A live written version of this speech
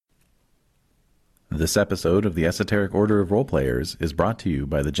This episode of the Esoteric Order of Roleplayers is brought to you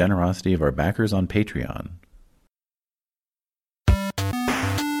by the generosity of our backers on Patreon.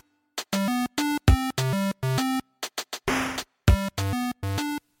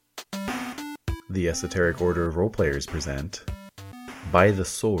 The Esoteric Order of Roleplayers present By the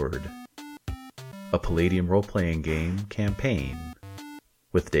Sword, a Palladium role-playing game campaign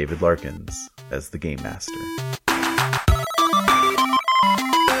with David Larkins as the Game Master.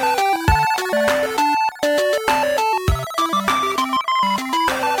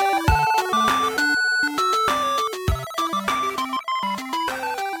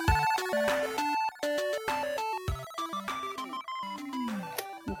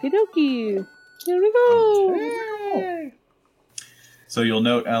 Okie dokie. Here we go. Okay. So you'll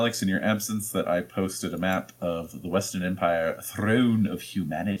note, Alex, in your absence, that I posted a map of the Western Empire Throne of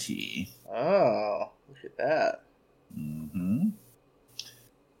Humanity. Oh, look at that. Mm-hmm.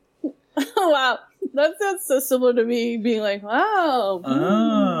 Oh, wow. That sounds so similar to me being like, wow.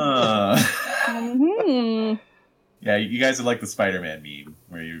 Mm-hmm. Yeah, you guys are like the Spider-Man meme,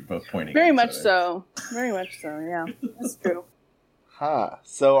 where you're both pointing Very at each much other. so. Very much so, yeah. That's true. Huh.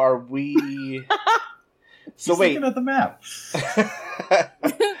 So are we... So He's wait. looking at the map.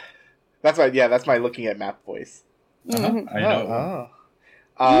 That's my looking at map voice. Mm-hmm. I know.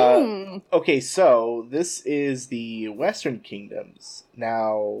 Okay, so this is the Western Kingdoms.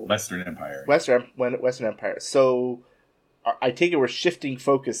 Now... Western Empire. Western Empire. So I take it we're shifting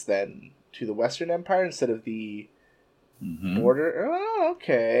focus then to the Western Empire instead of the border. Oh,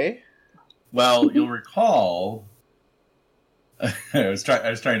 okay. Well, you'll recall... I was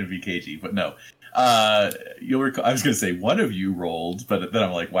trying to be cagey, but no. You'll recall. I was going to say one of you rolled, but then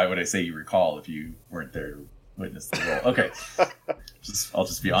I'm like, why would I say you recall if you weren't there to witness the roll? Okay, I'll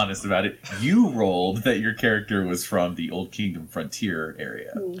just be honest about it. You rolled that your character was from the Old Kingdom frontier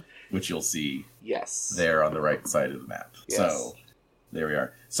area, which you'll see there on the right side of the map. Yes. So there we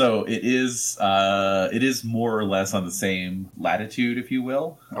are. So it is more or less on the same latitude, if you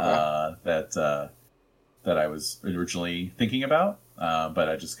will, that I was originally thinking about, but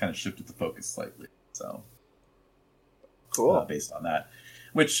I just kind of shifted the focus slightly. So, cool. Based on that,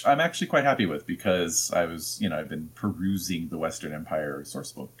 which I'm actually quite happy with because I've been perusing the Western Empire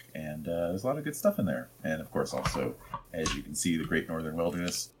sourcebook, and there's a lot of good stuff in there. And of course, also, as you can see, the Great Northern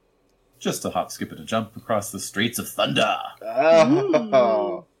Wilderness, just a hop, skip, and a jump across the Straits of Thunder.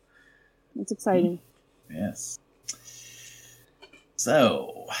 Oh, that's exciting. Yes.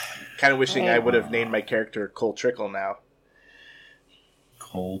 So, kind of wishing I would have named my character Cole Trickle now.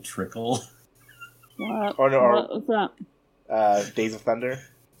 Cole Trickle? What? Or no, What's that? Days of Thunder?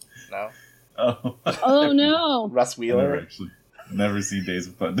 No. Oh no! Russ Wheeler? Never seen Days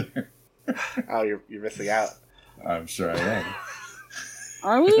of Thunder. Oh, you're missing out. I'm sure I am.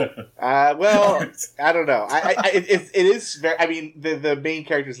 Are we? Well, I don't know. It is very. I mean, the main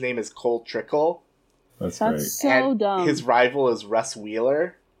character's name is Cole Trickle. That's great. So and dumb. His rival is Russ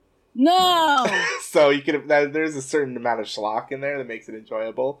Wheeler. No. So you could have. There's a certain amount of schlock in there that makes it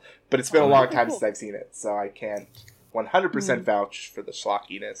enjoyable, but it's been a long time since I've seen it, so I can't 100% vouch for the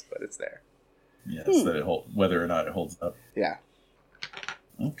schlockiness, but it's there. Yes, that whether or not it holds up. Yeah.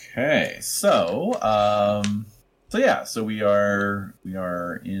 Okay, so so we are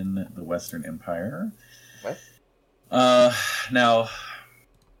in the Western Empire. What? Now,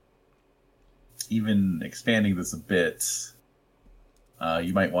 even expanding this a bit,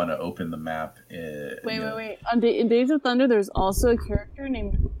 you might want to open the map. Wait. In Days of Thunder, there's also a character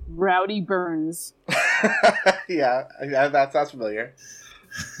named Rowdy Burns. Yeah, that sounds familiar.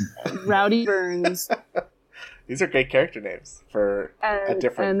 Rowdy Burns. These are great character names for a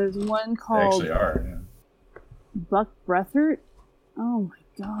different... And there's one They called... actually are, yeah. Buck Breathert? Oh my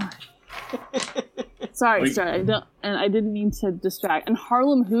god. Sorry, I didn't mean to distract. And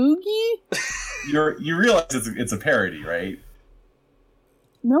Harlem Hoogie? You realize it's a parody, right?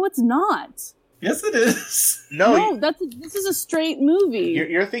 No, it's not. Yes, it is. No, this is a straight movie.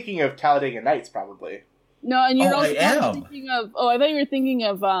 You're thinking of Talladega Nights, probably. No, and you're also I am. thinking of... Oh, I thought you were thinking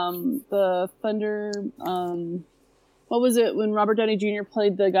of the Thunder... what was it when Robert Downey Jr.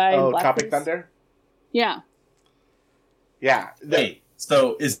 played the guy in Blackface? Tropic Thunder? Yeah. Yeah. Wait,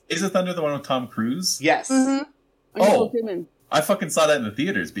 so is Days of Thunder the one with Tom Cruise? Yes. Mm-hmm. Oh, I fucking saw that in the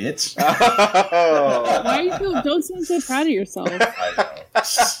theaters, bitch. Oh. Why are you don't seem so proud of yourself? I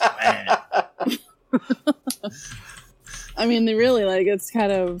know. I mean, they really, it's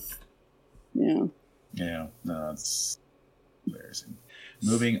kind of... Yeah. Yeah, no, it's embarrassing.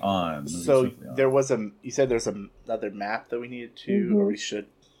 Moving on. So there was you said there's another map that we needed to, or we should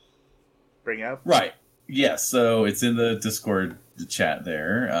bring up? Right. Yes, so it's in the Discord chat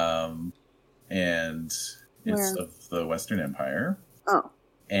there. and it's Where? of the Western Empire. Oh.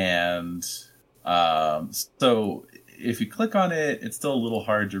 And so if you click on it, it's still a little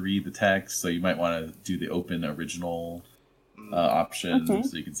hard to read the text, so you might want to do the open original option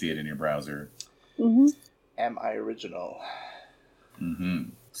so you can see it in your browser. Mm-hmm. Am I original? Mm-hmm.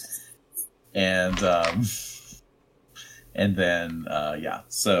 And then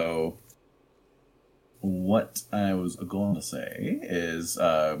so what I was going to say is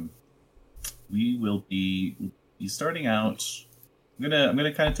we will be starting out. I'm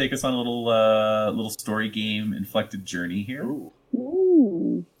gonna kind of take us on a little story game inflected journey here.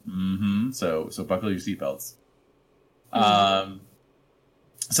 Ooh. Mm-hmm. So buckle your seatbelts. Mm-hmm.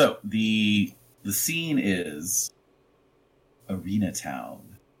 So the scene is Arena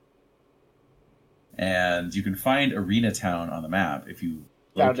Town. And you can find Arena Town on the map if you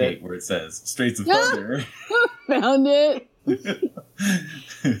locate where it says Straits of Thunder. Found it.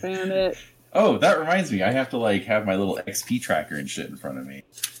 Found it. Oh, that reminds me. I have to have my little XP tracker and shit in front of me.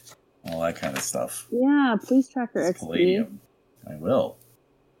 All that kind of stuff. Yeah, please tracker XP. Palladium. I will.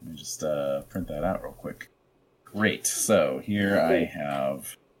 Let me just print that out real quick. Great. So here I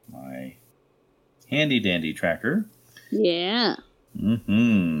have my handy dandy tracker. Yeah.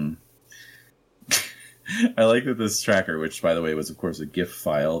 Mm-hmm. I like that this tracker, which by the way was of course a GIF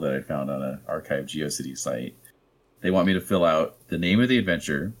file that I found on an archived GeoCity site. They want me to fill out the name of the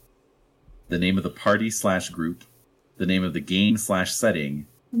adventure, the name of the party/group, the name of the game/setting,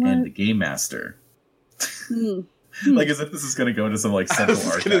 and the game master. Like as if this is going to go into some central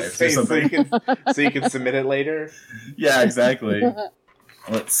archive or something. So you can submit it later. Yeah, exactly.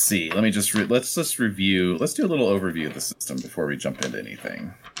 Let's see. Let's just review. Let's do a little overview of the system before we jump into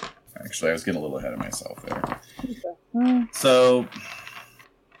anything. Actually, I was getting a little ahead of myself there. So,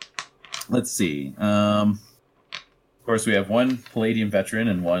 let's see. Of course, we have one Palladium veteran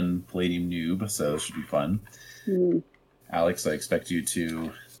and one Palladium noob, so this should be fun. Alex, I expect you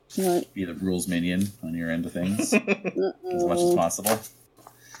to be the rules minion on your end of things as much as possible.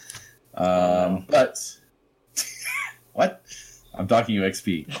 But what? I'm talking you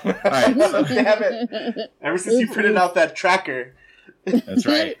XP. All right. So, damn it! Ever since you printed out that tracker. That's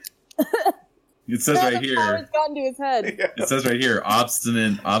right. It says right here. It's gotten to his head. Yeah. It says right here,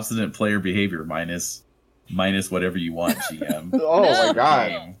 obstinate player behavior minus whatever you want, GM. Oh my god!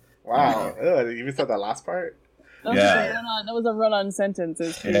 Game. Wow. Ugh, you even said that last part. That was a run-on sentence.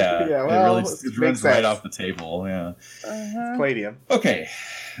 Yeah, well, it runs right off the table. Yeah. Palladium. Okay.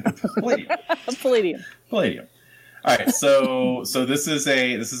 Palladium. All right, so this is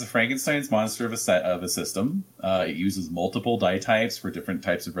a Frankenstein's monster of a system. It uses multiple die types for different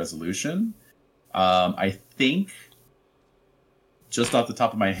types of resolution. I think, just off the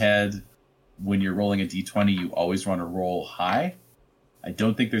top of my head, when you're rolling a d20, you always want to roll high. I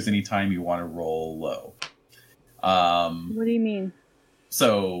don't think there's any time you want to roll low. What do you mean?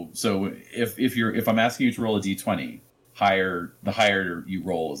 So if I'm asking you to roll a d20, the higher you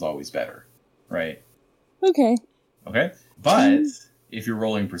roll is always better, right? Okay. Okay, but if you're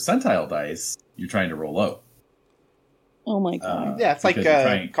rolling percentile dice, you're trying to roll low. Oh my god! Yeah, it's like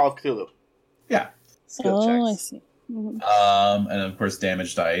Call of Cthulhu. Yeah. Skill checks. I see. And of course,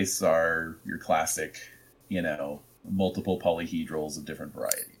 damage dice are your classic, multiple polyhedrals of different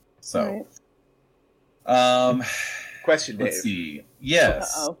variety. So, question, Dave. Let's see.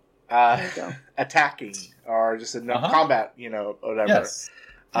 Yes. Attacking or just a combat, whatever. Yes.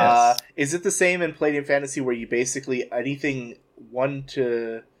 Is it the same in Palladium Fantasy where you basically anything 1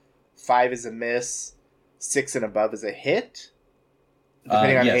 to 5 is a miss, 6 and above is a hit?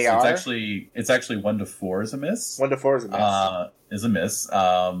 Depending on AR? It's actually 1 to 4 is a miss. 1 to 4 is a miss.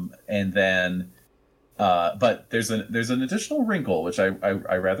 And then, but there's an additional wrinkle which I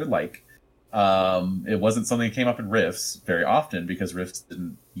rather like. It wasn't something that came up in Rifts very often because Rifts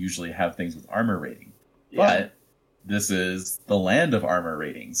didn't usually have things with armor rating, but this is the land of armor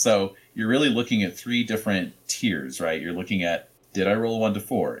rating. So you're really looking at 3 different tiers, right? You're looking at, did I roll 1 to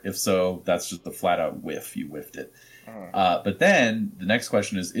 4? If so, that's just the flat out whiff. You whiffed it. But then the next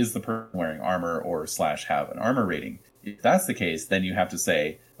question is the person wearing armor or / have an armor rating? If that's the case, then you have to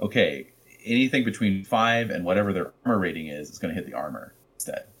say, okay, anything between 5 and whatever their armor rating is going to hit the armor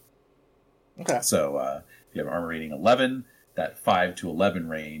instead. Okay. So if you have armor rating 11, that 5 to 11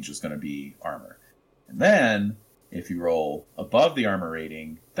 range is going to be armor. And then if you roll above the armor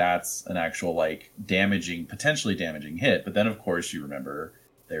rating, that's an actual potentially damaging hit. But then of course you remember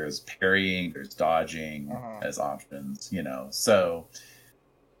there's parrying, there's dodging as options, So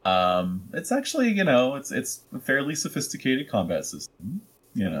it's actually, it's a fairly sophisticated combat system.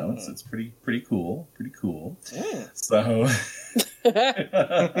 It's pretty cool. So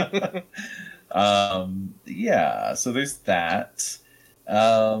Yeah, so there's that.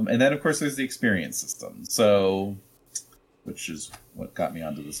 And then, of course, there's the experience system. So, which is what got me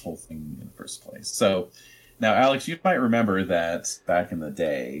onto this whole thing in the first place. So, now, Alex, you might remember that back in the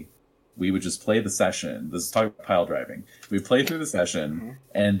day, we would just play the session. This is talking about pile driving. We'd play through the session,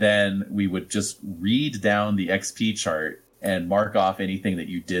 and then we would just read down the XP chart and mark off anything that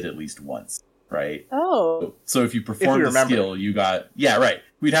you did at least once, right? Oh. So if you performed a skill, you got... Yeah, right.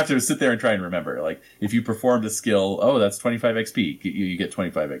 We'd have to sit there and try and remember. Like, if you performed a skill, oh, that's 25 XP. You get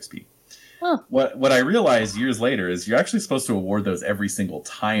 25 XP. Huh. What I realized years later is you're actually supposed to award those every single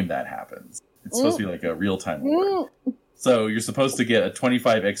time that happens. It's supposed to be like a real-time award. So you're supposed to get a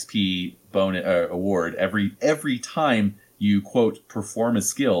 25 XP bonus award every time you, quote, perform a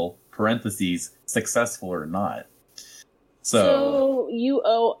skill, parentheses, successful or not. So you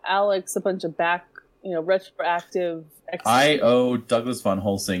owe Alex a bunch of retroactive XP. I owe Douglas von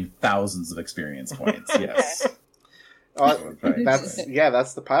Holsing thousands of experience points, yes.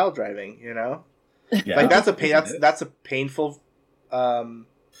 That's the pile driving, you know? Yeah. Like that's a painful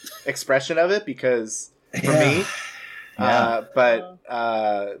expression of it because for me but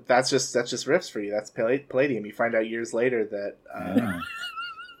that's just riffs for you. That's Palladium. You find out years later that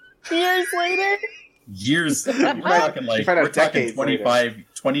years later? Years. We're talking like we're talking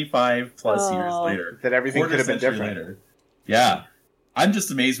 25 plus years later. That everything could have been different. Later. Yeah. I'm just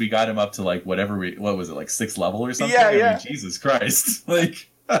amazed we got him up to like what was it, like 6th level or something? Yeah, I mean, Jesus Christ.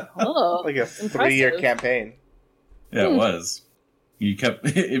 Like like a 3-year campaign. Yeah, it was. You kept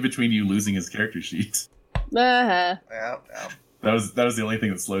in between you losing his character sheet. Uh-huh. Yeah. That was the only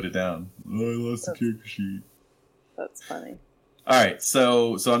thing that slowed it down. Oh, I lost the character sheet. That's funny. All right,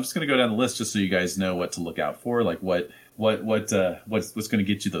 so I'm just going to go down the list just so you guys know what to look out for, like what's going to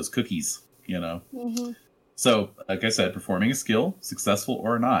get you those cookies, you know. Mm-hmm. So, like I said, performing a skill, successful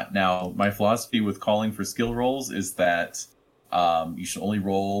or not. Now, my philosophy with calling for skill rolls is that you should only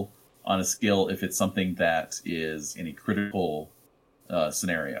roll on a skill if it's something that is in a critical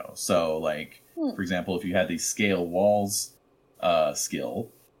scenario. So, like, for example, if you had the scale walls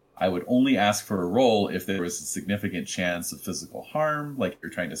skill, I would only ask for a roll if there was a significant chance of physical harm, like you're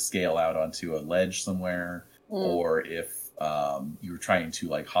trying to scale out onto a ledge somewhere, or if you were trying to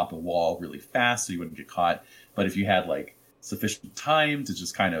like hop a wall really fast so you wouldn't get caught. But if you had like sufficient time to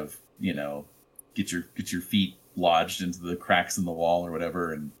just kind of, you know, get your feet lodged into the cracks in the wall or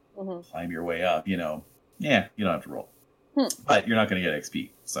whatever and climb your way up, you know, you don't have to roll. But you're not going to get XP,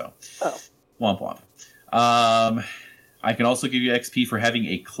 so womp womp. I can also give you XP for having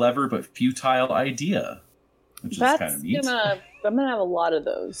a clever but futile idea, which is kind of neat. I'm gonna have a lot of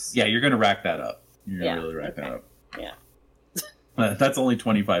those. Yeah, you're gonna rack that up. You're gonna really rack that up. Yeah. That's only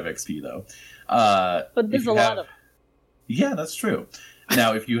 25 XP though. But there's a lot of. Yeah, that's true.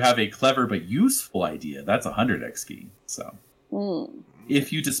 Now, if you have a clever but useful idea, that's 100 XP. So,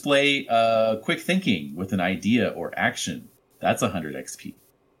 if you display quick thinking with an idea or action, that's 100 XP.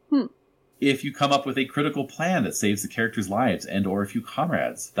 If you come up with a critical plan that saves the characters' lives and or a few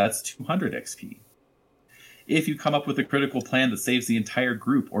comrades, that's 200 XP. If you come up with a critical plan that saves the entire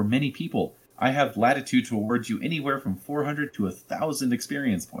group or many people, I have latitude to award you anywhere from 400 to 1,000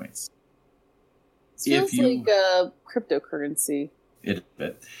 experience points. It feels like cryptocurrency.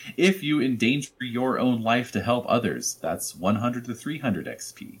 If you endanger your own life to help others, that's 100 to 300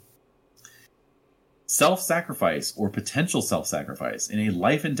 XP. Self-sacrifice or potential self-sacrifice in a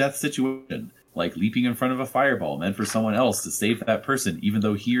life-and-death situation, like leaping in front of a fireball meant for someone else to save that person even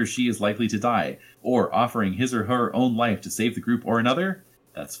though he or she is likely to die, or offering his or her own life to save the group or another,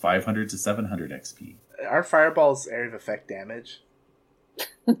 that's 500 to 700 XP. Are fireballs area of effect damage?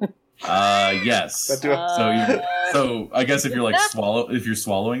 Yes. So I guess if you're like if you're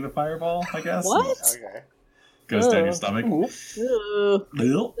swallowing the fireball, I guess. What? Okay. Goes down your stomach. Do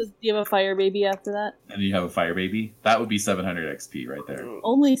you have a fire baby after that? And you have a fire baby. That would be 700 XP right there.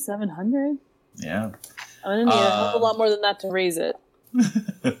 Only 700? Yeah. I'm gonna need a whole lot more than that to raise it.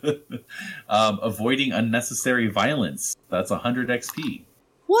 Avoiding unnecessary violence. That's 100 XP.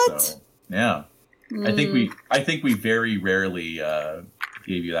 What? So, yeah. I think we very rarely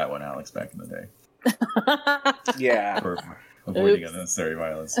gave you that one, Alex, back in the day. Yeah. For avoiding unnecessary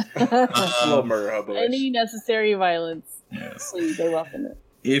violence. Little murder hobo. Any necessary violence. Yes. Please, I welcome it.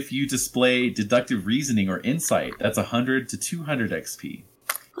 If you display deductive reasoning or insight, that's 100 to 200 XP.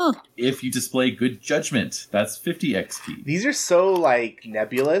 Huh. If you display good judgment, that's 50 XP. These are so, like,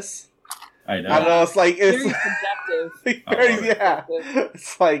 nebulous. I know. I don't know, it's like... Very subjective. Yeah.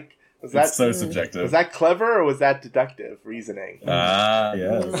 It's like... It's so subjective. Was that clever or was that deductive reasoning?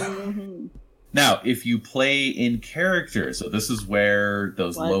 Yes. Mm-hmm. Now, if you play in character, so this is where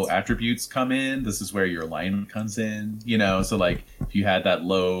those low attributes come in. This is where your alignment comes in. So like if you had that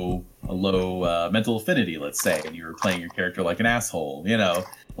low mental affinity, let's say, and you were playing your character like an asshole,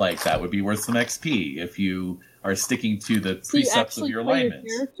 like that would be worth some XP. If you are sticking to the precepts of your alignment,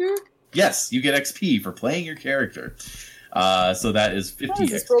 yes, you get XP for playing your character. So that is 50 XP.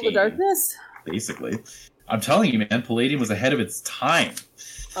 Is this World of Darkness? Basically, I'm telling you, man, Palladium was ahead of its time.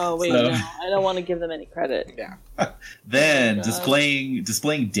 Oh wait, no, I don't want to give them any credit. Yeah. Then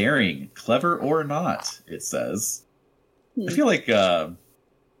displaying daring, clever or not, it says. I feel like they're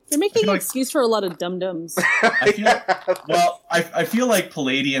making an excuse for a lot of dum-dums. I feel like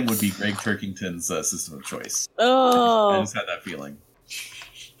Palladium would be Greg Turkington's system of choice. Oh, I just had that feeling.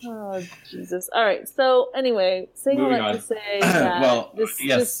 Oh Jesus! All right. So anyway, saying all that to say that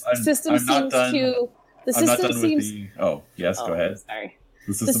this system seems to. The system seems. Go ahead. Sorry.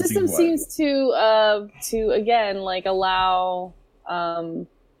 The system seems to again like allow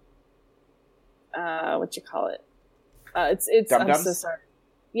what you call it? It's. I'm so sorry.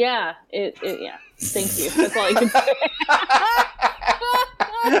 Yeah. Yeah. Thank you. That's all I can say.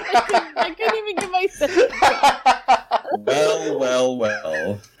 I couldn't even get myself.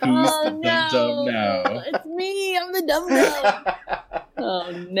 Well. Who's the dum-dum now? It's me. I'm the dum-dum.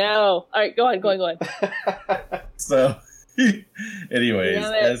 Oh no! All right, go on. So, anyways,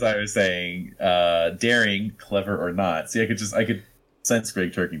 as I was saying, daring, clever or not. See, I could sense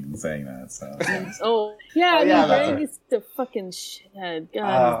Greg Turkington saying that. So. Greg is the fucking shithead.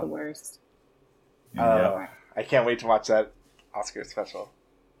 God, he's the worst. I can't wait to watch that Oscar special.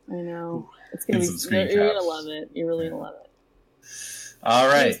 I know. It's gonna be. You're gonna love it. You're really gonna love it. All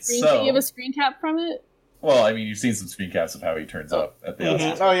right. You have a screen cap from it? Well, I mean, you've seen some screen caps of how he turns up at the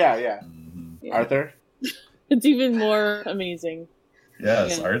Oscars. Oh yeah. Mm-hmm. Arthur. It's even more amazing.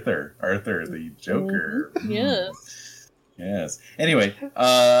 Yes, yeah. Arthur, the Joker. Mm-hmm. Yes. Yes. Anyway,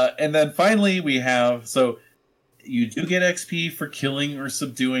 and then finally we have you do get XP for killing or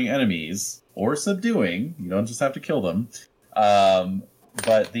subduing enemies, or subduing. You don't just have to kill them.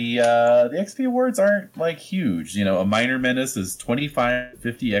 But the XP awards aren't like huge. A minor menace is 25 to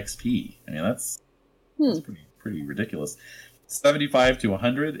 50 XP. I mean that's pretty ridiculous. 75 to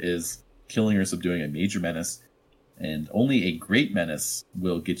 100 is killing or subduing a major menace, and only a great menace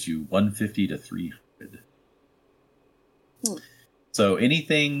will get you 150 to 300. So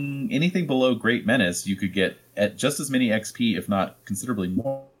anything below great menace, you could get at just as many XP, if not considerably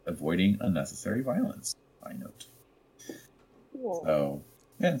more, avoiding unnecessary violence. I note. Whoa. So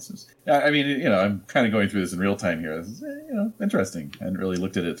yeah, I'm kind of going through this in real time here. This is, interesting. I hadn't really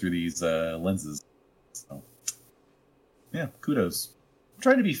looked at it through these lenses. So yeah, kudos. I'm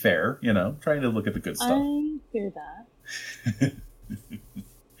trying to be fair, trying to look at the good stuff. I hear that.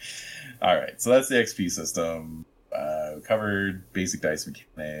 All right, so that's the XP system. Covered basic dice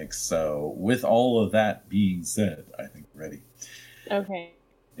mechanics. So with all of that being said, I think we're ready. Okay.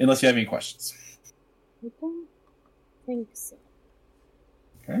 Unless you have any questions. I don't think so.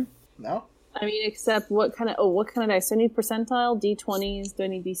 Okay. No? I mean, except what kind of dice? Do I need percentile? D20s? Do I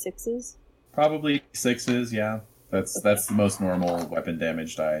need D6s? Probably 6s, yeah. That's the most normal weapon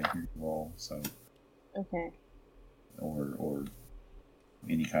damage die you can roll, so. Okay. Or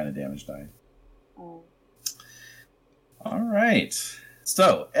any kind of damage die. Oh. All right.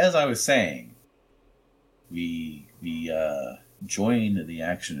 So, as I was saying, we join the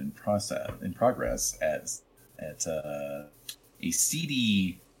action in progress at a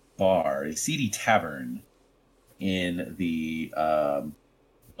seedy bar, a seedy tavern in the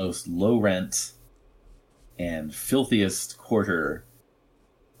most low rent and filthiest quarter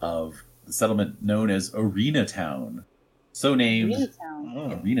of the settlement known as Arena Town. So named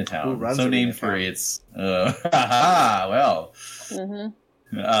Arena Town. So named for its well. Mm-hmm.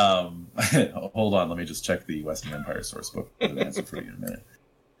 Hold on, let me just check the Western Empire source book. I'll answer for you in a minute.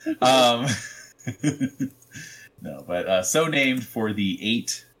 No, but so named for the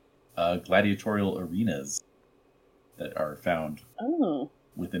 8 gladiatorial arenas that are found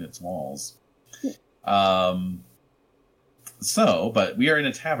within its walls. But we are in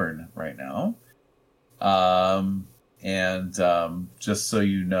a tavern right now. And just so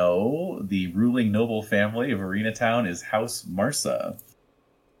you know, the ruling noble family of Arena Town is House Marsa.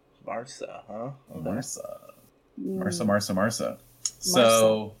 Marsa, huh? Marsa. Marsa.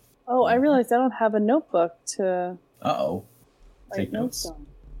 So... Oh, I realized I don't have a notebook to... Take notes.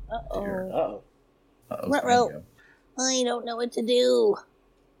 Uh-oh. Ruh-roh. I don't know what to do.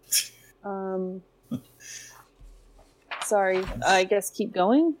 Sorry. I guess keep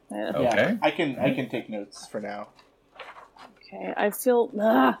going? Okay. I can take notes for now. Okay, I feel...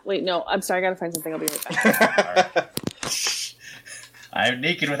 wait, no, I'm sorry, I gotta find something. I'll be right back. I'm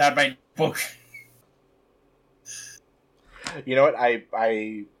naked without my book. You know what? I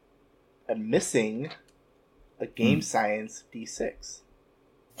am missing a game science D6.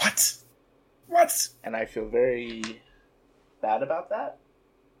 What? And I feel very bad about that.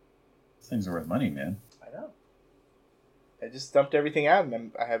 Things are worth money, man. I know. I just dumped everything out,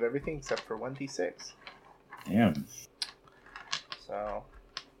 and I have everything except for 1d6. Damn. So, I'm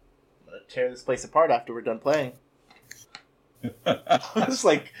going to tear this place apart after we're done playing. Just,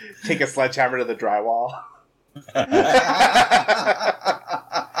 like, take a sledgehammer to the drywall.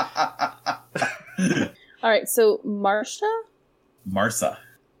 All right, so Marsa, and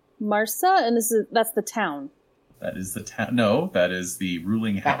that's the town. That is the town. No, that is the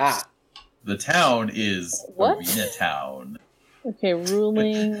ruling house. The town is Arena Town. Okay,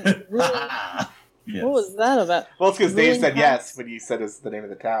 ruling. Yes. What was that about? Well, it's because Dave said house? yes when you said it's the name of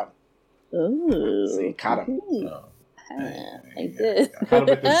the town. Ooh. So you caught him. Oh. I did. Caught him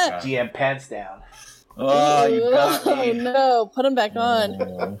with his GM pants down. Oh, you got me. Oh no, put him back on.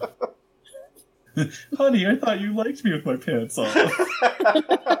 Oh. Honey, I thought you liked me with my pants on.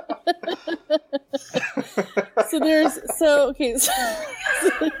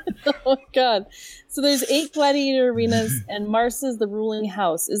 Oh god. So there's 8 gladiator arenas, and Marsa's the ruling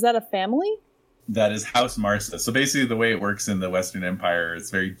house. Is that a family? That is House Marsa. So basically the way it works in the Western Empire, it's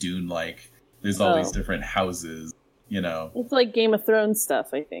very Dune-like. There's all these different houses, you know. It's like Game of Thrones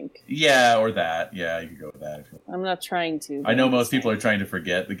stuff, I think. Yeah, or that. Yeah, you could go with that. If you want. I'm not trying to. I know most people are trying to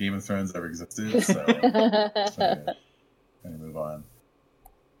forget the Game of Thrones ever existed, so trying to move on.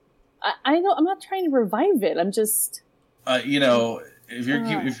 I know. I'm not trying to revive it. I'm just... You know, if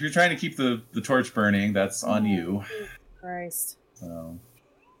you're trying to keep the torch burning, that's on you. Christ. So...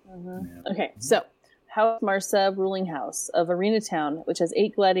 Yeah. Okay, so House Marsa, ruling house of Arena Town, which has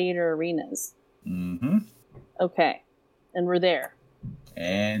 8 gladiator arenas. Mm-hmm. Okay, and we're there.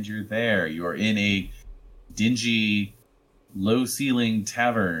 And you're there. You are in a dingy, low-ceiling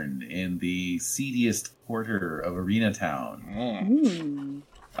tavern in the seediest quarter of Arena Town.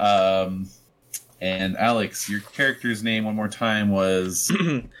 And Alex, your character's name one more time was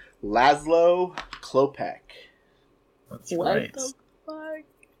Laszlo Klopek. That's What right. the fuck?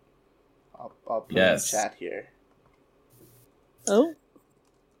 I'll put it in the chat here. Oh.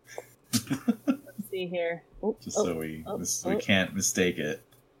 Let's see here. So we can't mistake it.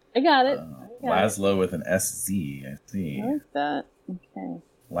 I got it. Laszlo with an SZ, I see. I like that. Okay.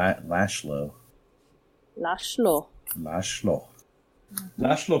 Laszlo. Laszlo.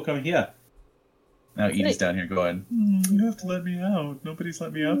 Laszlo, come here. Now Edie's down here going, you have to let me out. Nobody's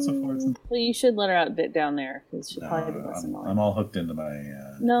let me out so far. Well, you should let her out a bit down there, because she'll probably be less annoying. I'm all hooked into my...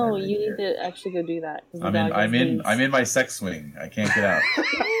 no, my you need here. to actually go do that. I'm in my sex swing. I can't get out.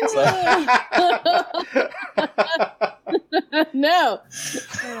 No.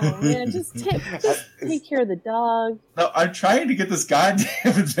 Oh, man, just take care of the dog. No, I'm trying to get this goddamn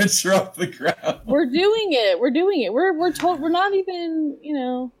adventure off the ground. We're doing it. We're not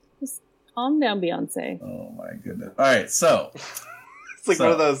even, just calm down, Beyonce. Oh my goodness. All right, so it's like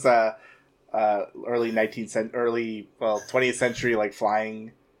one of those early 20th century like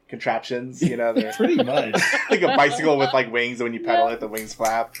flying contraptions, they're pretty much like a bicycle with like wings, and when you pedal it, the wings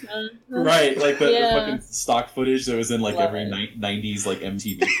flap. Right, like the fucking stock footage that was in like every 90s like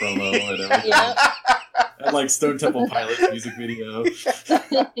MTV promo and everything. Yep. And like Stone Temple Pilots music video.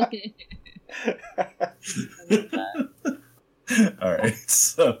 All right,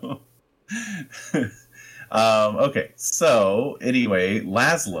 so okay, so anyway,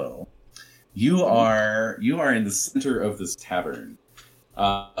 Laszlo, you are in the center of this tavern.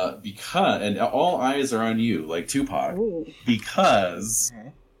 And all eyes are on you, like Tupac, because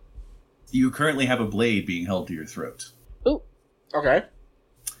you currently have a blade being held to your throat. Ooh. Okay.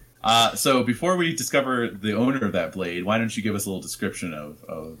 So before we discover the owner of that blade, why don't you give us a little description of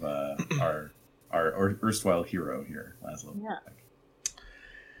our erstwhile hero here, Laszlo? Yeah.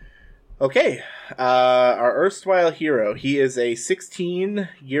 Okay. Our erstwhile hero, he is a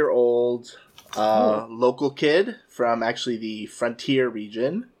 16-year-old local kid from actually the frontier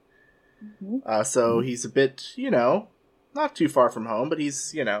region. So he's a bit, not too far from home, but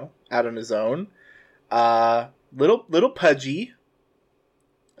he's, out on his own. Little pudgy.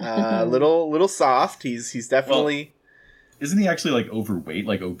 Little soft. He's definitely... Well, isn't he actually like overweight,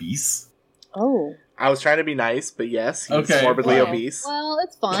 like obese? Oh. I was trying to be nice, but yes, he's morbidly obese. Well,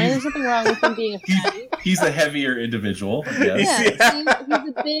 it's fine. There's nothing wrong with him being a fatty. He's a heavier individual. Yes. Yeah,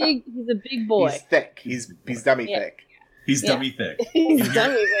 he's a big boy. He's thick. He's dummy thick. He's dummy thick. He's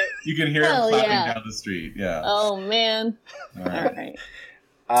dummy thick. You can hear him clapping down the street. Yeah. Oh man. All right.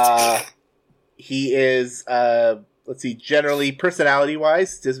 He is let's see, generally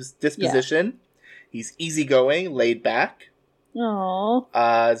personality-wise, disposition. He's easygoing, laid back.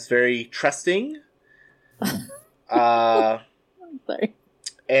 Aww. Is very trusting. Sorry.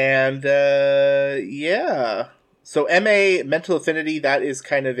 And yeah. So MA, mental affinity, that is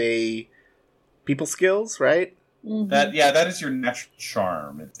kind of a people skills, right? Mm-hmm. That is your natural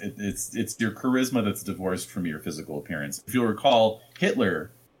charm. It's your charisma that's divorced from your physical appearance. If you'll recall,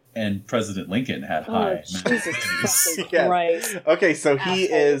 Hitler and President Lincoln had high mental affinities. Christ. Okay, so he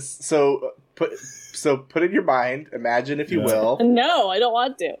is put in your mind, imagine if you will. No, I don't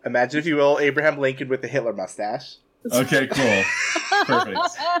want to. Imagine if you will, Abraham Lincoln with the Hitler mustache. Okay, cool. Perfect.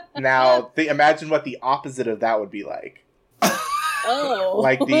 Now, imagine what the opposite of that would be like. Oh.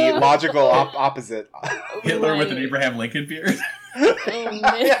 Like the logical opposite. Hitler with an Abraham Lincoln beard? Oh, man.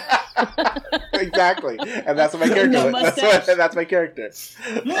 Exactly. And that's what my character that's my character.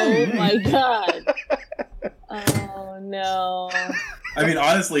 Oh my god. Oh no. I mean,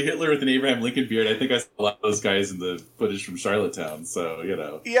 honestly, Hitler with an Abraham Lincoln beard, I think I saw a lot of those guys in the footage from Charlottetown, so, you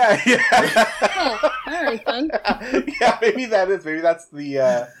know. Yeah. Oh, alright then. Yeah, maybe that's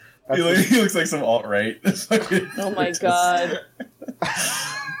the He looks like some alt-right. Oh my god.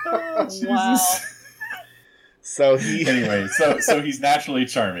 Oh, wow. So he's naturally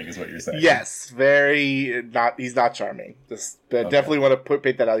charming, is what you're saying. Yes, he's not charming. Definitely want to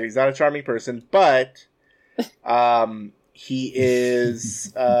paint that out. He's not a charming person, but he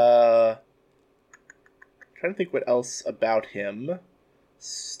is trying to think what else about him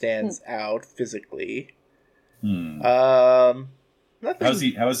stands out physically. Nothing.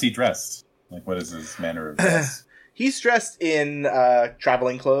 How is he dressed? Like, what is his manner of dress? He's dressed in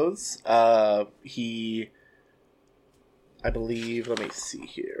traveling clothes. I believe, let me see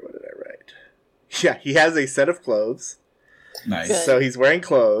here. What did I write? Yeah, he has a set of clothes. Nice. Good. So he's wearing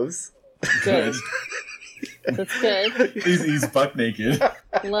clothes. Good. That's good. He's buck naked.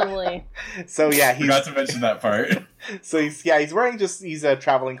 Lovely. So yeah, he forgot to mention that part. So he's wearing he's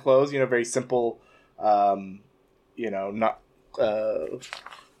traveling clothes, very simple, not kind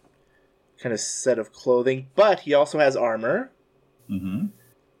of set of clothing, but he also has armor. Mm-hmm.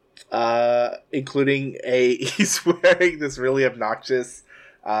 Including he's wearing this really obnoxious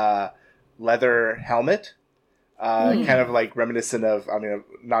leather helmet, kind of like reminiscent of, I mean,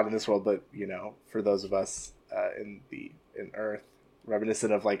 not in this world, but for those of us in Earth,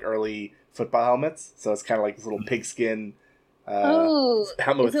 reminiscent of like early football helmets. So it's kind of like this little pigskin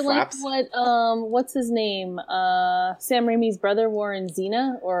helmet with flaps. Like what's his name? Sam Raimi's brother wore in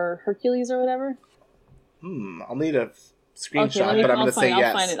Xena or Hercules or whatever. I'll need a screenshot, but I'm going to say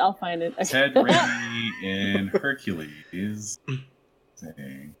yes. I'll find it. Okay. Ted Raimi in Hercules.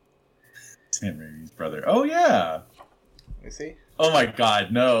 Sam Raimi's brother. Oh, yeah. Let me see. Oh, my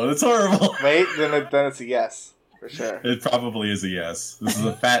God. No, that's horrible. Wait, then it's a yes. For sure. It probably is a yes. This is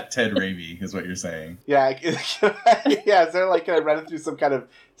a fat Ted Raimi, is what you're saying. Yeah. Yeah, is there like, can I run it through some kind of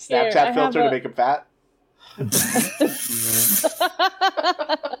Snapchat filter to make him fat?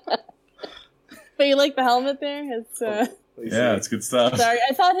 But you like the helmet there? It's yeah, it's good stuff. Sorry,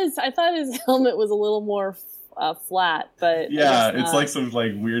 I thought his helmet was a little more flat, but yeah, it's like some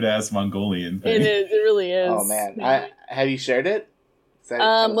like weird ass Mongolian thing. It is. It really is. Oh man, have you shared it?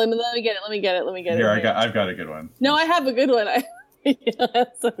 Let me get it. Here, I've got a good one. No, I have a good one.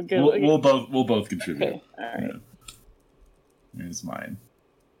 That's a good one. We'll both contribute. Okay. All right. Yeah. Here's mine.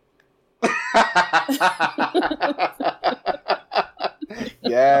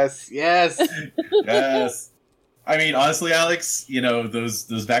 Yes. I mean, honestly, Alex,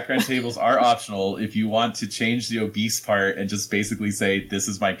 those background tables are optional. If you want to change the obese part and just basically say, "This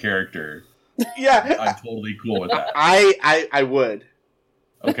is my character," yeah, I'm totally cool with that. I would.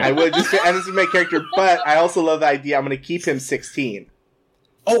 Okay. I would just, and this is my character, but I also love the idea. I'm going to keep him 16.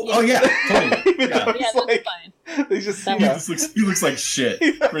 Oh yeah, totally. Yeah, that's fine. He just, he looks like shit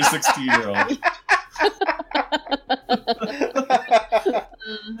for a 16-year-old.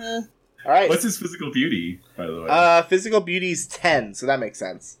 All right. What's his physical beauty, by the way? Physical beauty's 10, so that makes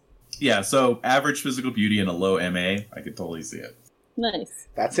sense. Yeah, so average physical beauty and a low MA, I could totally see it. Nice.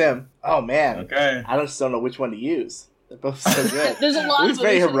 That's him. Oh man. Okay. I just don't know which one to use. They're both so good. There's a lot. He's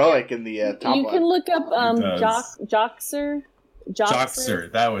very heroic in the top You one. can look up Joxer.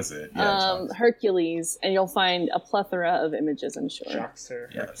 Joxer, that was it. Yeah, Hercules, and you'll find a plethora of images, I'm sure.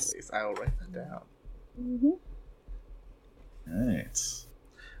 Joxer, yes. Hercules. I will write that down. Mm-hmm. Right.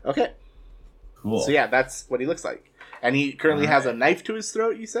 Okay. Cool. So yeah, that's what he looks like. And he currently has a knife to his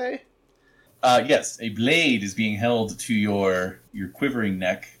throat, you say? Yes, a blade is being held to your quivering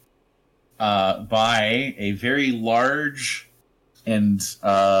neck by a very large and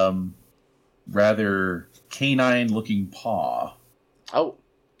rather canine-looking paw. Oh,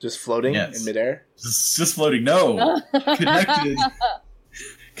 just floating in midair? Just floating. No,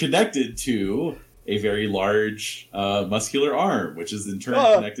 connected to a very large muscular arm, which is in turn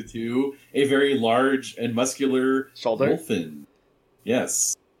connected to a very large and muscular shoulder. Wolfen.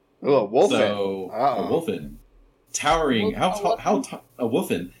 Yes. Oh, a wolfen. So a wolfen, towering. A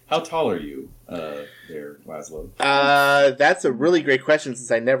wolfen. How tall are you, there, Laszlo? That's a really great question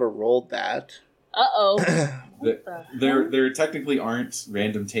since I never rolled that. There technically aren't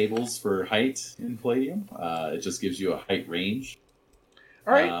random tables for height in Palladium. It just gives you a height range.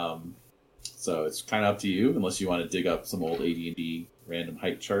 All right. So it's kind of up to you, unless you want to dig up some old AD&D random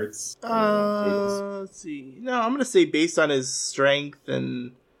height charts. Let's see. No, I'm gonna say based on his strength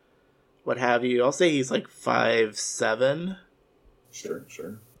and what have you, I'll say he's like 5'7". Sure.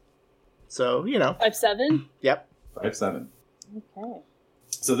 So 5'7"? Yep. 5'7". Okay.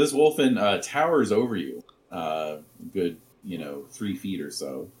 So this wolfen towers over you, good 3 feet or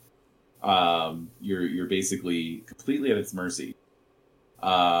so. You're basically completely at its mercy,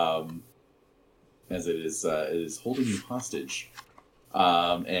 as it is holding you hostage.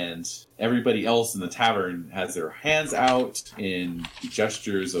 And everybody else in the tavern has their hands out in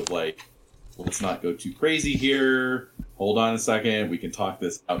gestures of like, let's not go too crazy here. Hold on a second, we can talk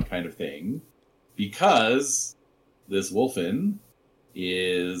this out, kind of thing, because this wolfen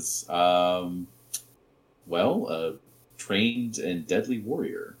is a trained and deadly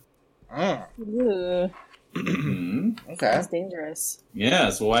warrior. Ooh. Okay. That's dangerous. Yeah.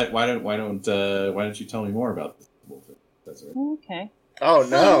 So why don't you tell me more about this wolfen, Desiree? Okay. Oh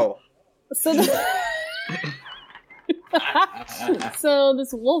no. So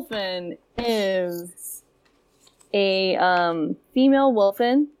this wolfen is a female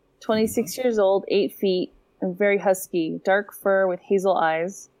wolfen, 26 years old, 8 feet, and very husky, dark fur with hazel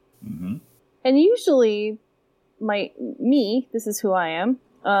eyes. Mm-hmm. And usually, this is who I am,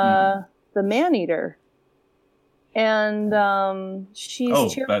 the man-eater. And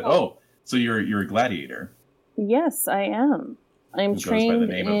she's cheerful. So you're a gladiator. Yes, I am. I'm trained goes by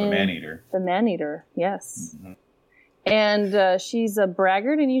the name of the man-eater. The man-eater, yes. Mm-hmm. And she's a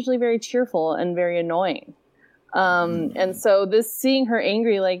braggart and usually very cheerful and very annoying. And so seeing her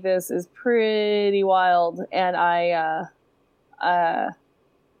angry like this is pretty wild. And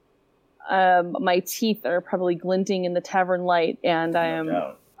my teeth are probably glinting in the tavern light, and I am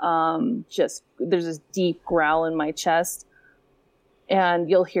there's this deep growl in my chest, and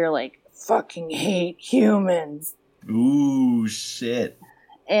you'll hear like, fucking hate humans. Ooh, shit.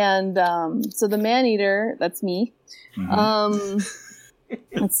 And so the man-eater, that's me. Mm-hmm.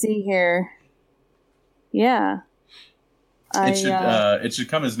 Let's see here. Yeah. It should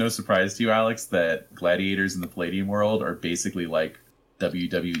come as no surprise to you, Alex, that gladiators in the Palladium world are basically like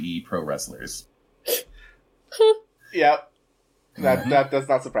WWE pro wrestlers. Yep. That's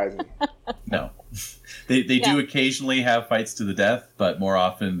not surprising. No. They do occasionally have fights to the death, but more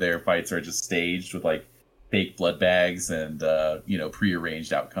often their fights are just staged with like fake blood bags and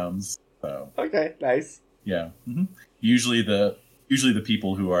prearranged outcomes. So okay, nice. Yeah. Mm-hmm. Usually the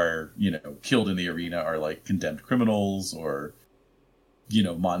people who are killed in the arena are like condemned criminals or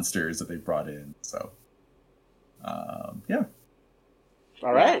monsters that they brought in. So yeah.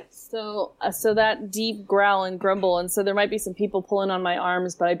 All right. So that deep growl and grumble, and so there might be some people pulling on my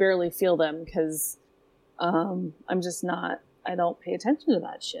arms, but I barely feel them because I'm just not. I don't pay attention to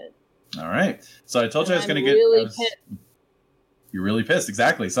that shit. All right. So I told you I was going to get. Pissed. You're really pissed,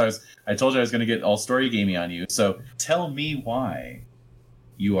 exactly. So I told you I was going to get all story gamey on you. So tell me why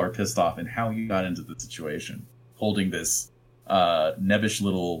you are pissed off and how you got into the situation, holding this nebbish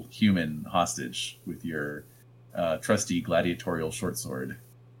little human hostage with your trusty gladiatorial short sword.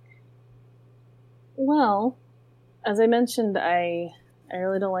 Well, as I mentioned, I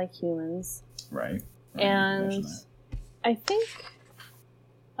really don't like humans. Right. And I think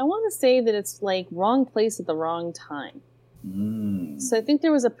I want to say that it's like wrong place at the wrong time. So I think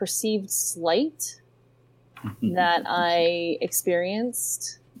there was a perceived slight that I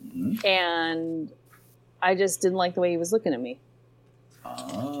experienced, and I just didn't like the way he was looking at me.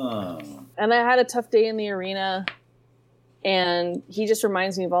 Oh. And I had a tough day in the arena, and he just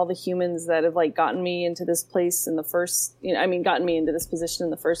reminds me of all the humans that have like gotten me into this place in the first, gotten me into this position in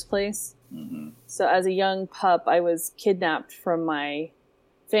the first place. Mm-hmm. So as a young pup, I was kidnapped from my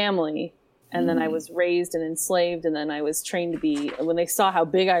family, and then I was raised and enslaved, and then I was trained to be, when they saw how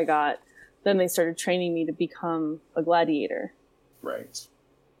big I got, then they started training me to become a gladiator. Right.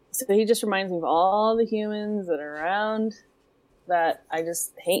 So he just reminds me of all the humans that are around that I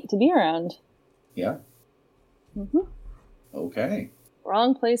just hate to be around. Yeah. Mm-hmm. Okay.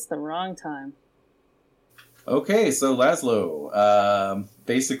 Wrong place, the wrong time. Okay, so Laszlo,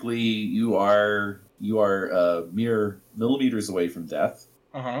 basically you are mere millimeters away from death.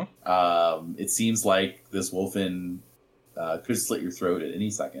 It seems like this wolfen could slit your throat at any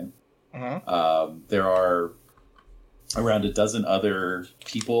second. There are around a dozen other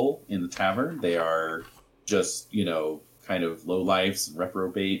people in the tavern. They are just, kind of lowlifes and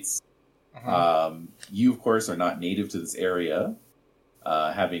reprobates. You, of course, are not native to this area,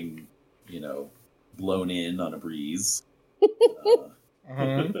 having, blown in on a breeze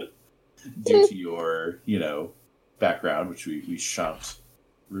due to your, background, which we shan't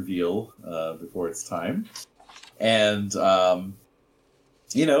reveal before it's time. And,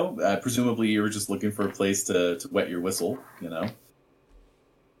 presumably you were just looking for a place to wet your whistle, you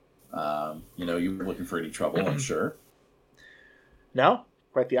were looking for any trouble, I'm sure. No,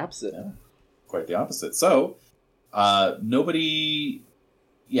 quite the opposite. Yeah, quite the opposite. So, nobody's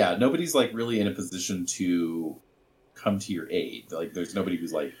like really in a position to come to your aid. Like, there's nobody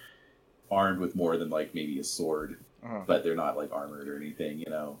who's like armed with more than like maybe a sword, but they're not like armored or anything.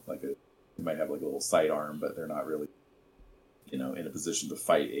 Like they might have like a little sidearm, but they're not really, in a position to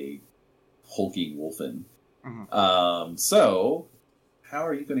fight a hulking wolfen. So, how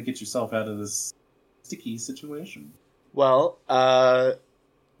are you going to get yourself out of this sticky situation? Well,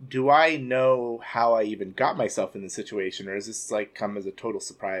 do I know how I even got myself in this situation, or is this like come as a total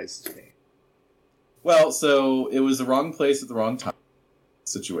surprise to me? Well, so it was the wrong place at the wrong time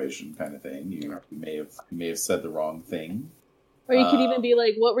situation kind of thing. You may have said the wrong thing. Or you could even be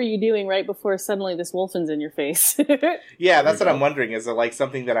like, what were you doing right before suddenly this wolfen's in your face? Yeah, that's what I'm wondering. Is it like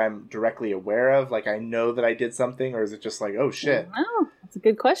something that I'm directly aware of? Like I know that I did something, or is it just like, oh shit? Wow, that's a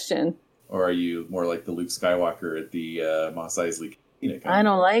good question. Or are you more like the Luke Skywalker at the Mos Eisley? I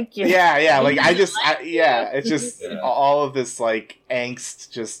don't like you. Yeah. Like it's just all of this like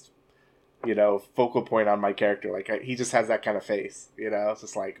angst, just focal point on my character. Like he just has that kind of face. It's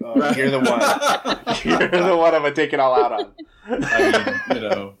just like, oh, you're the one. You're the one I'm gonna take it all out on. I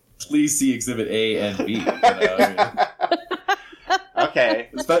mean, please see Exhibit A and B. Okay.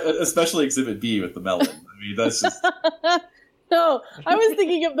 Especially Exhibit B with the melon. I mean, that's just. No, I was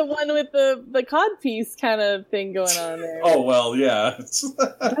thinking of the one with the codpiece kind of thing going on there. Oh, well, yeah. That's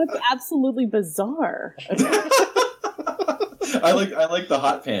absolutely bizarre. I like the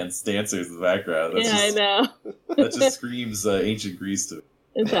hot pants dancers in the background. I know. That just screams ancient Greece to me.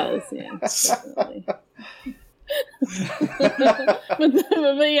 It does, yeah. Definitely.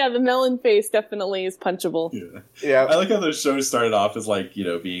 but yeah, the melon face definitely is punchable. Yeah. I like how those shows started off as like,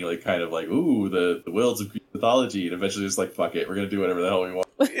 being like kind of like, ooh, the wilds of Greek mythology, and eventually just like, fuck it, we're gonna do whatever the hell we want.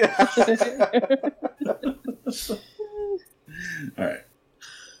 All right.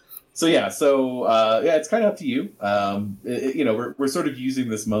 So it's kind of up to you. We're sort of using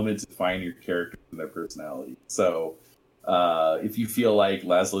this moment to define your character and their personality. So if you feel like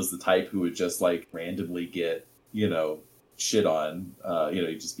Laszlo's the type who would just like randomly get shit on,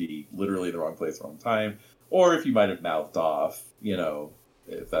 you'd just be literally in the wrong place, wrong time, or if you might have mouthed off,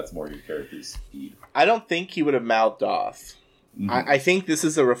 if that's more your character's speed. I don't think he would have mouthed off. I think this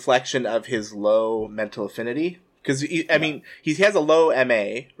is a reflection of his low mental affinity. Because, he has a low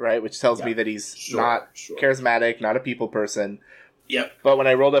MA, right? Which tells me that he's not charismatic, not a people person. Yep. But when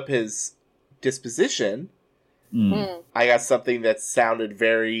I rolled up his disposition, I got something that sounded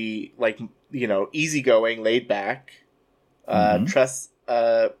very, like, easygoing, laid back, trusts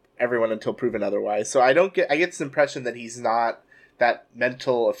everyone until proven otherwise. So I get this impression that he's not, that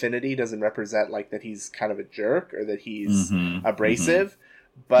mental affinity doesn't represent, like, that he's kind of a jerk or that he's abrasive.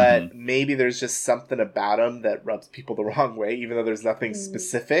 But maybe there's just something about him that rubs people the wrong way, even though there's nothing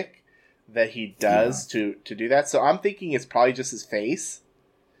specific that he does to do that. So I'm thinking it's probably just his face.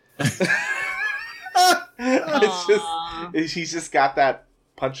 He's just got that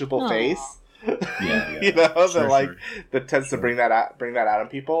punchable face. That tends to bring that out in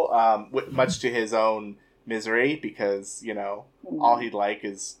people, much to his own misery, because all he'd like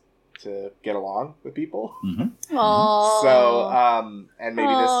is to get along with people. So and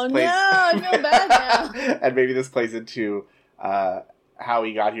maybe this plays I feel bad now. and maybe this plays into how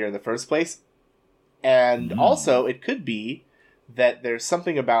he got here in the first place. And also it could be that there's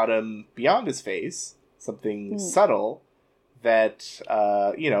something about him beyond his face, something subtle that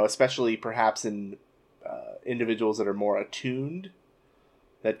especially perhaps in individuals that are more attuned,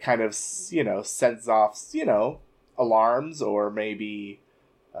 that kind of sends off alarms, or maybe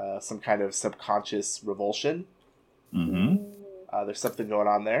some kind of subconscious revulsion. There's something going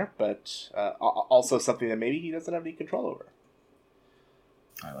on there, but also something that maybe he doesn't have any control over.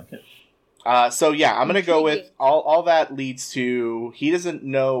 I like it. So yeah, I'm gonna go with all that leads to he doesn't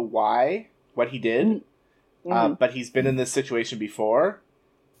know what he did, but he's been in this situation before,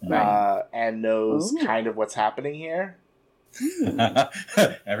 and knows kind of what's happening here.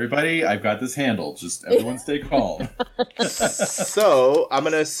 Everybody, I've got this handled. Just everyone stay calm. So I'm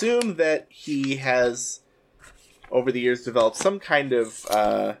gonna assume that he has, over the years, developed some kind of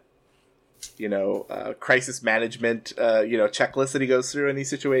crisis management, checklist that he goes through in these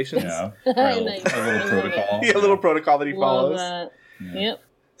situations. Yeah, a little protocol. A little protocol that he follows. That. Yeah. Yep.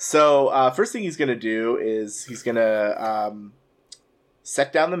 So first thing he's going to do is he's going to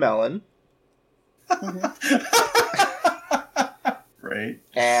set down the melon. Right.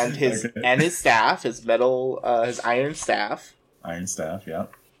 And his staff, his iron staff. Iron staff, yeah.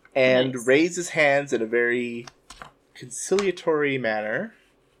 And raise his hands in a very conciliatory manner.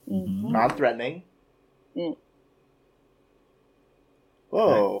 Non-threatening.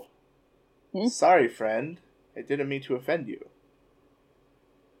 Whoa. Sorry, friend. I didn't mean to offend you.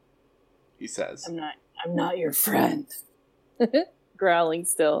 He says. I'm not your friend. Growling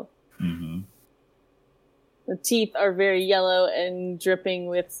still. Mm-hmm. The teeth are very yellow and dripping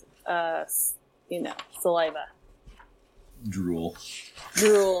with, saliva. Drool.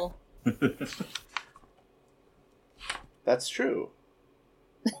 That's true.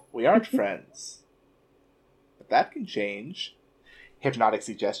 We aren't friends. But that can change. Hypnotic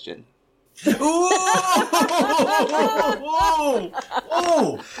suggestion. Ooh!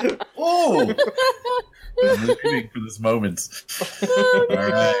 I'm waiting for this moment. Oh, All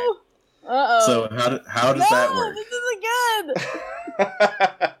right. Uh-oh. So how does that work? This isn't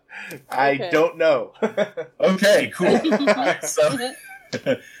good. I don't know. Okay, cool.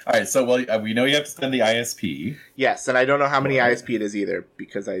 All right, so we know you have to spend the ISP. Yes, and I don't know how many ISP it is either,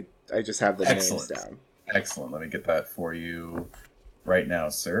 because I just have the names down. Excellent. Let me get that for you right now,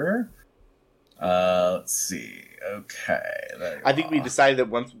 sir. Let's see. Okay. I think we decided that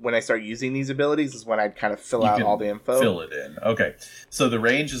when I start using these abilities is when I'd kind of fill out all the info. Fill it in. Okay. So the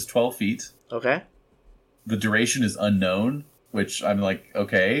range is 12 feet. Okay. The duration is unknown, which I'm like,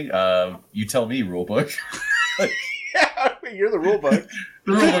 okay, you tell me, rulebook. Yeah, you're the rulebook.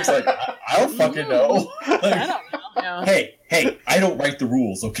 The rulebook's like, I don't fucking know. Like, I don't know. Hey, I don't write the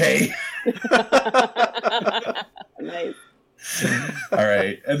rules, okay? Nice. All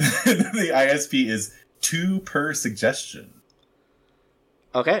right. And then the ISP is 2 per suggestion.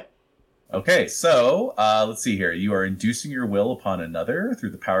 Okay. Okay, so let's see here. You are inducing your will upon another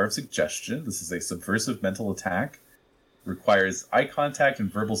through the power of suggestion. This is a subversive mental attack. Requires eye contact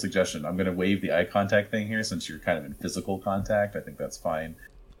and verbal suggestion. I'm going to waive the eye contact thing here since you're kind of in physical contact. I think that's fine.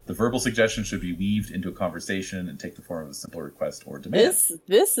 The verbal suggestion should be weaved into a conversation and take the form of a simple request or demand.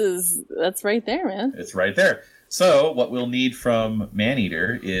 That's right there, man. It's right there. So what we'll need from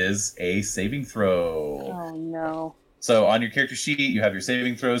Maneater is a saving throw. Oh, no. So on your character sheet, you have your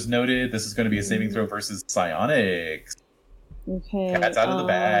saving throws noted. This is going to be a saving throw versus psionics. Okay. Cat's out of the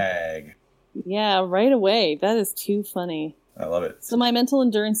bag. Yeah, right away. That is too funny. I love it. So my mental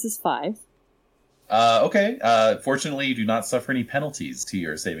endurance is 5. Okay. Fortunately, you do not suffer any penalties to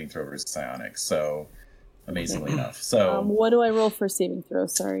your saving throw versus psionics. So, amazingly enough. So, what do I roll for saving throw?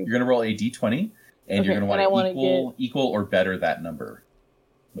 Sorry. You're going to roll a d20, and you're going to want to equal or better that number.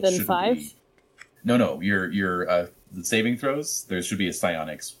 Then 5? No. Your the saving throws, there should be a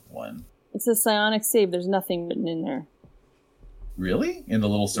psionics one. It says psionics save. There's nothing written in there. Really? In the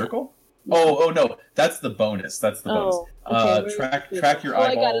little circle? Yeah. Oh no, that's the bonus. That's the bonus. Okay, track your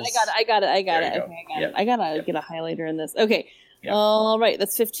eyeballs. I got it. Okay, I got it. I gotta get a highlighter in this. Okay. Yeah. All right,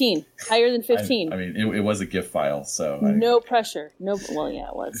 that's 15. Higher than 15. I mean, it was a GIF file, so no pressure. No, well, yeah,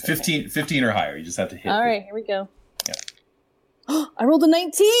 it was 15. Okay. 15 or higher. You just have to hit. All right, here we go. Yeah. I rolled a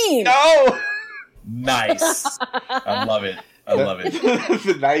 19. No. Nice. I love it.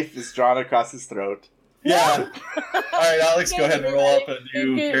 The knife is drawn across his throat. Yeah. All right, Alex, go ahead and roll up a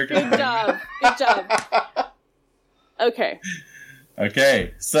new character. Good job. Okay.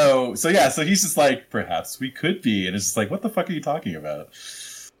 So he's just like, perhaps we could be, and it's just like, what the fuck are you talking about?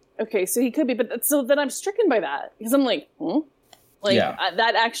 Okay, so he could be, but so then I'm stricken by that because I'm like,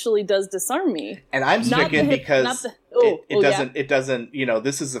 that actually does disarm me. And I'm stricken because it doesn't.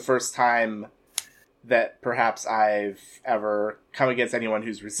 This is the first time that perhaps I've ever come against anyone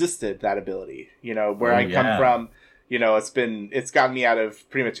who's resisted that ability. Where I come from, it's gotten me out of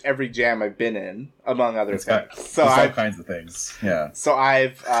pretty much every jam I've been in, among other things. So all kinds of things. Yeah. So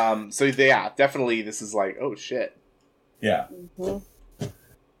I've, definitely this is like, oh shit. Yeah. Mm-hmm.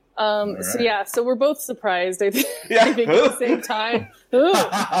 Right. So we're both surprised. I think, Yeah. I think at the same time. Ooh.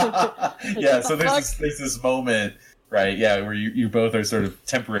 Yeah, so there's this moment, right? Yeah, where you both are sort of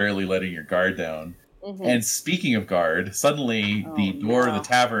temporarily letting your guard down. Mm-hmm. And speaking of guard, suddenly the door of the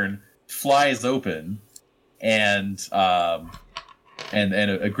tavern flies open, and a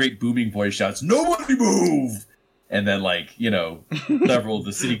great booming voice shouts, "Nobody move!" And then, like, you know, several of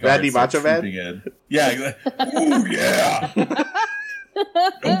the city guards Randy start Macho Man? trooping in. Yeah, exactly. Ooh, yeah!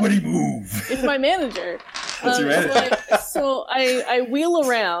 Nobody move! It's my manager. That's your manager. So I wheel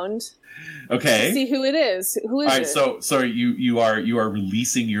around Okay. to see who it is. Who is All right, it? so you are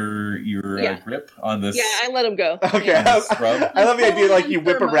releasing your grip on this. Yeah, I let him go. Okay, Yeah. I love the idea, like, you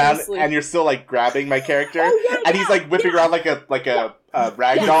whip around Mostly. and you're still, like, grabbing my character, Oh, and he's, like, whipping around like a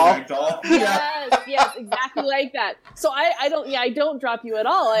rag doll. Ragdoll. Yes, exactly like that. So I don't drop you at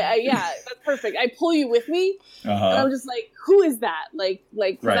all. That's perfect. I pull you with me, and I'm just like, who is that? Like,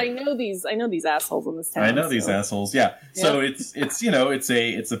 'cause Right. I know these assholes in this town. I know these assholes. Yeah. So it's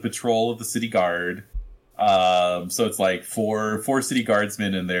it's a patrol of the city guard. So it's like four city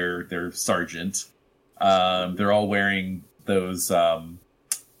guardsmen and their sergeant. They're all wearing those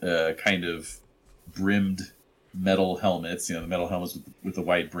kind of brimmed metal helmets. You know, the metal helmets with the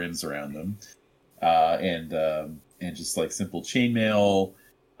white brims around them, and just like simple chainmail,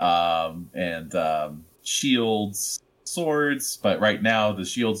 and shields, swords. But right now the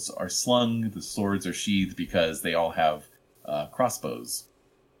shields are slung, the swords are sheathed because they all have crossbows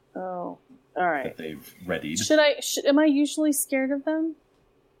Oh, all right. that they've readied. Am I usually scared of them?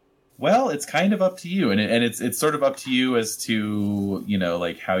 Well, it's kind of up to you, and it's sort of up to you as to, you know,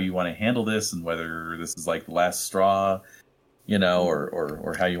 like how you want to handle this and whether this is like the last straw, you know,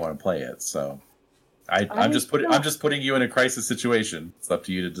 or how you want to play it. So I'm just putting you in a crisis situation. It's up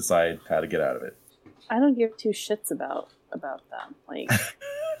to you to decide how to get out of it. I don't give two shits about them. Like,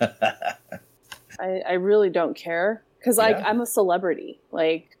 I really don't care because I'm a celebrity.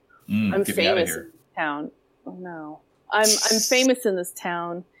 Like, I'm get me out of famous here. in this town. Oh no, I'm famous in this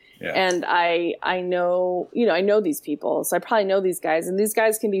town. Yeah. And I know, I know these people, so I probably know these guys, and these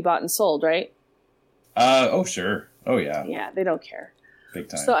guys can be bought and sold, right? Oh sure. Oh yeah. Yeah, they don't care. Big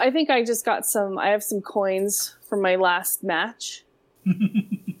time. So I think I have some coins from my last match.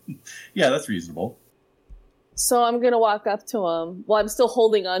 Yeah, that's reasonable. So I'm going to walk up to him while I'm still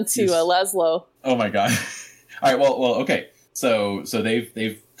holding on to Laszlo. Oh my god. All right, well, okay. So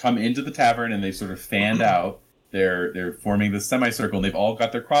they've come into the tavern and they've sort of fanned out. They're forming this semicircle, and they've all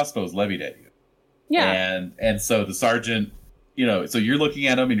got their crossbows levied at you. Yeah. And so the sergeant, you know, so you're looking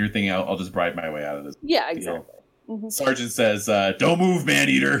at him and you're thinking, I'll just bribe my way out of this. Yeah, exactly. Mm-hmm. Sergeant says, "Don't move,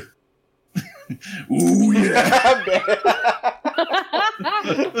 man-eater." Ooh yeah.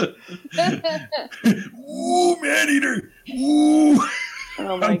 Ooh, man-eater. Ooh.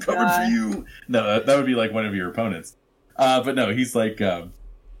 Oh my I'm coming God. for you. No, that would be like one of your opponents. But no, he's like,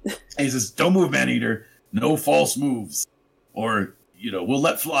 he says, "Don't move, man-eater. No false moves, or we'll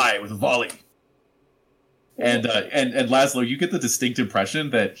let fly with a volley." And Laszlo, you get the distinct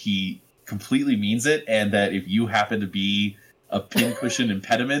impression that he completely means it, and that if you happen to be a pincushion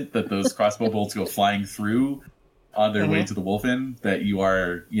impediment that those crossbow bolts go flying through on their way to the wolf inn, that you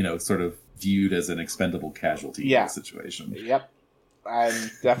are, sort of viewed as an expendable casualty in the situation. Yep.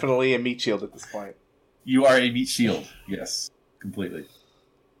 I'm definitely a meat shield at this point. You are a meat shield. Yes, completely.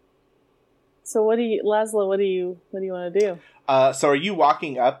 So Laszlo, what do you want to do? So are you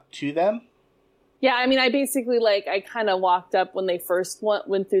walking up to them? Yeah, I mean, I basically I kind of walked up when they first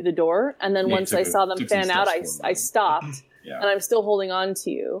went through the door, and then once I saw them fan out, I stopped, and I'm still holding on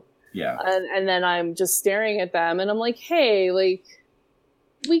to you. Yeah, and then I'm just staring at them, and I'm like, hey, like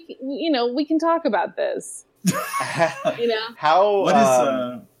we can talk about this. How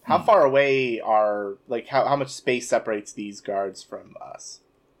far away are how much space separates these guards from us?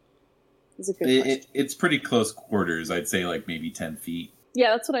 That's a good question. It's pretty close quarters. I'd say like maybe 10 feet.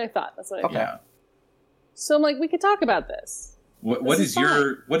 Yeah, that's what I thought. Okay. Yeah. So I'm like, we could talk about this. What is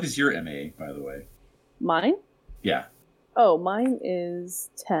your MA, by the way? Mine? Yeah. Oh, mine is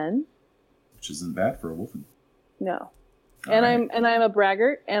 10. Which isn't bad for a wolfen. No. I'm a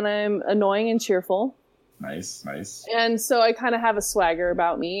braggart, and I'm annoying and cheerful. Nice. And so I kind of have a swagger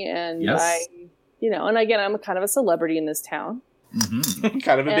about me, and yes. and again, I'm kind of a celebrity in this town. Mm-hmm.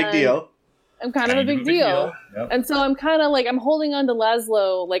 Kind of a big deal. I'm kind of a big deal. Yep. And so I'm kind of I'm holding on to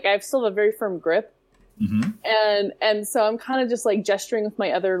Laszlo, I still have a very firm grip. Mm-hmm. And so I'm kind of just gesturing with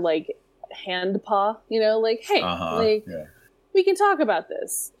my other hand paw, hey, we can talk about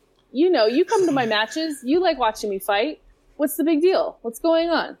this. You come to my matches, you like watching me fight. What's the big deal? What's going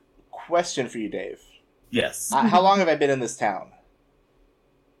on? Question for you, Dave. Yes. How long have I been in this town?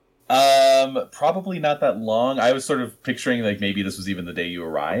 Probably not that long. I was sort of picturing like maybe this was even the day you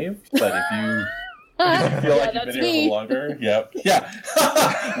arrived, but if you feel like you've been here a little longer, yeah.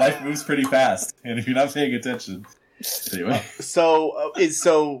 Life moves pretty fast, and if you're not paying attention, anyway.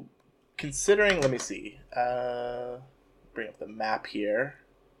 So considering, let me see. Bring up the map here.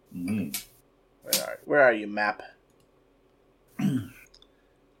 Mm. Where are you, map? I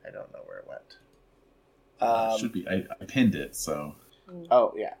don't know where it went. Should be. I pinned it, so.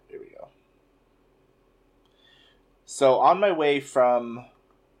 Oh yeah, here we go. So on my way from,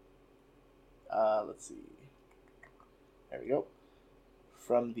 let's see. There we go.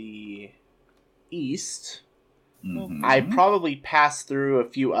 From the east, I probably passed through a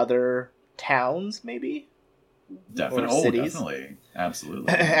few other towns, maybe. Definitely. Or cities. Definitely.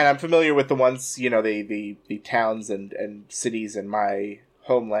 Absolutely. And I'm familiar with the ones, the towns and cities in my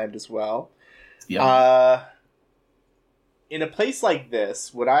homeland as well. Yeah. In a place like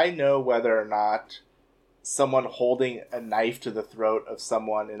this, would I know whether or not someone holding a knife to the throat of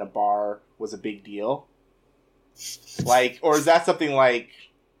someone in a bar was a big deal? Like, or is that something like,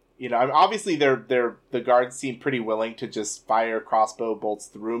 obviously the guards seem pretty willing to just fire crossbow bolts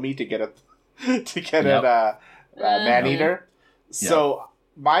through me to get at Maneater. So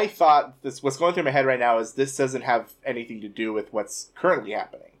my thought, what's going through my head right now is this doesn't have anything to do with what's currently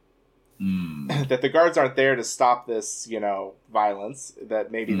happening. That the guards aren't there to stop this, violence.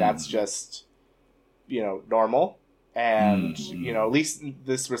 That maybe that's just, normal. And, at least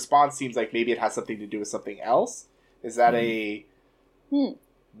this response seems like maybe it has something to do with something else. Is that a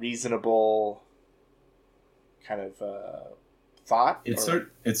reasonable kind of thought?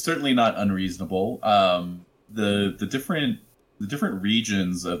 It's certainly not unreasonable. The different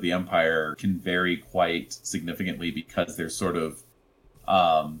regions of the empire can vary quite significantly because they're sort of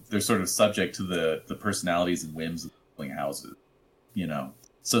subject to the personalities and whims of the ruling houses,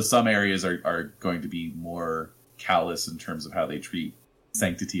 So some areas are going to be more callous in terms of how they treat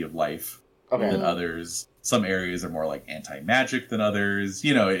sanctity of life than others. Some areas are more like anti-magic than others.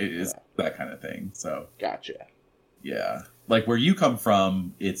 It's that kind of thing. So gotcha. Yeah, like where you come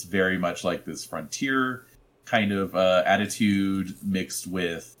from, it's very much like this frontier kind of attitude mixed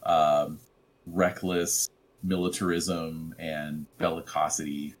with reckless militarism and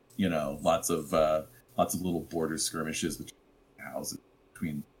bellicosity. Lots of little border skirmishes between houses,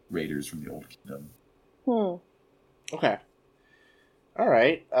 between raiders from the Old Kingdom. Okay. All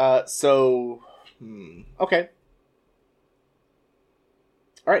right. Okay.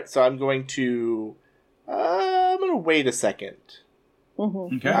 All right. So I'm going to wait a second.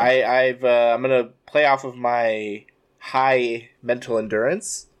 Okay. I'm going to play off of my high mental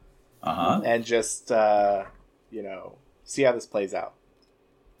endurance. And just, see how this plays out.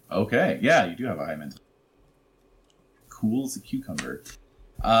 Okay. Yeah, you do have a high mental. Cool as a cucumber.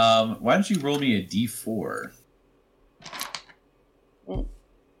 Why don't you roll me a D4?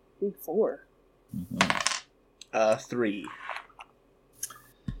 D4. 3.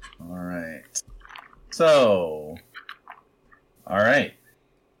 All right. So, all right.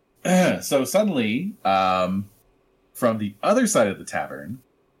 So suddenly, from the other side of the tavern,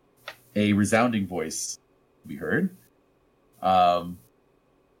 a resounding voice we heard. On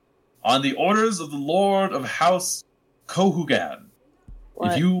the orders of the Lord of House Kohugan,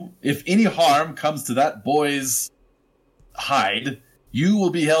 if any harm comes to that boy's hide, you will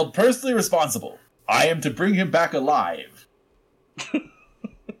be held personally responsible. I am to bring him back alive.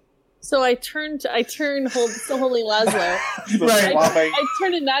 So I turn, still holding Laszlo. Right. I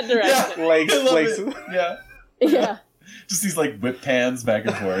turn in that direction. Yeah. Yeah. Just these whip pans back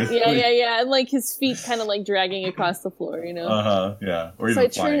and forth. Yeah. And his feet kind of dragging across the floor, Yeah. Or even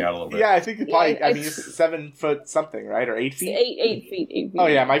flying out a little bit. Yeah, I think probably, it's 7 foot something, right? Or 8 feet? 8 feet. 8 feet. Oh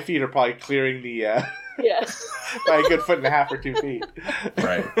yeah, my feet are probably clearing the, yeah. by a good 1.5 or 2 feet.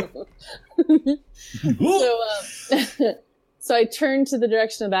 Right. So I turn to the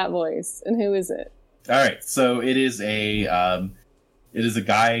direction of that voice, and who is it? All right, so it is a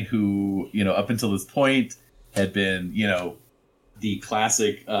guy who, up until this point had been, the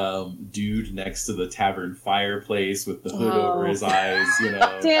classic dude next to the tavern fireplace with the hood over his eyes,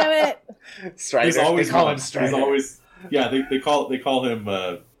 Damn it! Strider. He's always they call him Strider. He's always, they call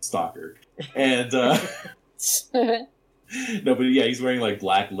him Stalker, and no, but yeah, he's wearing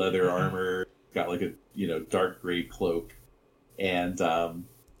black leather armor, got a dark gray cloak. And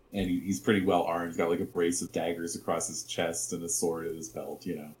he's pretty well armed. He's got a brace of daggers across his chest and a sword at his belt,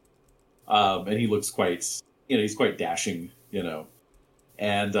 And he looks quite, he's quite dashing,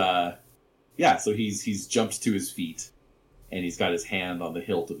 And so he's jumped to his feet, and he's got his hand on the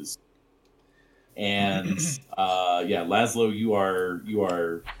hilt of his. And Laszlo, you are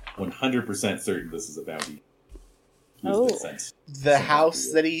 100% certain this is a bounty. Oh. The house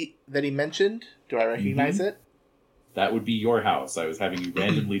that he mentioned, do I recognize it? That would be your house. I was having you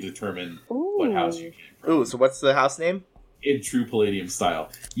randomly determine what house you came from. Ooh, so what's the house name? In true Palladium style.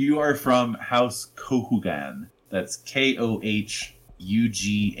 You are from House Kohugan. That's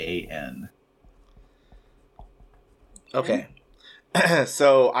Kohugan. Okay.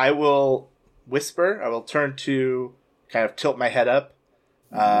 So I will whisper. I will turn to kind of tilt my head up.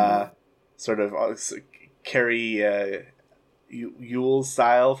 Sort of carry Yule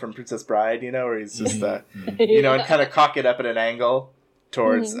style from Princess Bride, where he's just, and kind of cock it up at an angle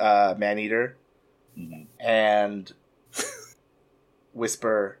towards Maneater. And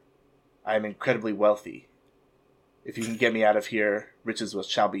whisper, I am incredibly wealthy. If you can get me out of here, riches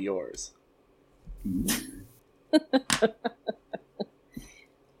shall be yours.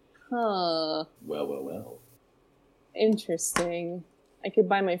 Huh. Well. Interesting. I could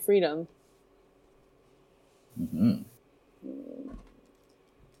buy my freedom.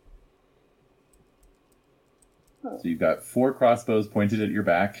 So you've got 4 crossbows pointed at your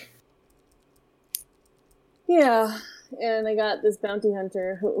back. Yeah, and I got this bounty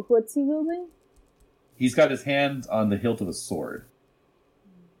hunter. What's he wielding? He's got his hand on the hilt of a sword.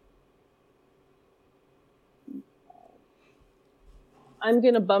 I'm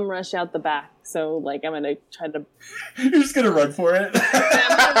gonna bum rush out the back, so I'm gonna try to. You're just gonna run for it.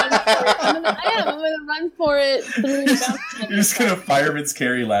 I'm gonna run for it through the bounty. You're just gonna fireman's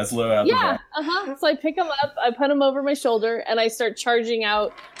carry Laszlo out the back. So I pick him up, I put him over my shoulder, and I start charging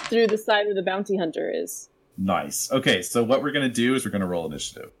out through the side where the bounty hunter is. Nice. Okay, so what we're gonna do is we're gonna roll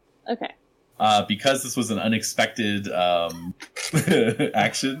initiative. Okay. Because this was an unexpected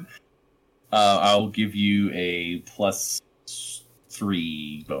action, I'll give you a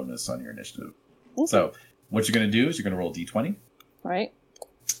 +3 bonus on your initiative. Okay. So what you're going to do is you're going to roll d20. Right.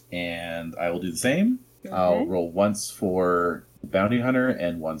 And I will do the same. Okay. I'll roll once for the bounty hunter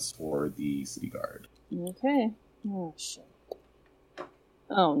and once for the city guard. Okay. Oh, shit.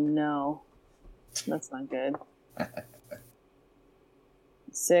 Oh, no. That's not good.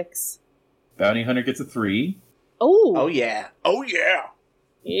 6. Bounty hunter gets a 3. Oh! Oh, yeah. Oh, yeah!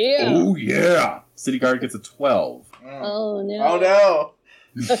 Yeah! Oh, yeah! City guard gets a 12. Oh, no. Oh, no!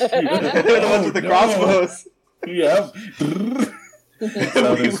 The ones with the crossbows. Yep.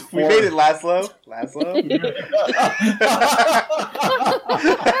 So we made it, Laszlo.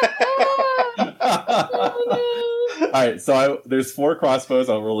 Alright, so there's 4 crossbows.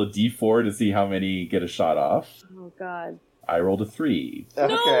 I'll roll a d4 to see how many get a shot off. Oh, God. I rolled a 3.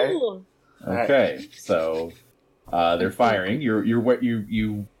 Okay. No! Okay, right. So they're firing. You're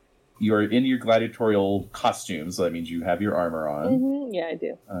in your gladiatorial costume, so that means you have your armor on. Yeah, I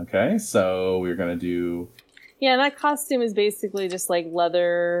do. Okay, so we're gonna do. Yeah, that costume is basically just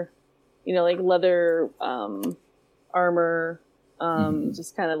leather, leather armor,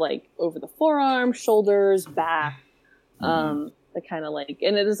 just kind of over the forearm, shoulders, back, the kind of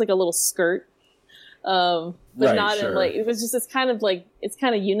and it is a little skirt. But right, not sure. in it was just it's kind of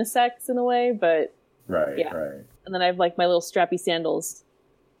unisex in a way, but right. And then I have my little strappy sandals.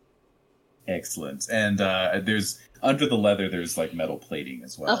 Excellent. And there's under the leather there's metal plating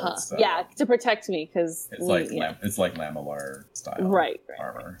as well. Yeah, to protect me because it's like lamellar style right.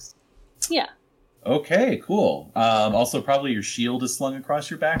 armor. Yeah. Okay, cool. Also probably your shield is slung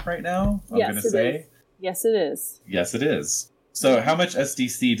across your back right now. I'm gonna say. Yes, it is. Yes, it is. So how much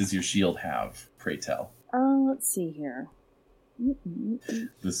SDC does your shield have? Pray tell. Let's see here.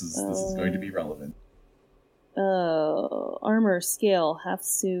 This is going to be relevant. Armor scale half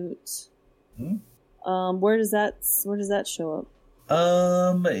suit. Where does that show up?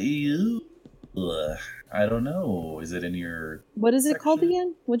 I don't know. Is it in your? What is it called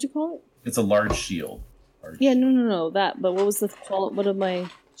again? What'd you call it? It's a large shield. No. That. But what was the what am I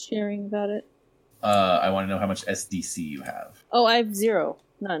sharing about it? I want to know how much SDC you have. Oh, I have 0.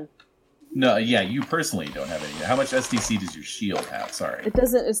 None. No, yeah, you personally don't have any. How much SDC does your shield have? Sorry. It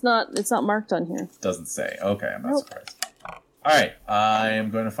doesn't, it's not marked on here. Doesn't say. Okay, I'm not surprised. Alright, I am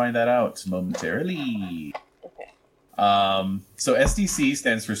going to find that out momentarily. Okay. So SDC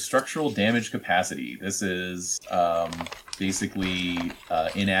stands for Structural Damage Capacity. This is basically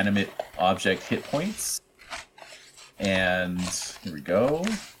inanimate object hit points. And here we go.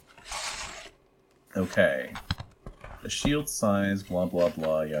 Okay. The shield size, blah, blah,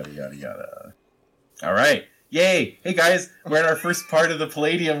 blah, yada, yada, yada. All right. Yay! Hey, guys, we're in our first part of the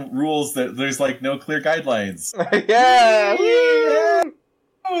Palladium rules that there's, no clear guidelines. Yeah!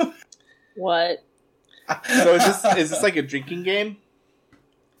 What? So is this a drinking game?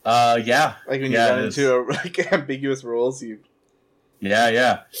 Yeah. When you run into ambiguous rules, you...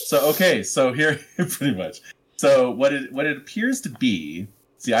 Yeah. So okay, so here pretty much. So what it appears to be.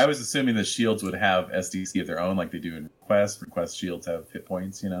 See, I was assuming that shields would have SDC of their own, like they do in Request. Request shields have hit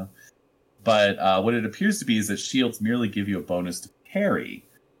points, But what it appears to be is that shields merely give you a bonus to parry,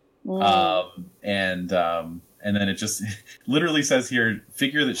 and then it just literally says here,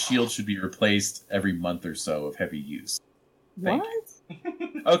 figure that shields should be replaced every month or so of heavy use. What?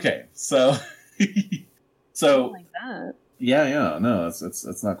 Okay, so so like that. Yeah, no,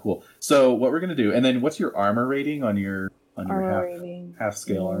 it's not cool. So what we're gonna do, and then what's your armor rating on your half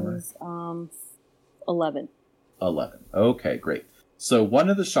scale armor? 11. 11. Okay, great. So one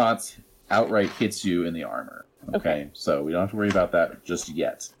of the shots outright hits you in the armor. Okay, so we don't have to worry about that just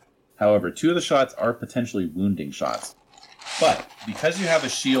yet. However, 2 of the shots are potentially wounding shots. But because you have a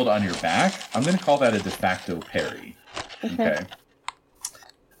shield on your back, I'm going to call that a de facto parry. Okay.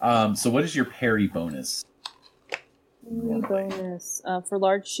 So what is your parry bonus? Bonus for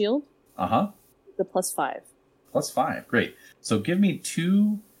large shield? The +5. +5, great. So give me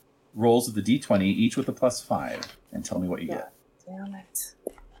 2 rolls of the d20, each with a +5, and tell me what you get. Damn it.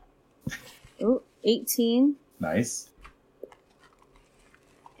 Oh, 18. Nice.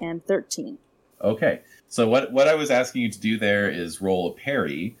 And 13. Okay. So what I was asking you to do there is roll a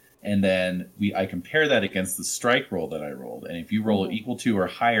parry, and then I compare that against the strike roll that I rolled. And if you roll equal to or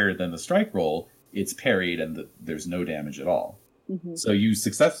higher than the strike roll, it's parried and there's no damage at all. So you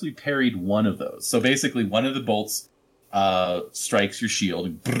successfully parried one of those. So basically one of the bolts strikes your shield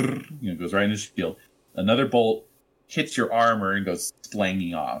and goes right into the shield. Another bolt hits your armor and goes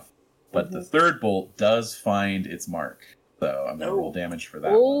splanging off. But the third bolt does find its mark. So I'm going to roll damage for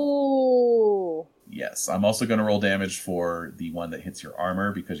that one. Yes, I'm also going to roll damage for the one that hits your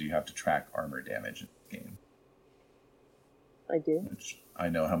armor because you have to track armor damage in the game. I do. Which I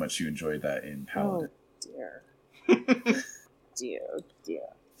know how much you enjoyed that in Palladium. Oh, dear.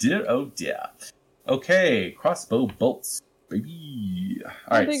 Dear. Okay, crossbow bolts, baby.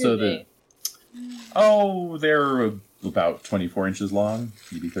 All right, so they're about 24 inches long,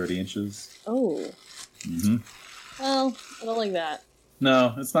 maybe 30 inches. Oh. Well, I don't like that.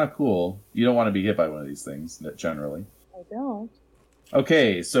 No, it's not cool. You don't want to be hit by one of these things, generally. I don't.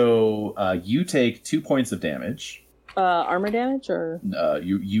 Okay, so you take 2 points of damage. Armor damage or?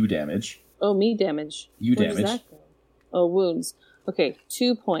 You damage. Oh, me damage. You Where damage. Does that go? Oh, wounds. Okay,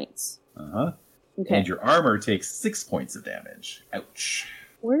 2 points. Okay. And your armor takes 6 points of damage. Ouch.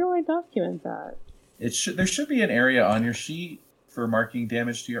 Where do I document that? There should be an area on your sheet for marking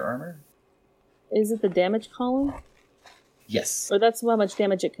damage to your armor. Is it the damage column? Yes. Or that's how much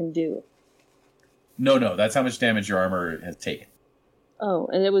damage it can do? No, that's how much damage your armor has taken. Oh,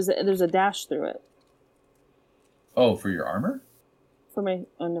 and there's a dash through it. Oh, for your armor? For my...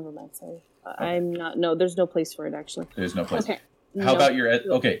 Oh, never mind, sorry. I'm not... No, there's no place for it, actually. There's no place. Okay. How about your...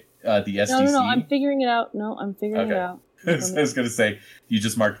 Okay, the SDC? No, I'm figuring it out. No, I'm figuring it out. I was going to say, you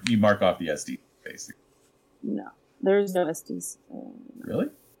mark off the SD, basically. No, there's no SDs. Really?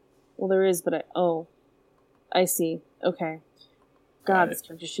 Well, there is, but I see. Okay. God, this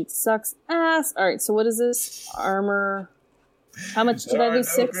character sheet sucks ass. All right, so what is this? Armor. How much did I lose?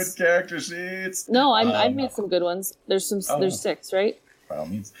 6? Good character sheets. No, I've made some good ones. There's some. There's 6, right? By all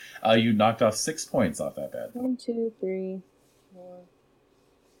means, you knocked off 6 points off that bad. 1, 2, 3, 4,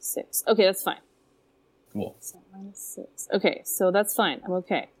 6. Okay, that's fine. Cool. So -6. Okay, so that's fine. I'm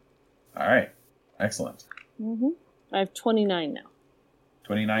okay. All right, excellent. I have 29 now.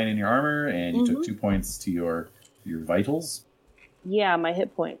 29 in your armor, and you took 2 points to your vitals. Yeah, my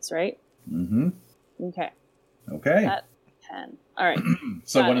hit points, right? Okay. That's 10. All right.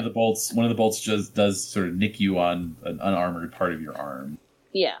 So one of the bolts just does sort of nick you on an unarmored part of your arm.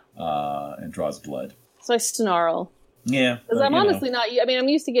 Yeah. And draws blood. So I snarl. Yeah. Because I'm honestly not... I mean, I'm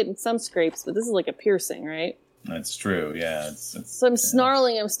used to getting some scrapes, but this is like a piercing, right? That's true, yeah. So I'm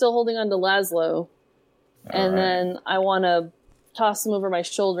snarling. I'm still holding on to Laszlo. And then I want to toss him over my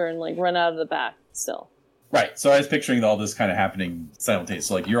shoulder and like run out of the back still. Right. So I was picturing all this kind of happening simultaneously.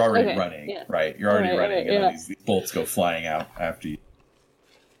 So like you're already running, right? You're already running, and then these bolts go flying out after you.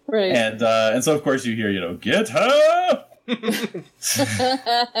 Right. And so of course you hear, get her!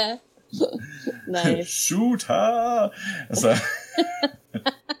 Nice. Shoot her! So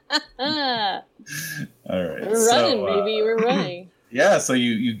all right. We're running, baby. We're running. Yeah, so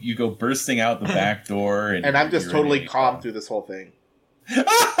you go bursting out the back door, and I'm just totally calm through this whole thing.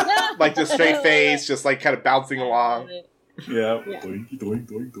 Like just straight face, just like kind of bouncing along. Yeah. Doink, doink,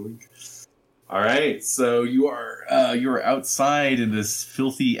 doink, doink. All right, so you are outside in this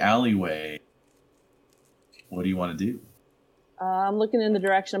filthy alleyway. What do you want to do? I'm looking in the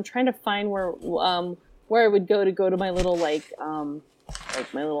direction. I'm trying to find where I would go to my little like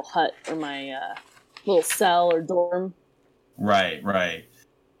like my little hut or my little cell or dorm. Right.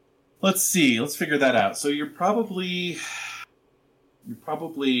 Let's see. Let's figure that out. So you're probably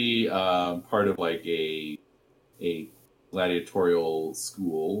part of like a gladiatorial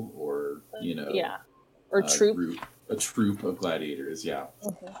school, or or troop. A troop of gladiators. Yeah.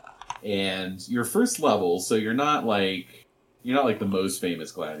 Okay. And your first level, so you're not like the most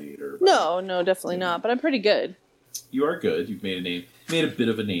famous gladiator. No, definitely not. But I'm pretty good. You are good. You've made a bit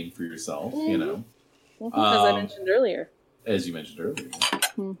of a name for yourself. As I mentioned earlier. As you mentioned earlier.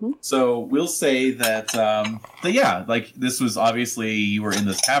 Mm-hmm. So we'll say that, like this was obviously you were in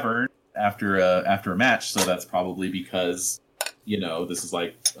this tavern after a match, so that's probably because this is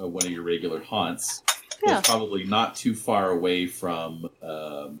like one of your regular haunts. Yeah. It's probably not too far away from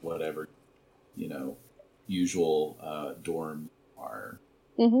whatever usual dorm are.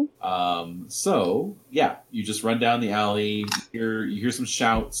 Mm-hmm. So yeah, you just run down the alley. You hear some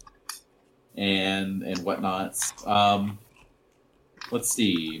shouts and whatnots. Let's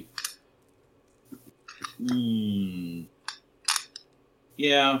see.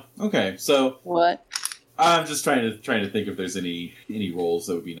 Yeah. Okay. So what? I'm just trying to think if there's any roles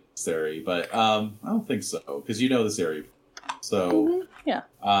that would be necessary, but I don't think so, because you know this area. So yeah.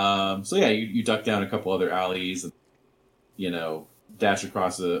 So yeah, you duck down a couple other alleys and dash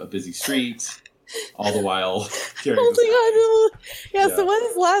across a busy street, all the while carrying this on. Yeah. So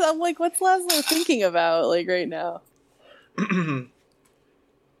what's I'm like, what's Laszlo thinking about like right now?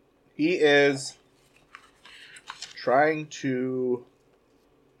 He is trying to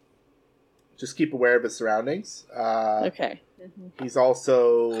just keep aware of his surroundings. Okay. Mm-hmm. He's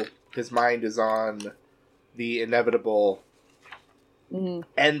also, his mind is on the inevitable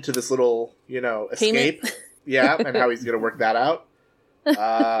end to this little, escape. Yeah, and how he's going to work that out.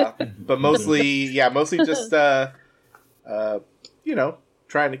 But mostly just,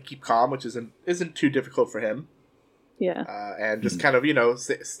 trying to keep calm, which isn't too difficult for him. Yeah. And just kind of,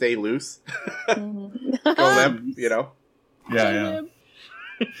 stay loose. Go limp, Yeah.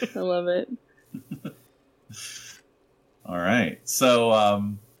 I love it. All right. So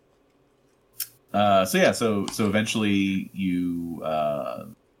eventually you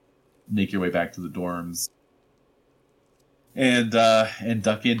make your way back to the dorms and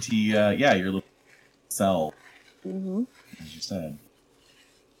duck into your little cell. Mm-hmm. As you said.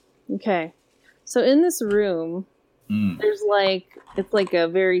 Okay. So in this room, there's it's like a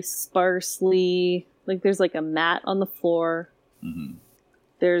very sparsely, there's like a mat on the floor. Mm-hmm.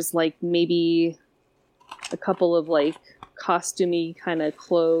 There's like maybe a couple of like costumey kind of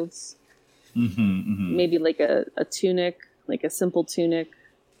clothes. Mm-hmm. Maybe like a tunic, like a simple tunic,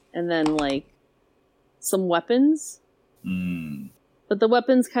 and then like some weapons. But the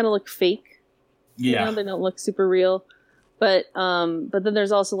weapons kind of look fake. Yeah. They don't look super real. But then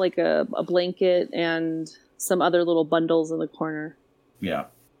there's also like a blanket and some other little bundles in the corner. Yeah.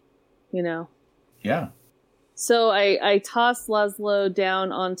 Yeah. So I toss Laszlo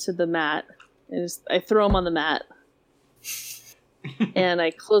down onto the mat, and I throw him on the mat, and I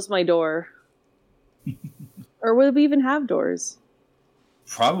close my door. Or would we even have doors?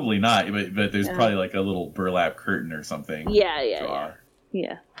 Probably not, but there's probably like a little burlap curtain or something. Yeah.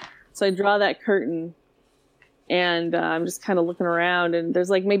 So I draw that curtain, and I'm just kind of looking around, and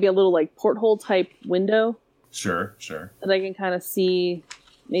there's like maybe a little like porthole type window. Sure. That I can kind of see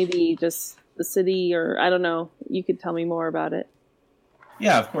maybe just the city, or I don't know. You could tell me more about it.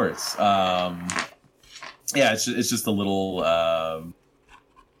 Yeah, of course. It's just a little, like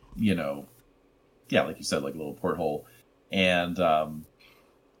you said, like a little porthole, and you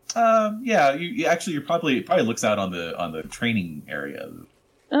probably looks out on the training area.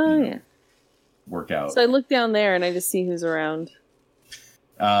 Oh yeah. Workout. So I look down there and I just see who's around.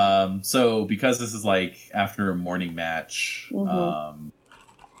 So because this is like after a morning match,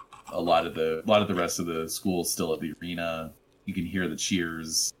 a lot of the rest of the school's still at the arena. You can hear the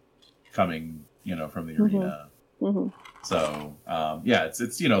cheers coming, from the arena. Mm-hmm. So,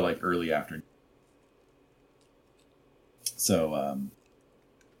 it's like early afternoon. So,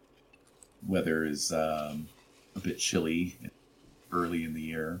 weather is a bit chilly early in the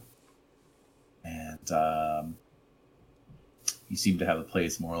year. And you seem to have the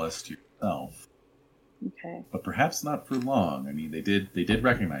place more or less to yourself. Okay. But perhaps not for long. I mean, they did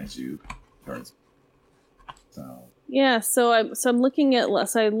recognize you, guards. So yeah, so I'm looking at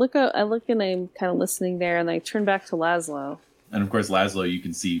I look and I'm kind of listening there, and I turn back to Laszlo. And of course, Laszlo, you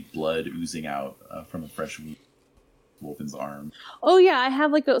can see blood oozing out from a fresh Wolfen's arm. Oh yeah, I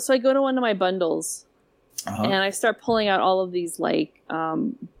have so I go to one of my bundles, and I start pulling out all of these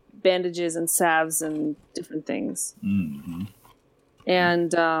bandages and salves and different things. Mm-hmm.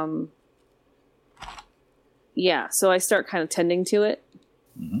 And yeah, so I start kind of tending to it.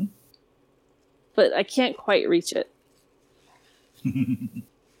 Mm-hmm. But I can't quite reach it.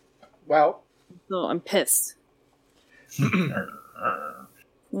 Well, So I'm pissed.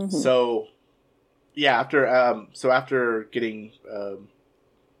 Mm-hmm. So, yeah, after getting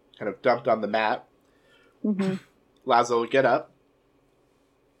kind of dumped on the mat, Mm-hmm. Lazo will get up,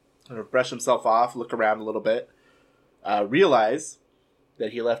 kind of brush himself off, look around a little bit, realize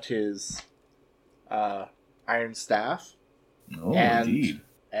that he left his iron staff Oh, and indeed.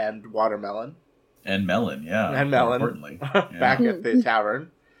 and watermelon And melon, yeah. and more melon importantly. back at the tavern.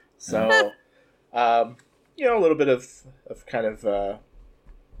 So, a little bit of kind of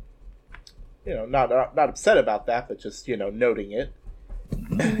not upset about that, but just noting it.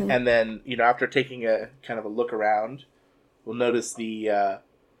 Mm-hmm. And then, after taking a kind of a look around, we'll notice the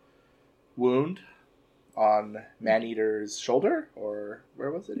wound on Maneater's shoulder, or where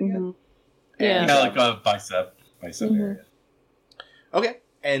was it again? Mm-hmm. Yeah. Yeah, like a bicep Mm-hmm. area. Okay,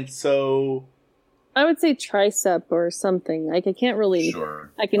 and so I would say tricep or something. Like I can't really.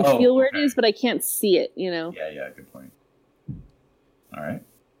 Sure. I can feel where it is, but I can't see it. Yeah, good point. All right.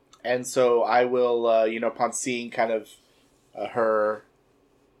 And so I will, upon seeing kind of her,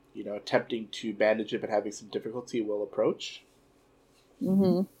 attempting to bandage it but having some difficulty, will approach.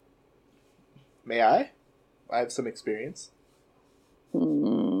 Mm-hmm. May I? I have some experience.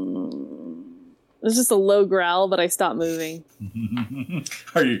 It's just a low growl, but I stop moving.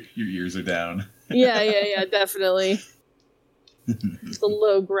 Your ears are down. Yeah, definitely. Just a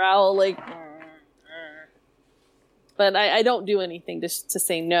low growl, like. But I don't do anything to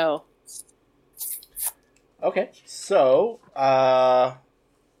say no. Okay, so,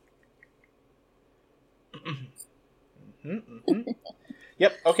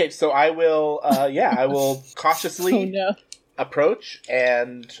 Yep, okay, so I will, I will cautiously approach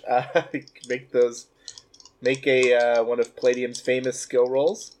and make a one of Palladium's famous skill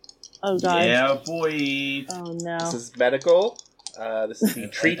rolls. Oh, God. Yeah, boy. Oh, no. This is medical. This is the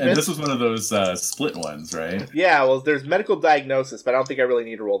treatment. And this was one of those split ones, right? Yeah, well, there's medical diagnosis, but I don't think I really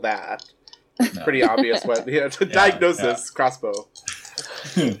need to roll that. No. Pretty obvious what diagnosis, crossbow.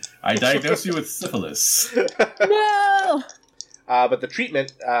 I diagnose you with syphilis. No! But the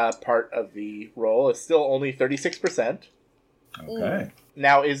treatment part of the roll is still only 36%. Okay.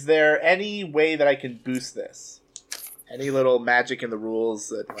 Now, is there any way that I can boost this? Any little magic in the rules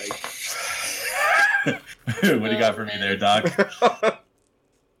that, like... What do you got for me there, Doc?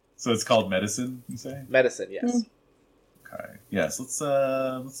 So it's called medicine, you say? Medicine, yes. Okay. Yes,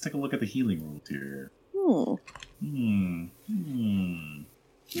 let's take a look at the healing rules here.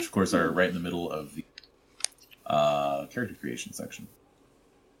 Which, of course, are right in the middle of the character creation section.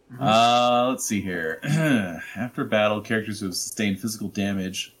 Let's see here. After battle, characters who have sustained physical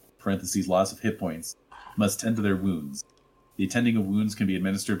damage (loss of hit points) must tend to their wounds. The tending of wounds can be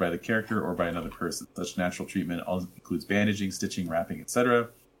administered by the character or by another person. Such natural treatment includes bandaging, stitching, wrapping, etc.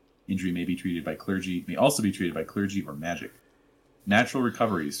 Injury may also be treated by clergy or magic. Natural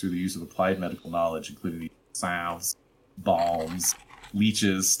recoveries through the use of applied medical knowledge, including salves, balms,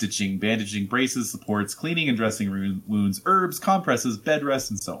 leeches, stitching, bandaging, braces, supports, cleaning and dressing wounds, herbs, compresses, bed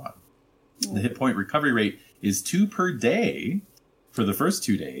rest, and so on. The hit point recovery rate is 2 per day for the first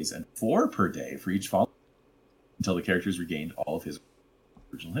 2 days and 4 per day for each following until the character's regained all of his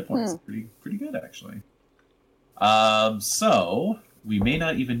original hit points. Pretty good, actually. So we may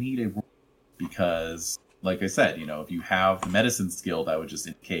not even need a roll because, like I said, if you have the medicine skill, that would just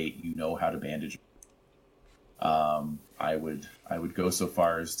indicate you know how to bandage. I would go so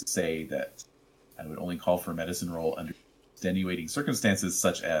far as to say that I would only call for a medicine roll under extenuating circumstances,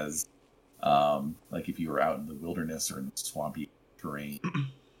 such as like if you were out in the wilderness or in the swampy terrain, you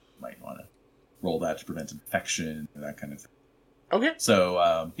might want to roll that to prevent infection or that kind of thing. Okay.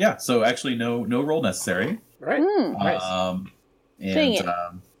 So so actually no roll necessary. Right. Nice. Dang it.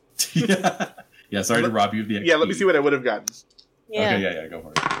 Yeah. Sorry to rob you of the XP. Yeah, let me see what I would have gotten. Yeah. Okay, yeah, go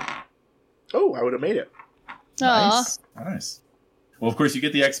for it. Oh, I would have made it. Nice. Well, of course, you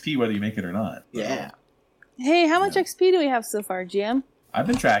get the XP whether you make it or not. Yeah. Hey, how much XP do we have so far, GM? I've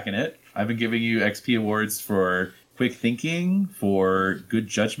been tracking it. I've been giving you XP awards for quick thinking, for good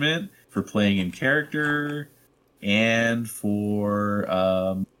judgment, for playing in character, and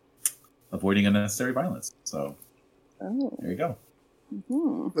for avoiding unnecessary violence. So, there you go.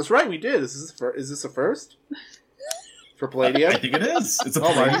 Mm-hmm. That's right, we did. Is this a first? For Palladium? I think it is. It's a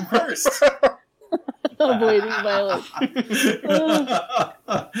Palladium first. Avoiding violence.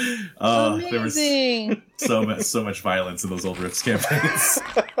 There was so much violence in those old Rifts campaigns.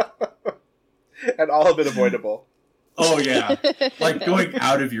 And all of it avoidable. Oh yeah, like going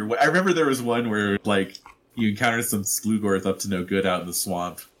out of your way. I remember there was one where like you encountered some Splugorth up to no good out in the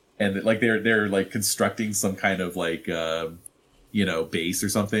swamp, and like they're like constructing some kind of like base or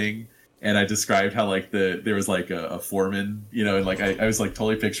something. And I described how like there was like a foreman, and like I was like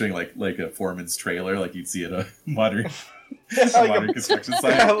totally picturing like a foreman's trailer, like you'd see at a modern construction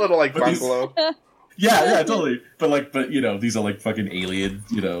site, a little like bungalow. Yeah, totally. But these are like fucking alien,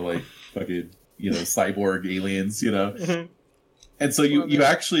 like fucking cyborg aliens, Mm-hmm. And so you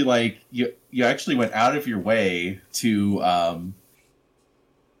actually like you actually went out of your way to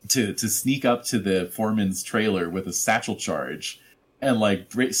sneak up to the foreman's trailer with a satchel charge. And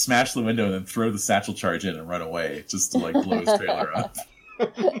like smash the window and then throw the satchel charge in and run away just to like blow his trailer up.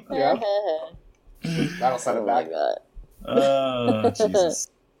 Yeah, that'll set it back. Oh Jesus.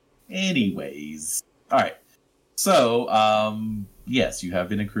 Anyways, all right. So yes, you have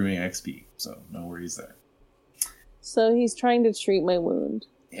been accruing XP, so no worries there. So he's trying to treat my wound,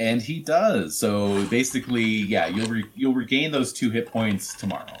 and he does. So basically, yeah, you'll regain those 2 hit points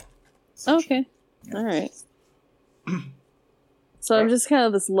tomorrow. Okay, yeah. All right. So I'm just kind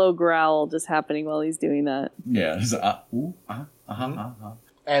of this low growl just happening while he's doing that. Yeah.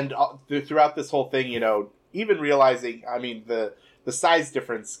 And throughout this whole thing, even realizing, I mean, the size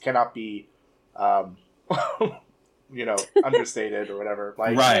difference cannot be, understated or whatever.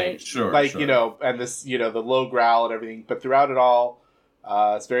 Like, right, sure. Like, sure. And this, the low growl and everything. But throughout it all,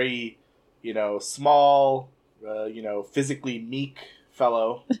 it's very, small, physically meek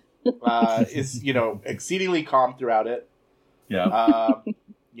fellow is, exceeding calm throughout it. Yeah.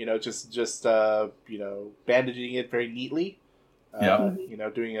 Just bandaging it very neatly. Yeah.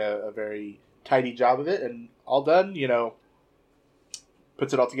 Doing a very tidy job of it, and all done,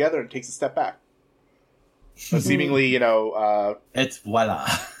 puts it all together and takes a step back. But seemingly, it's voila.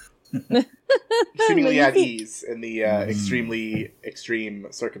 seemingly at ease in the extremely extreme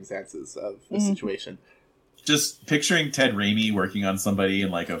circumstances of the situation. Just picturing Ted Raimi working on somebody in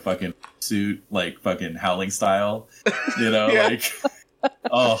like a fucking suit, like fucking Howling style, Yeah. like,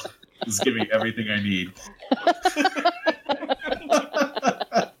 oh, this is giving me everything I need.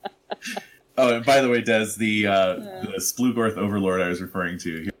 Oh, and by the way, Des, the Splugorth Overlord I was referring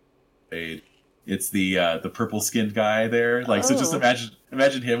to, it's the purple skinned guy there. Like, so just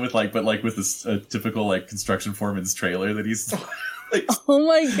imagine him with with this typical like construction foreman's trailer that he's like, oh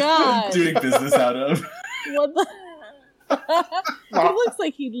my god, doing business out of. What the? He looks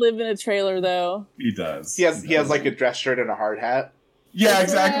like he'd live in a trailer, though. He does. He has like a dress shirt and a hard hat. Yeah,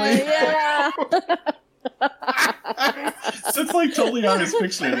 exactly. Yeah. So it's like totally on his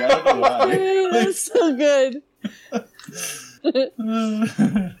picture. I don't know why. That's so good.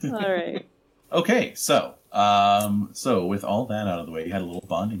 All right. Okay, so with all that out of the way, you had a little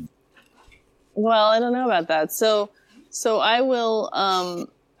bonding. Well, I don't know about that. So I will.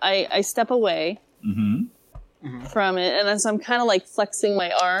 I step away. Mm-hmm. From it, and as I'm kind of like flexing my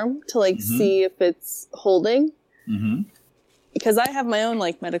arm to like see if it's holding, because I have my own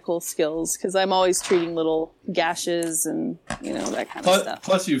like medical skills, because I'm always treating little gashes and that kind of stuff.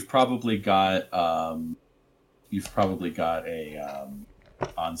 Plus, you've probably got a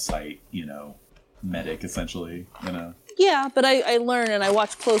on-site medic essentially. Yeah, but I learn and I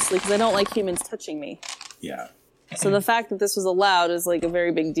watch closely because I don't like humans touching me. Yeah. So the fact that this was allowed is like a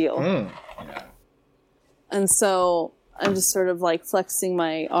very big deal. Yeah. And so I'm just sort of like flexing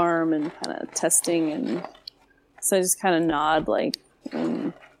my arm and kind of testing, and so I just kind of nod like.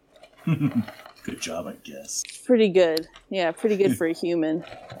 Good job, I guess. Pretty good. Yeah, pretty good for a human.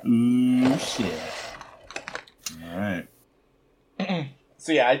 Ooh, shit. All right.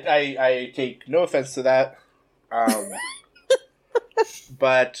 So yeah, I take no offense to that.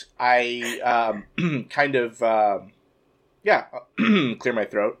 But I kind of clear my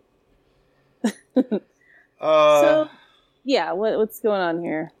throat. So yeah, what's going on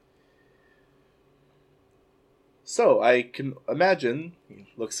here? So I can imagine.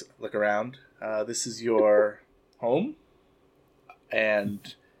 Look around. This is your home,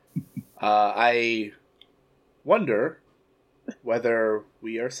 and I wonder whether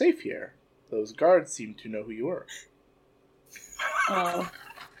we are safe here. Those guards seem to know who you are.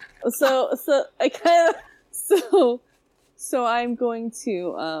 So I kind of so I'm going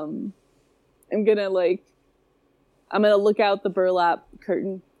to I'm gonna look out the burlap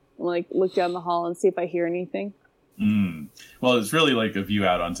curtain and like look down the hall and see if I hear anything. Well, it's really like a view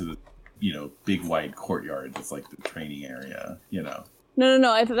out onto the big wide courtyard that's like the training area. No.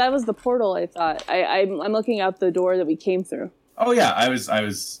 I thought that was the portal. I thought I'm looking out the door that we came through. Oh yeah, I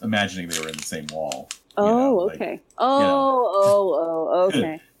was imagining they were in the same wall. Oh, okay.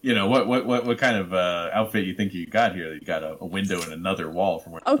 Okay. You know, what kind of outfit you think you got here? You got a window and another wall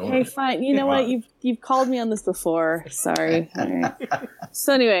from where the door Okay, is. fine. You know what? You've called me on this before. Sorry. All right.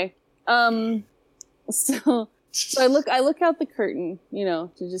 So anyway, so I look out the curtain, you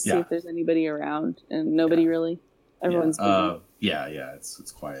know, to just see if there's anybody around, and nobody really. Everyone's busy. Yeah,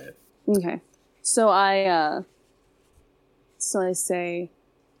 it's quiet. Okay. So I say,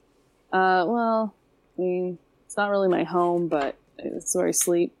 well, I mean, it's not really my home, but it's where I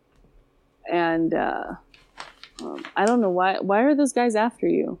sleep. And I don't know why are those guys after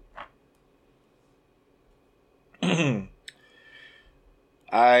you?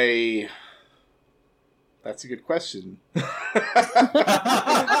 That's a good question.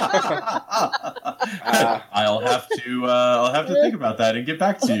 I'll have to think about that and get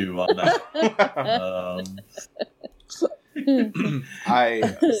back to you on that.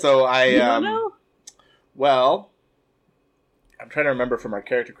 Well, I'm trying to remember from our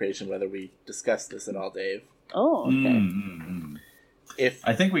character creation whether we discussed this at all, Dave. Oh, okay. Mm-hmm.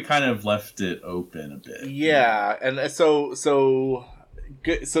 I think we kind of left it open a bit. Yeah, and so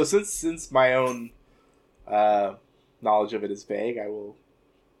since my own knowledge of it is vague, I will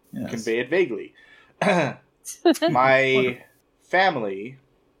convey it vaguely. My family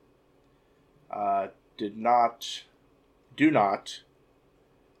do not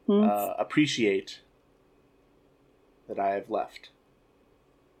appreciate that I have left,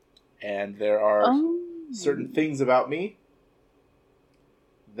 and there are certain things about me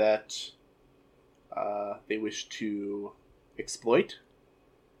that they wish to exploit.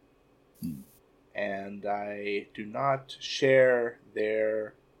 And I do not share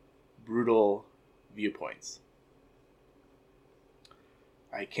their brutal viewpoints.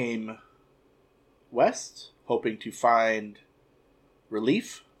 I came west hoping to find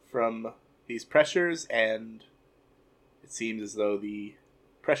relief from these pressures, and it seems as though the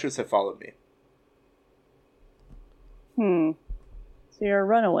pressures have followed me. So you're a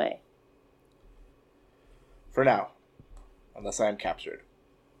runaway? For now. Unless I am captured.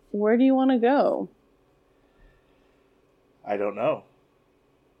 Where do you want to go? I don't know.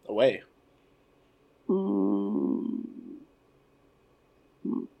 Away. Well,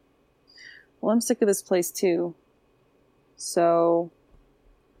 I'm sick of this place too. So,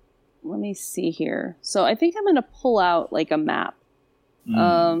 let me see here. So I think I'm going to pull out like a map.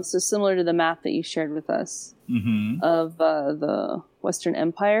 So similar to the map that you shared with us of the Western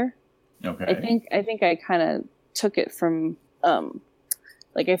Empire. Okay. I think I kind of took it from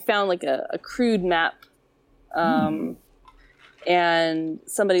like I found like a crude map, and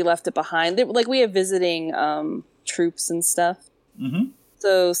somebody left it behind. Like we have visiting troops and stuff.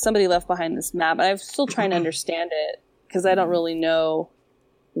 So somebody left behind this map. I'm still trying to understand it because I don't really know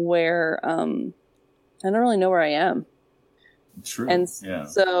where I am. True. And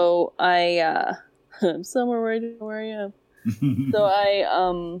so I'm somewhere where I don't know where I am. So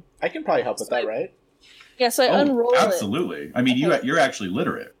I can probably help with that, right? Yeah, so I unroll absolutely. it. I mean, you're actually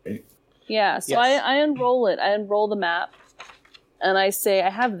literate, right? Yeah, so yes. I unroll it. I unroll the map, and I say, I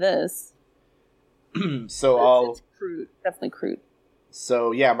have this. So it's crude. Definitely crude.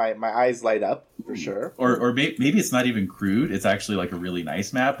 So yeah, my eyes light up for sure. Or maybe it's not even crude. It's actually like a really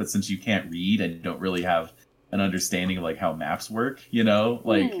nice map, but since you can't read and you don't really have an understanding of like how maps work, you know,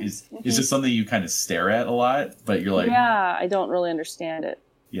 like it's just something you kind of stare at a lot, but you're like, yeah, I don't really understand it.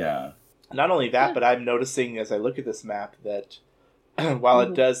 Yeah. Not only that, but I'm noticing as I look at this map that while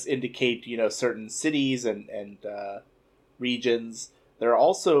it does indicate, you know, certain cities and regions, there are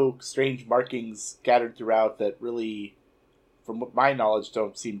also strange markings scattered throughout that really, from my knowledge,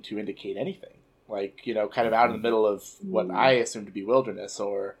 don't seem to indicate anything. Like, you know, kind of out in the middle of what I assume to be wilderness,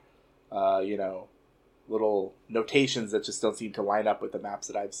 or, you know, little notations that just don't seem to line up with the maps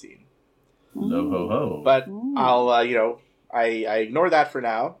that I've seen. No ho ho. But I'll, you know, I ignore that for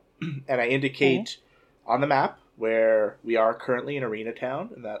now, and I indicate on the map where we are currently in Arena Town,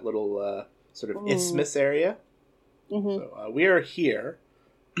 in that little sort of isthmus area. So we are here.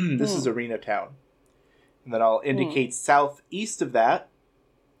 This is Arena Town. And then I'll indicate southeast of that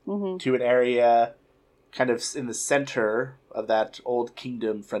to an area kind of in the center of that old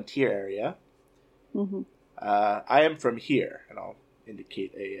kingdom frontier area. I am from here, and I'll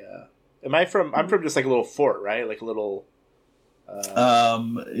indicate a... I'm from just like a little fort, right? Like a little...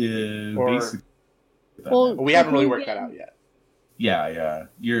 basically... Well, we haven't really worked that out yet. Yeah.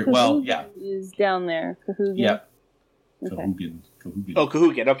 Cahugan is down there. Cahugan? Yeah. Okay. Cahugan. Oh,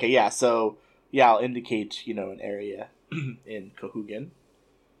 Cahugan. Okay, yeah. So, yeah, I'll indicate, you know, an area in Cahugan.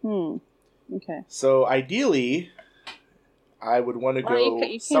 Okay. So, ideally, I would want to go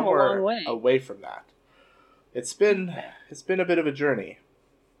you somewhere away from that. It's been a bit of a journey.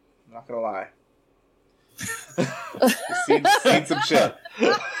 I'm not gonna lie. seen some shit.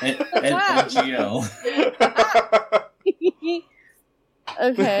 And GL.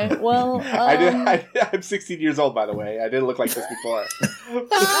 Okay, well, I'm 16 years old, by the way. I didn't look like this before.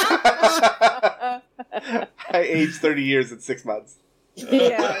 I aged 30 years in 6 months.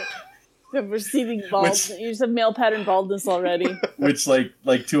 Yeah. The receding bald. You just have male pattern baldness already. Which, like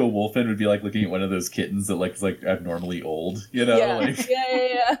to a wolfen would be like looking at one of those kittens that is like abnormally old, you know? Yeah, Like,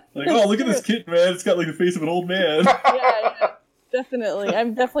 yeah. Like, oh, look at this kitten, man. It's got like the face of an old man. Yeah, definitely.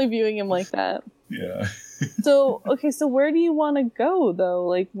 I'm definitely viewing him like that. Yeah. So, okay, so where do you want to go, though?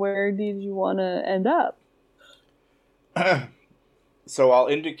 Like, where did you want to end up? So I'll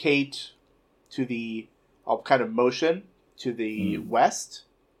indicate I'll kind of motion to the west,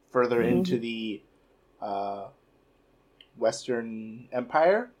 further into the Western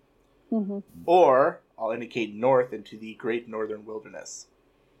Empire, or I'll indicate north into the Great Northern Wilderness.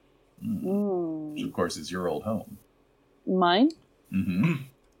 Which, of course, is your old home. Mine? Mm-hmm.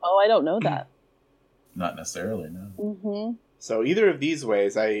 Oh, I don't know that. Not necessarily, no. So either of these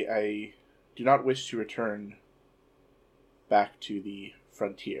ways, I do not wish to return back to the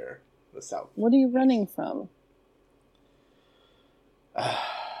frontier, the south. What are you running from?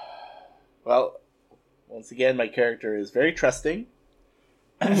 Well, once again, my character is very trusting.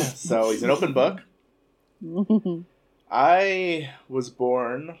 So he's an open book. I was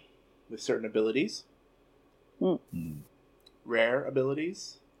born with certain abilities. Rare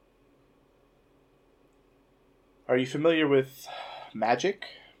abilities. Are you familiar with magic?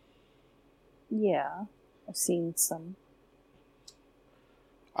 Yeah, I've seen some.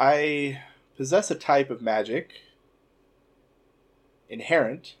 I possess a type of magic,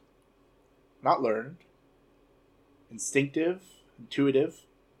 inherent, not learned, instinctive, intuitive,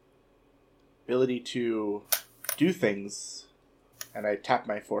 ability to do things, and I tap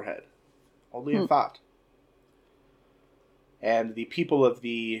my forehead. Only a thought. And the people of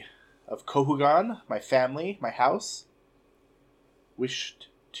Kohugan, my family, my house, wished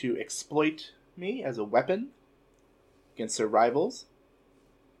to exploit me as a weapon against their rivals,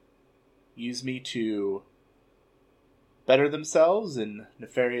 use me to better themselves in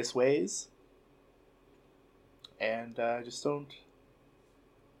nefarious ways, and I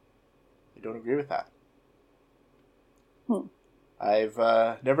don't agree with that. I've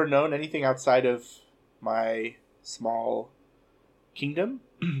never known anything outside of my small kingdom,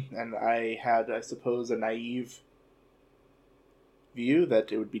 and I had, I suppose, a naive view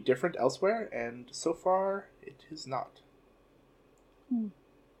that it would be different elsewhere, and so far it is not.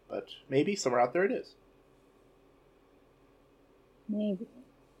 But maybe somewhere out there it is. Maybe.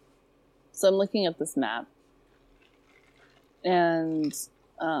 So I'm looking at this map, and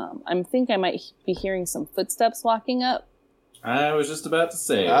I think I might be hearing some footsteps walking up. I was just about to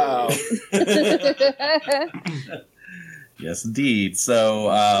say. Yes, indeed. So,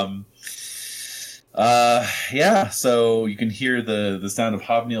 so you can hear the sound of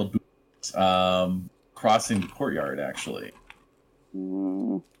hobnailed boots crossing the courtyard, actually.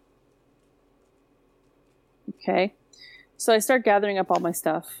 Okay. So I start gathering up all my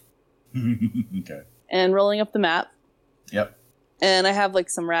stuff. Okay. And rolling up the map. Yep. And I have like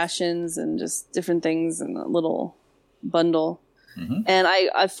some rations and just different things in a little bundle. And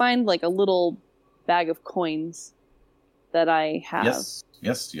I find like a little bag of coins that I have. Yes,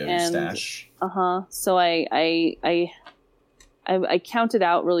 you have your stash. So I count it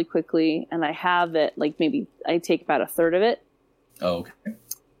out really quickly, and I have it like maybe I take about a third of it. Oh, okay.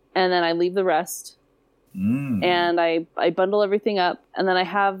 And then I leave the rest. And I bundle everything up, and then I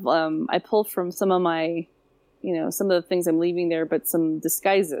have I pull from some of my, some of the things I'm leaving there, but some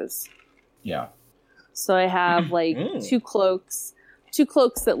disguises. Yeah. So I have like two cloaks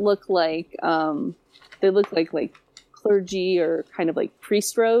that look like they look like clergy or kind of like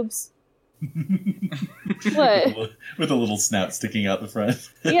priest robes. What? With a little snout sticking out the front.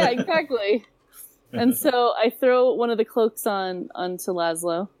 Yeah, exactly. And so I throw one of the cloaks onto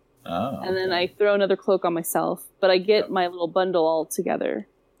Laszlo. Oh, and then I throw another cloak on myself, but I get my little bundle all together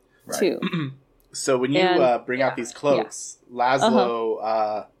too. So when you bring out these cloaks,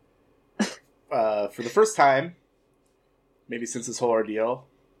 Laszlo, for the first time, maybe since this whole ordeal,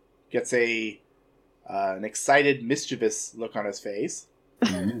 gets an excited, mischievous look on his face,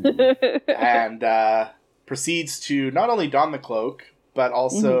 and proceeds to not only don the cloak, but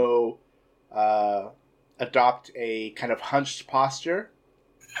also adopt a kind of hunched posture.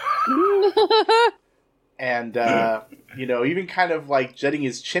 And even kind of like jutting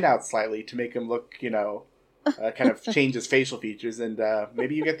his chin out slightly to make him look, kind of change his facial features. And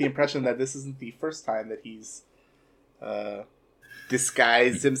maybe you get the impression that this isn't the first time that he's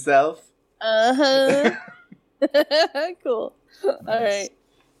disguised himself. Uh-huh. Cool. Nice. All right.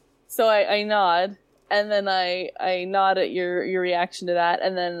 So I nod, and then I nod at your reaction to that,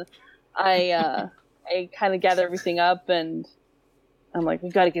 and then I kind of gather everything up, and I'm like, we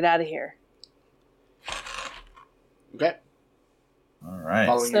got to get out of here. Okay. All right.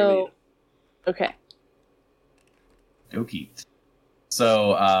 Following your lead. Okay. Dokie.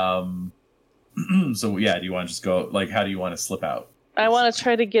 So, so yeah, do you want to just go, like, how do you want to slip out? I want to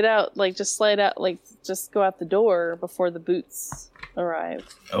try to get out, like, just slide out, like, just go out the door before the boots arrive.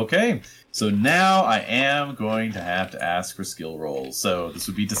 Okay, so now I am going to have to ask for skill rolls. So this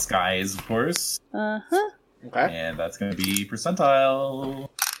would be disguise, of course. Uh-huh. Okay. And that's going to be percentile.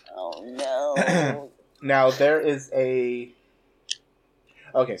 Oh, no. Now, there is a...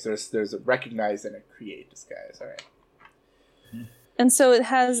 Okay, so there's a recognize and a create disguise. All right. And so it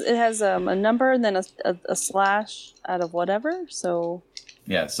has a number and then a slash out of whatever. So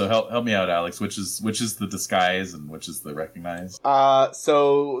Yeah, so help me out, Alex. Which is the disguise and which is the recognize?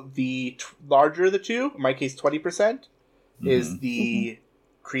 So the larger the two, in my case 20%, is the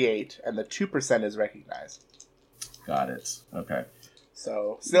create, and the 2% is recognize. Got it. Okay.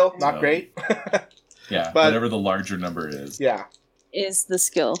 So still not great. Yeah, but whatever the larger number is. Yeah, is the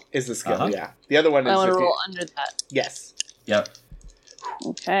skill. is the skill. Uh-huh. Yeah, the other one is. I want to just roll under that. Yes. Yep.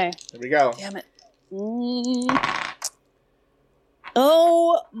 Okay. There we go. Damn it.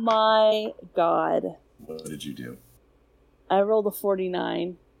 Oh my god. What did you do? I rolled a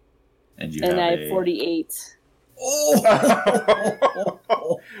 49. And you And have I had 48.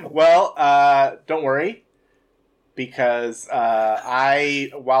 Oh! Well, don't worry, because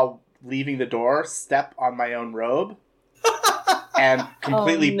I, while leaving the door, step on my own robe and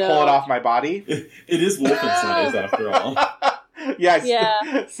completely pull it off my body. It is wolf size after all.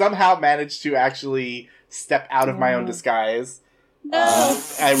 Yeah. Somehow managed to actually step out of my own disguise. No.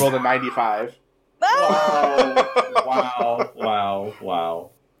 I rolled a 95. Wow.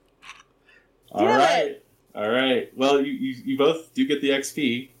 Damn All right. Well, you both do get the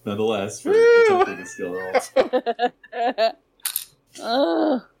XP nonetheless for attempting the skill rolls.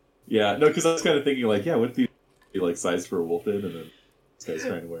 Yeah, no, because I was kind of thinking like, yeah, would it be like size for a wolf in, and then this guy's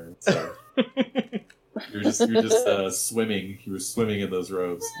trying to wear it. So you're just swimming. You were swimming in those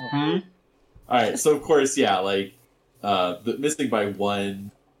robes. Mm-hmm. All right. So of course, yeah, like missing by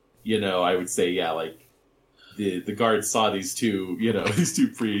one. I would say, yeah, like the guards saw these two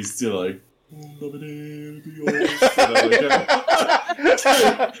priests, like. Trying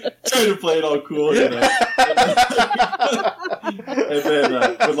to play it all cool, and then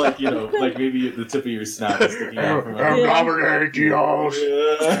with like maybe the tip of your snout is sticking out from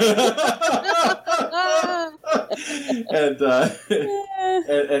and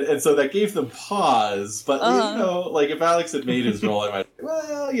so that gave them pause. But like if Alex had made his roll, I might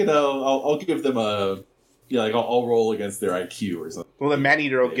I'll give them a. Yeah, like I'll roll against their IQ or something. Well, the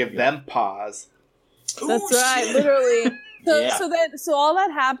man-eater will give them pause. That's right, literally. So all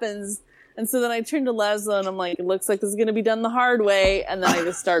that happens, and so then I turn to Leslie and I'm like, it looks like this is going to be done the hard way, and then I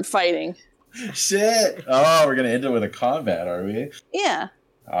just start fighting. Shit! Oh, we're going to end it with a combat, are we? Yeah.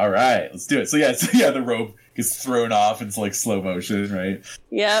 All right, let's do it. So the rope gets thrown off into like slow motion, right?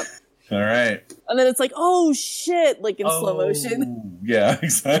 Yep. All right. And then it's like, oh shit, like in slow motion. Yeah,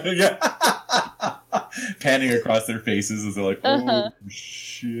 exactly. Yeah. Panning across their faces as they're like, oh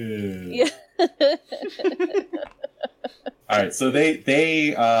shit. Yeah. All right, so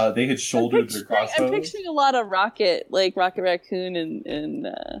they had shouldered their crossbows. I'm picturing a lot of Rocket Raccoon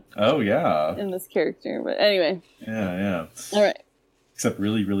in oh yeah, in this character. But anyway. Yeah. All right. Except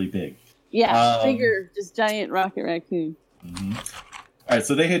really, really big. Yeah, bigger, just giant Rocket Raccoon. Mm-hmm. All right,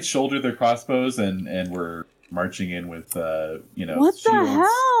 so they had shouldered their crossbows and were marching in with What shields. the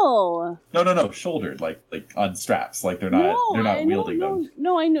hell? No, shouldered like on straps, like they're not wielding them.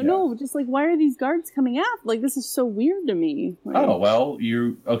 No, I know. Yeah. No, just like why are these guards coming after? Like this is so weird to me. Like, oh well,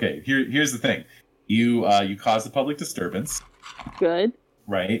 here's the thing. You cause a public disturbance. Good.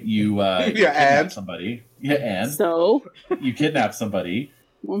 Right. You kidnap somebody. Yeah, and so you kidnap somebody.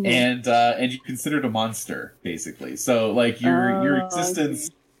 Mm-hmm. And you're considered a monster, basically. So, like your existence,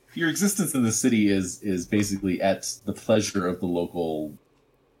 your existence in the city is basically at the pleasure of the local,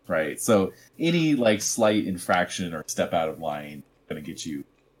 right? So, any like slight infraction or step out of line is going to get you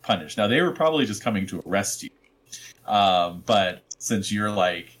punished. Now, they were probably just coming to arrest you, but since you're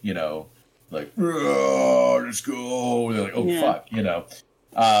like let's go, they're like, oh fuck,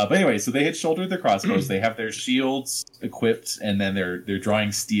 But anyway, so they had shouldered their crossbows. They have their shields equipped, and then they're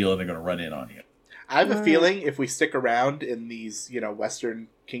drawing steel, and they're going to run in on you. I have a feeling if we stick around in these, Western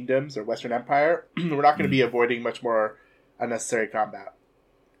kingdoms or Western Empire, we're not going to be avoiding much more unnecessary combat.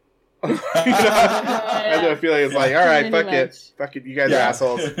 I have a feeling it's like, all right, fuck it, you guys are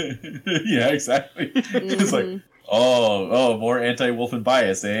assholes. Yeah, exactly. It's like, more anti-Wolfen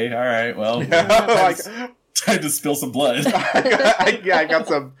bias, eh? All right, well, time to spill some blood. I got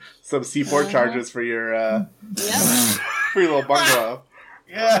some C4 charges for your for your little bungalow.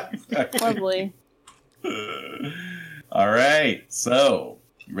 Yeah, exactly. Lovely. All right, so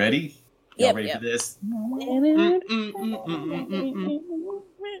you ready? Y'all ready for this?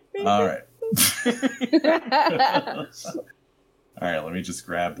 All right. All right, let me just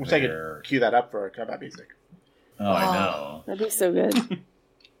grab Wish I could cue that up for combat music. Oh, I know. That'd be so good.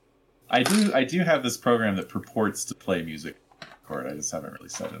 I do have this program that purports to play music chord. I just haven't really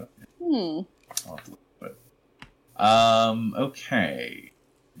set it up yet. I'll have to look at it. Okay.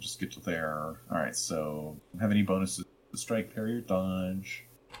 Just get to there. Alright, so don't have any bonuses to strike, parry, or dodge.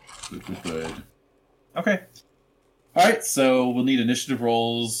 Good. Okay. Alright, so we'll need initiative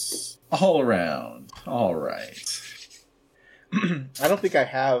rolls all around. Alright. I don't think I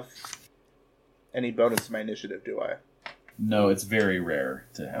have any bonus to my initiative, do I? No, it's very rare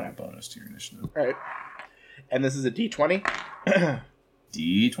to have a bonus to your initiative. Alright. And this is a D20?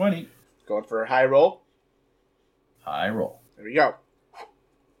 D20. Going for a high roll. High roll. There we go.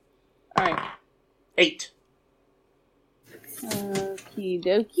 Alright. 8. Okie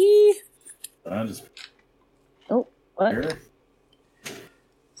dokie. Oh, what? Here.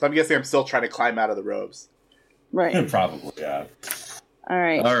 So I'm guessing I'm still trying to climb out of the robes. Right. Probably, yeah.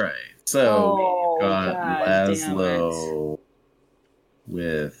 Alright. Alright, so we've got God Laszlo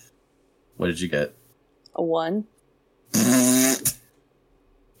with... What did you get? A 1.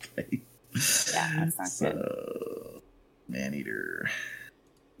 Okay. Yeah, that's not good. So, Maneater.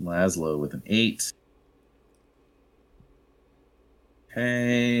 Laszlo with an 8.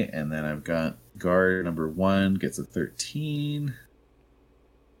 Okay, and then I've got guard number 1 gets a 13.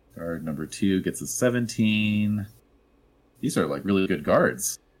 Guard number 2 gets a 17. These are like really good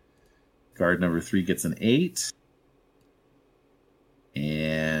guards. Guard number 3 gets an 8.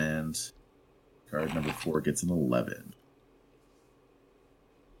 And guard number 4 gets an 11.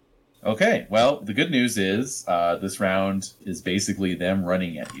 Okay, well, the good news is this round is basically them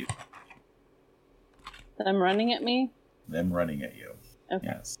running at you. Them running at me? Them running at you. Okay.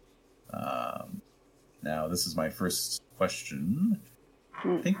 Yes. Now, this is my first question.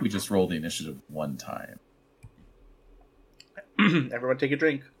 I think we just rolled the initiative one time. Everyone take a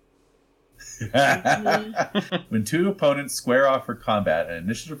drink. When two opponents square off for combat, an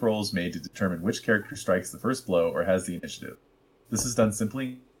initiative roll is made to determine which character strikes the first blow or has the initiative. This is done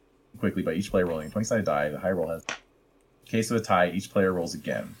simply and quickly by each player rolling a 20-sided die. The high roll has... In case of a tie, each player rolls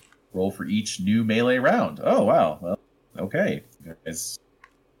again. Roll for each new melee round. Oh, wow. Well, okay. Guys.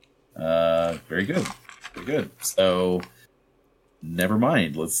 Very good. Very good. So... Never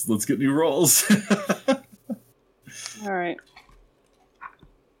mind. Let's get new rolls. All right.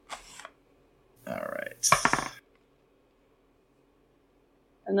 All right.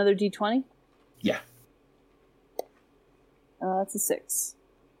 Another D20? Yeah. That's a 6.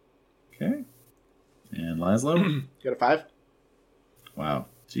 Okay. And Laszlo? Got a 5? Wow.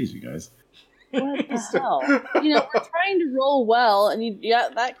 Jeez, you guys. What the hell? You know, we're trying to roll well, and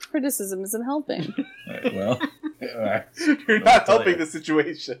that criticism isn't helping. Right, well, you're not helping the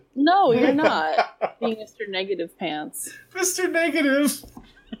situation. No, you're not. Being Mr. Negative Pants. Mr. Negative.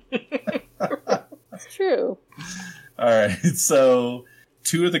 It's true. All right, so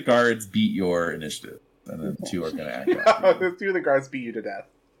 2 of the guards beat your initiative, and then 2 are going to act out. 2 of the guards beat you to death.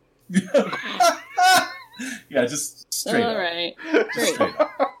 Yeah, just straight All up. right. Just straight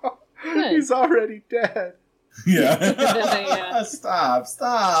up. Good. He's already dead. Yeah. Yeah. Stop.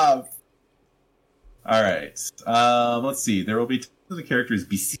 All right. Let's see. There will be 2 of the characters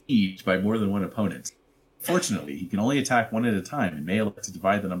besieged by more than one opponent. Fortunately, he can only attack one at a time and may elect to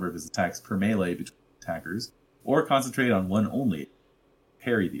divide the number of his attacks per melee between attackers, or concentrate on one only,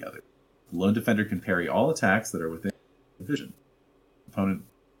 parry the other. The lone defender can parry all attacks that are within vision. The opponent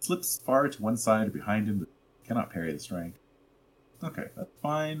slips far to one side or behind him, but cannot parry the strike. Okay, that's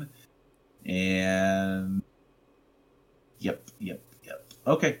fine. And... Yep.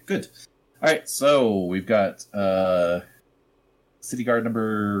 Okay, good. Alright, so we've got City Guard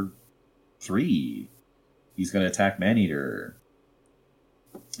number 3. He's going to attack Maneater.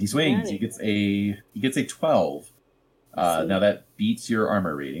 He swings. He gets a 12. Now that beats your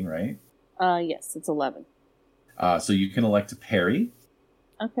armor rating, right? Yes, it's 11. So you can elect to parry.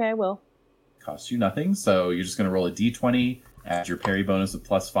 Okay, I will. Costs you nothing. So you're just going to roll a d20, add your parry bonus of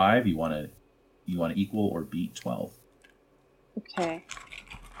 +5. You want to equal or beat 12.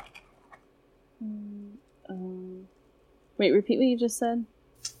 Wait, repeat what you just said.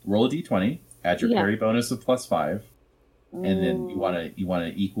 Roll a d20. Add your parry bonus of +5, and then you want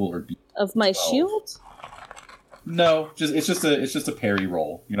to equal or beat of my 12. shield. No, it's just a parry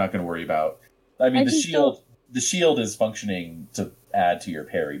roll. You're not going to worry about. I mean, the shield is functioning to add to your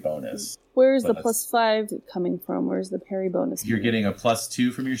parry bonus. Where's the +5 coming from? Where's the parry bonus? You're getting a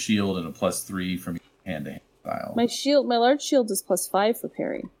 +2 from your shield and a +3 from your hand-to-hand style. My large shield is +5 for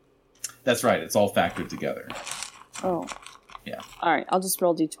parry. That's right. It's all factored together. Oh. Yeah. All right. I'll just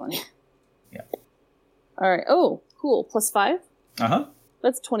roll d20. Yeah. All right. Oh, cool. +5.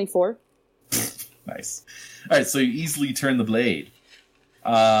 That's 24. Nice. All right. So you easily turn the blade.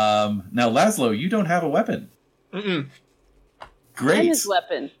 Now, Laszlo, you don't have a weapon. Mm-mm. Great. I'm his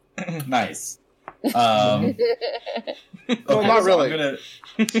weapon. Nice. Well, not really. I'm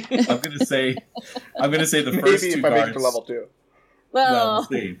gonna say the first Maybe two if I make it guards. to level 2. Well,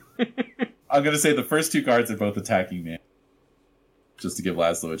 see. I'm gonna say the first two guards are both attacking me, just to give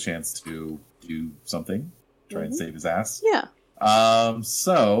Laszlo a chance to do something, try and save his ass. Yeah.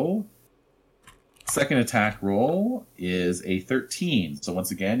 So second attack roll is a 13. So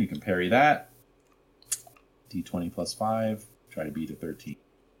once again, you can parry that. D20 +5. Try to beat a 13.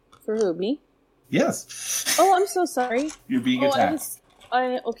 For who, me? Yes. Oh, I'm so sorry. You're being attacked.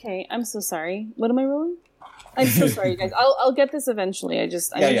 Okay, I'm so sorry. What am I rolling? I'm so sorry, guys. I'll get this eventually. I'm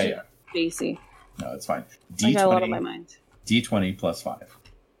Spacey. No, it's fine. D20, I got a lot on my mind. D20 +5.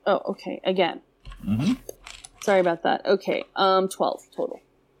 Oh, okay. Again. Mm-hmm. Sorry about that. Okay. 12 total.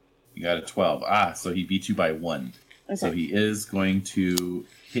 You got a 12. So he beat you by 1. Okay. So he is going to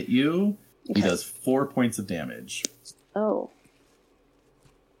hit you. Okay. He does 4 points of damage. Oh.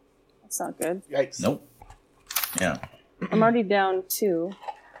 That's not good. Yikes. Nope. Yeah. I'm already down 2.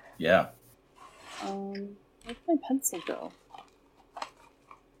 Yeah. Where'd my pencil go?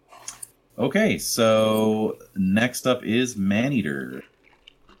 Okay, so next up is Maneater.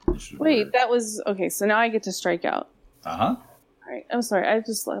 Wait, that was... Okay, so now I get to strike out. Uh-huh. Alright, I'm sorry. I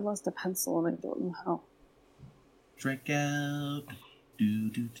lost a pencil and I don't know how. Strike out. Do.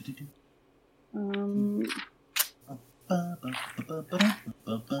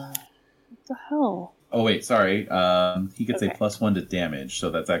 What the hell? Oh, wait, sorry. He gets a +1 to damage, so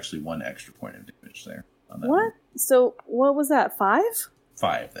that's actually 1 extra point of damage there. On that what? One. So, what was that? 5?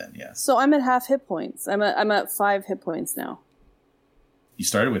 5, then, yes. So I'm at half hit points. I'm at 5 hit points now. You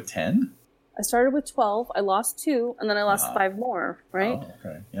started with 10? I started with 12. I lost 2, and then I lost 5 more, right? Oh,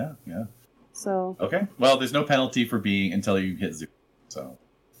 okay. Yeah. So... Okay. Well, there's no penalty for being until you hit 0, so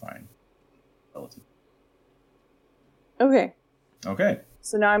fine. Relative. Okay.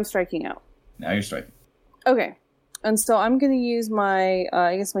 So now I'm striking out. Now you're striking. Okay. And so I'm going to use my,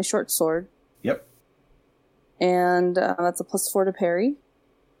 my short sword. Yep. And that's a +4 to parry.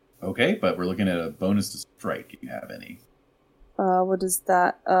 Okay, but we're looking at a bonus to strike if you have any. What is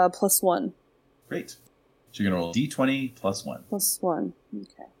that? +1. Great. So you're going to roll D20 +1. +1.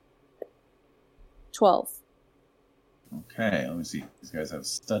 Okay. 12. Okay, let me see. These guys have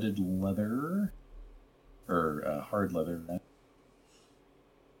studded leather. Or hard leather.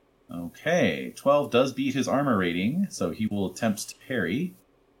 Okay, 12 does beat his armor rating, so he will attempt to parry.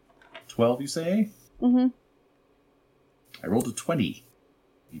 12, you say? Mm-hmm. I rolled a 20.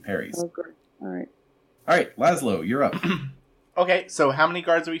 He parries. Oh, good. All right. All right, Laszlo, you're up. Okay, so how many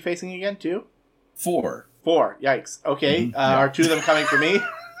guards are we facing again? 2? 4. 4. Yikes. Okay, Yeah. Are 2 of them coming for me?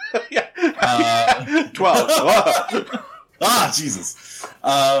 12. Jesus.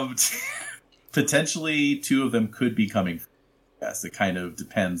 Potentially 2 of them could be coming. Yes, it kind of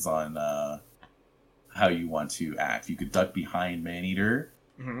depends on how you want to act. You could duck behind Maneater,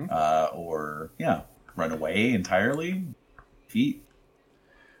 or run away entirely. Feet.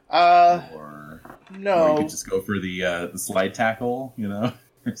 Or you could just go for the slide tackle.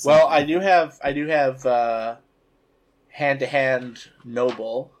 Well, I do have hand-to-hand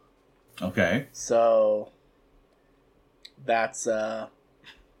noble. Okay. So that's I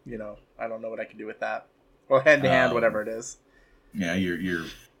don't know what I can do with that. Well, hand-to-hand, whatever it is. Yeah, you're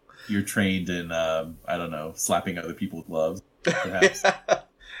trained in I don't know, slapping other people with gloves, perhaps.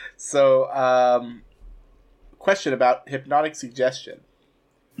 So, question about hypnotic suggestion.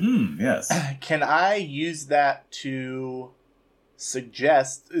 Yes. Can I use that to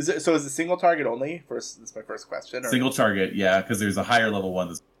suggest? Is it single target only? That's my first question. Single target, yeah, because there's a higher level one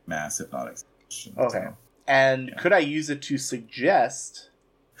that's mass hypnotic suggestion. Okay. And could I use it to suggest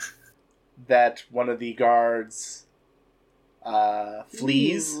that one of the guards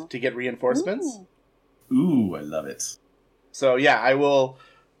flees to get reinforcements? Ooh, I love it. So yeah, I will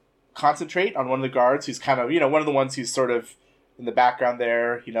concentrate on one of the guards who's kind of, one of the ones who's sort of in the background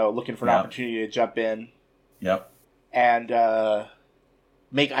there, looking for an opportunity to jump in. Yep. and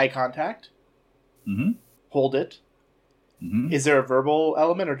make eye contact. Mm-hmm. Hold it. Mm-hmm. Is there a verbal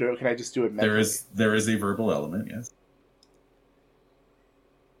element, or can I just do it mentally? There is a verbal element, yes.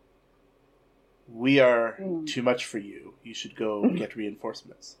 We are too much for you. You should go get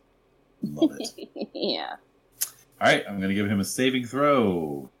reinforcements. Love it. Yeah. All right, I'm going to give him a saving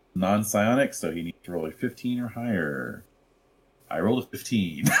throw. Non-psionic, so he needs to roll a 15 or higher. I rolled a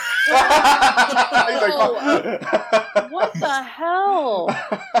 15. What the hell?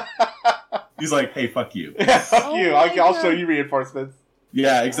 He's like, hey, fuck you. Yeah, fuck you. I'll show God. you reinforcements.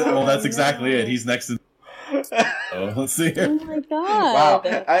 Yeah, well, that's exactly it. He's next to... Oh, let's see Oh here. my god.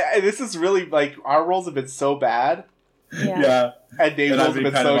 Wow. This is really, like, our rolls have been so bad, Yeah. and Dave's And I've rolls have been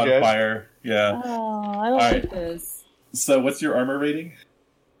been kind so of on good. fire. Yeah. Oh, I don't All like right. this. So what's your armor rating?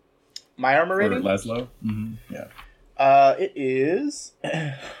 My armor For rating? Laszlo? Mm-hmm. Yeah. It is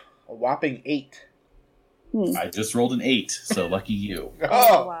a whopping 8. I just rolled an 8, so lucky you.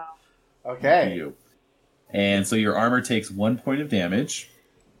 Oh, wow. Lucky Okay. you. And so your armor takes 1 point of damage.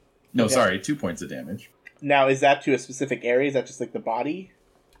 No, Okay. sorry, 2 points of damage. Now, is that to a specific area? Is that just like the body?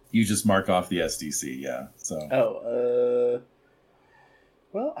 You just mark off the SDC, yeah. So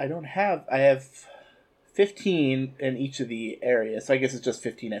Well, I have 15 in each of the areas, so I guess it's just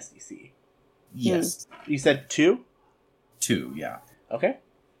 15 SDC. yes, You said 2? 2, yeah. Okay.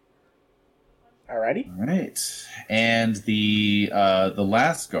 Alrighty. All right, and the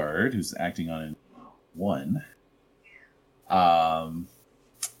last guard who's acting on 1,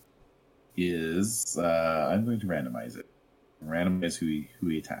 is I'm going to randomize it. Randomize who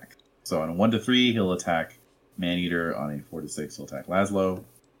he attacks. So on a 1 to 3, he'll attack Maneater. On a 4 to 6, he'll attack Laszlo.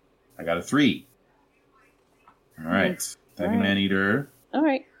 I got a 3. All right, attacking Right. Maneater. All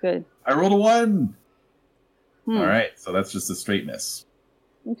right, good. I rolled a 1. Hmm. All right, so that's just a straight miss.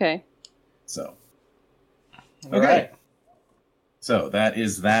 Okay. So All right. So that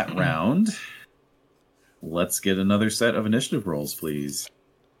is that round. Let's get another set of initiative rolls, please.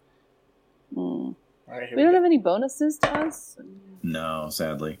 Hmm. All right, here We don't go. have any bonuses to us? No,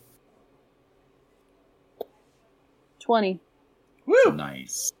 sadly. 20. Woo!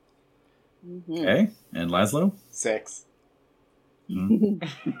 Nice. Mm-hmm. Okay, and Laszlo? 6. Hmm?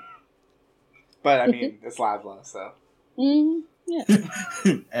 But, I mean, it's Laszlo, so. Yeah.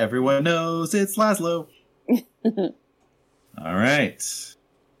 Everyone knows it's Laszlo. All right.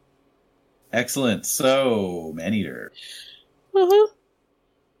 Excellent. So, Maneater, Uh-huh.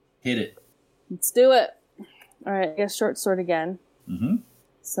 hit it. Let's do it. All right, I guess short sword again. Mm-hmm.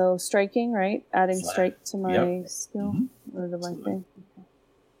 So striking, right? Adding Slap. strike to my Yep. skill Mhm. or to my Absolutely. thing. Okay.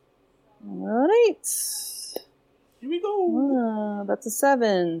 All right. Here we go. That's a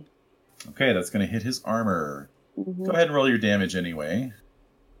 7. Okay, that's going to hit his armor. Mhm. Go ahead and roll your damage anyway.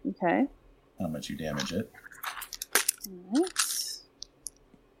 Okay. How much you damage it. All right.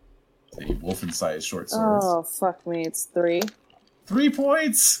 A wolfen-sized short swords. Oh, fuck me. It's 3. 3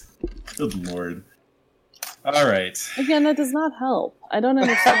 points! Good lord. All right. Again, that does not help. I don't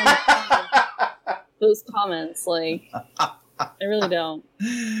understand those comments. Like, I really don't.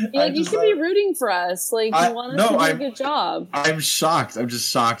 You should be rooting for us. Like, you want us to do a good job. I'm shocked. I'm just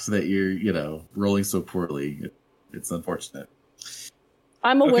shocked that you're, rolling so poorly. It's unfortunate.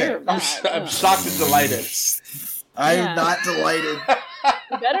 I'm aware Okay. of that. I'm shocked and delighted. I'm Yeah. not delighted.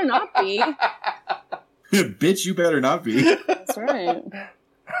 You better not be. Bitch, you better not be. That's right.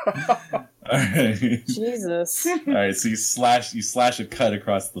 All right. Jesus. All right, so you slash a cut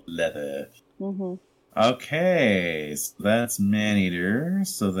across the leather. Mm-hmm. Okay, so that's Maneater.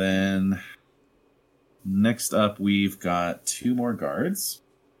 So then next up we've got 2 more guards.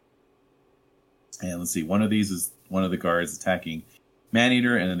 And let's see, one of these is one of the guards attacking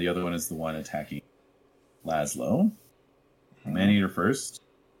Maneater, and then the other one is the one attacking Laszlo. Maneater first.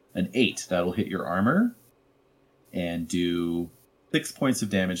 An 8, that'll hit your armor and do 6 points of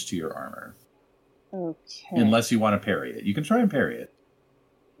damage to your armor. Okay. Unless you want to parry it. You can try and parry it.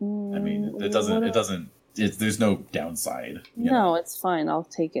 I mean, there's no downside. No, it's fine. I'll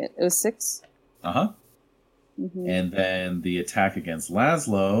take it. It was 6? Uh-huh. Mm-hmm. And then the attack against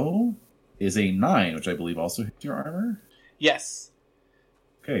Laszlo is a 9, which I believe also hits your armor. Yes.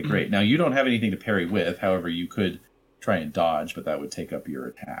 Okay, great. Now, you don't have anything to parry with. However, you could try and dodge, but that would take up your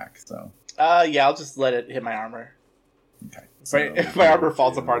attack. So, Yeah, I'll just let it hit my armor. okay. If my armor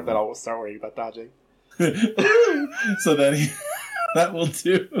falls apart, then I'll start worrying about dodging. So then that will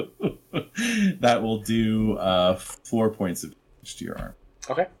do 4 points of damage to your arm.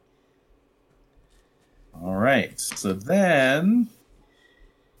 Okay. All right. So then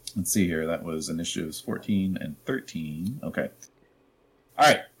let's see here. That was initiatives 14 and 13. Okay.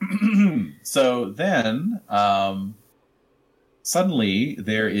 All right. So then suddenly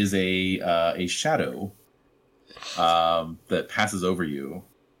there is a shadow that passes over you.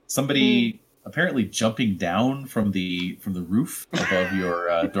 Somebody apparently jumping down from the roof above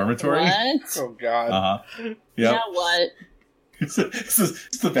your dormitory. What? Oh God. Yeah. Now what? It's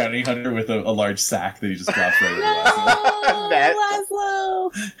the bounty hunter with a large sack that he just drops right over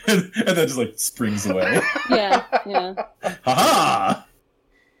Laszlo! and then just like springs away. Yeah. Ha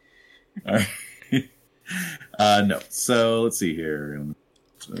All right. No. So let's see here.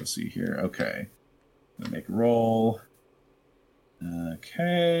 Okay. I'm gonna make a roll.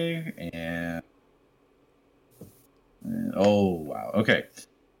 Okay. And oh wow. Okay.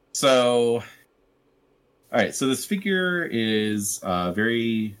 So. All right, so this figure is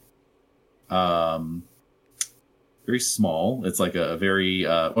very small. It's like a very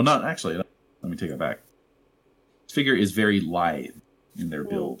well, not actually. Let me take that back. This figure is very lithe in their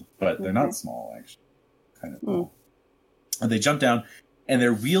build, but they're not small actually. Kind of small. And they jump down, and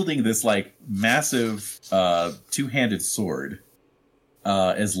they're wielding this like massive two-handed sword,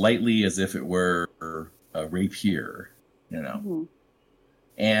 as lightly as if it were a rapier. You know.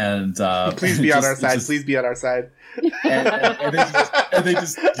 And please be on our side. Please be on our side. And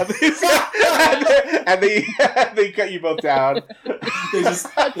they cut you both down. They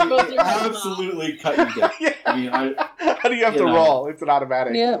absolutely cut you down. Yeah. I mean, how do you have to roll? It's an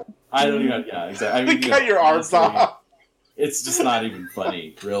automatic. Yeah. I don't even. Yeah, exactly. I mean, they cut your arms off. It's just not even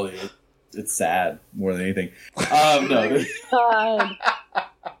funny, really. It's sad more than anything. No. God.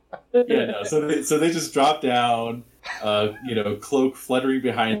 Yeah, no. So they just drop down. Cloak fluttering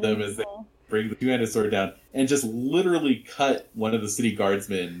behind them as they bring the two-handed sword down, and just literally cut one of the city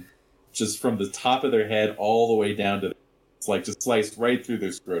guardsmen just from the top of their head all the way down to it's like just sliced right through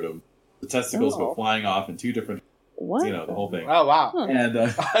their scrotum. The testicles go flying off in two different. What? The whole thing. Oh wow!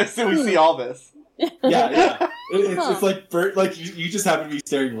 And so we see all this. Yeah. It's like you just happen to be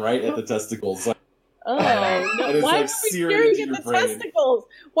staring right at the testicles. Like, no. Why like are we staring at the testicles?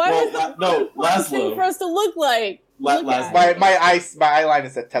 Why was the Laszlo for us to look like? Laszlo. My eye line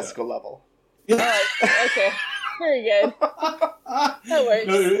is at testicle level. Yeah. Okay. Very good. That works.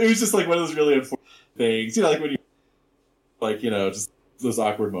 No, it was just like one of those really unfortunate things. Like when you just those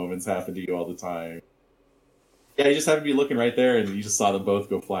awkward moments happen to you all the time. Yeah, you just happen to be looking right there, and you just saw them both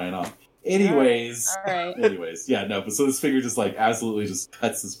go flying off. Anyways, all right. Yeah, no, but so this figure just like absolutely just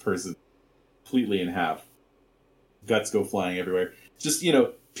cuts this person completely in half. Guts go flying everywhere. Just,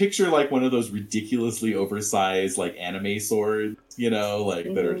 picture like one of those ridiculously oversized like anime swords, that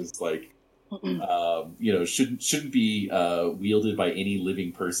are just like shouldn't be wielded by any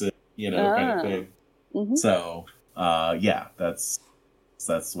living person, kind of thing. Mm-hmm. So, that's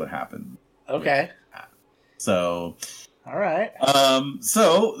what happened. Okay. So, all right.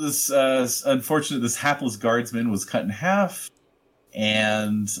 So this this hapless guardsman was cut in half,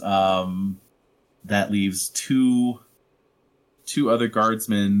 and that leaves two other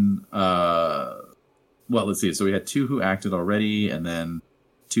guardsmen. Well, let's see. So we had two who acted already, and then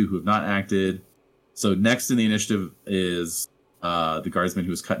two who have not acted. So next in the initiative is the guardsman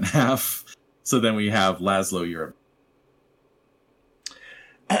who was cut in half. So then we have Laszlo, Europe.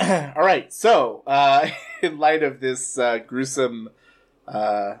 All right. So in light of this gruesome,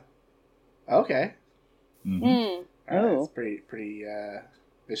 okay. Mm-hmm. All right, it's pretty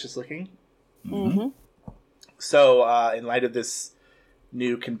vicious looking. Mm-hmm. So, in light of this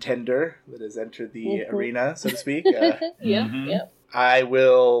new contender that has entered the arena, so to speak, Yep. I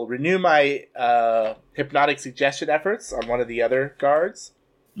will renew my hypnotic suggestion efforts on one of the other guards.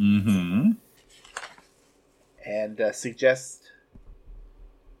 Mm-hmm. And suggest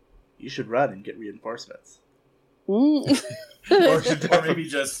you should run and get reinforcements. or maybe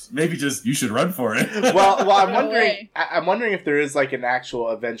just you should run for it. well, I'm wondering if there is like an actual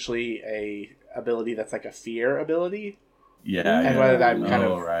eventually a ability that's like a fear ability. Yeah, and whether that kind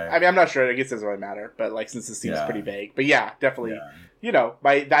of, right. I mean, I'm not sure. I guess it doesn't really matter. But like, since this seems pretty vague, but yeah, definitely. Yeah.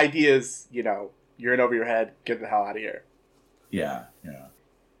 The idea is, you're in over your head. Get the hell out of here. Yeah.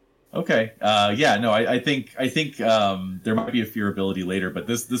 Okay. I think there might be a fear ability later, but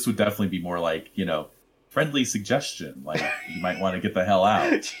this would definitely be more like friendly suggestion, like you might want to get the hell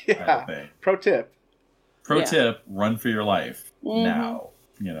out. Yeah. Kind of thing. Pro tip: run for your life now.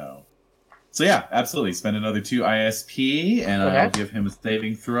 So yeah, absolutely. Spend another 2 ISP, and I'll give him a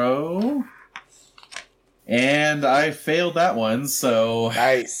saving throw. And I failed that one, so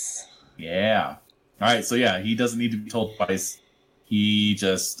nice. Yeah. All right. So yeah, he doesn't need to be told twice. He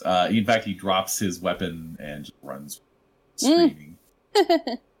just, in fact, he drops his weapon and just runs screaming.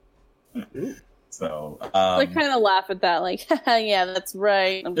 So I kind of laugh at that, like, yeah, that's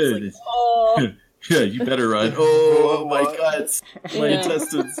right. I'm just like, oh. Yeah, you better run. Oh, my What? guts. My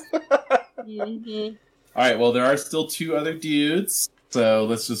intestines. Mm-hmm. All right, well, there are still 2 other dudes, so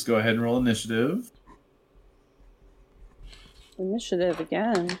let's just go ahead and roll initiative. Initiative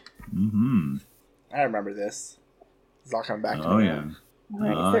again. Mm-hmm. I remember this. It's all coming back to Oh, me. yeah. All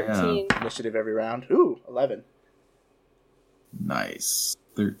right, Oh, 13. Initiative every round. Ooh, 11. Nice.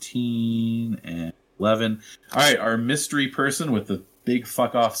 13 and 11. All right, our mystery person with the big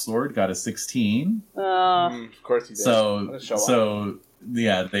fuck-off sword got a 16. Of course you did. What a show off.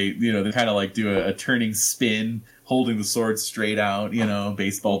 Yeah, they kind of like do a turning spin, holding the sword straight out,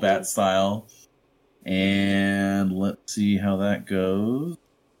 baseball bat style. And let's see how that goes.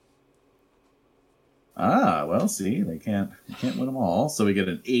 Well, see, they can't win them all. So we get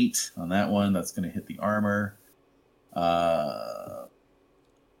an 8 on that one. That's going to hit the armor. All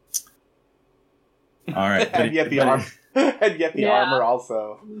right, and yet the armor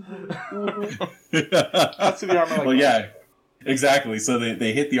also. That's the armor. Well, yeah, exactly. So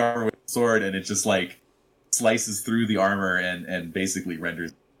they hit the armor with the sword, and it just like slices through the armor and basically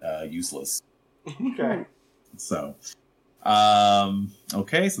renders useless. Okay. So,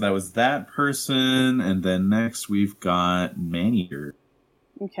 okay, so that was that person, and then next we've got Maneater.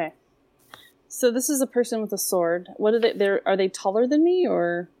 Okay. So this is a person with a sword. What are they taller than me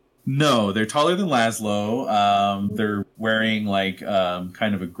or? No, they're taller than Laszlo. They're wearing like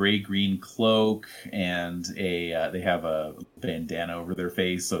kind of a gray-green cloak, and they have a bandana over their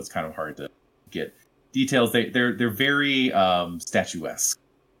face, so it's kind of hard to get details. They're very statuesque,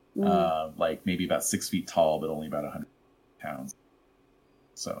 like maybe about 6 feet tall, but only about 100 pounds.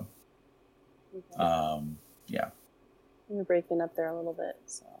 So, yeah. You're breaking up there a little bit.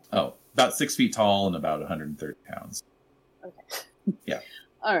 So. Oh, about 6 feet tall and about 130 pounds. Okay. Yeah.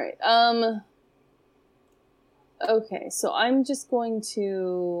 All right. Okay, so I'm just going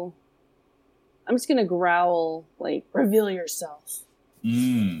to growl, like, reveal yourself.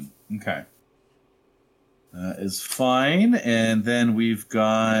 Okay. That is fine. And then we've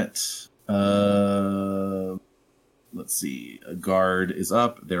got, let's see, a guard is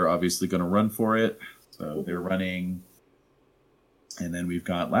up. They're obviously going to run for it. So they're running. And then we've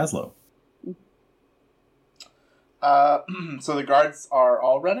got Laszlo. So the guards are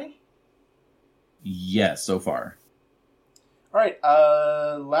all running? Yes, so far. Alright,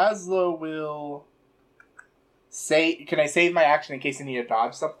 Laszlo will can I save my action in case I need to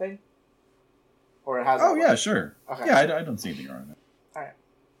dodge something? Or it has. Oh, yeah, sure. Okay. Yeah, I don't see anything wrong with it. Alright.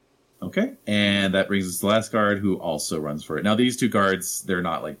 Okay, and that brings us to the last guard who also runs for it. Now, these 2 guards, they're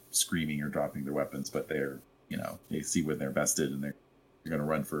not like screaming or dropping their weapons, but they're, they see when they're bested and they're going to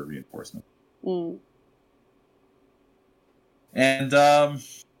run for reinforcement. And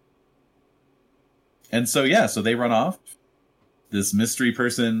so, yeah, so they run off. This mystery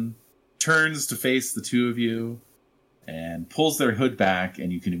person turns to face the 2 of you and pulls their hood back,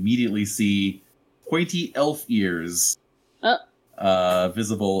 and you can immediately see pointy elf ears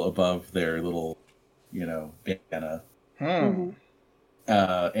visible above their little, bandana. And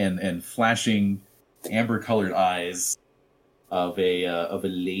flashing amber-colored eyes of a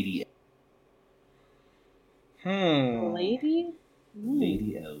lady. Lady?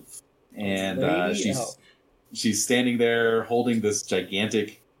 Lady elf. And she's standing there holding this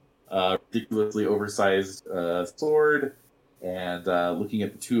gigantic, ridiculously oversized sword, and looking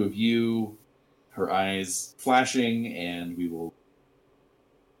at the 2 of you, her eyes flashing, and we will...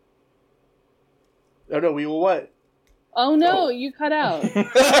 Oh no, we will what? Oh no, you cut out.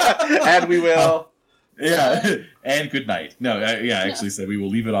 And we will... Yeah, and good night. No, I actually said we will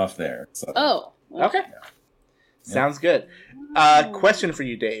leave it off there. So. Oh. Okay. Yeah. Sounds good. Question for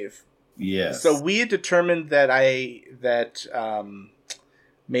you, Dave. Yes. So we had determined that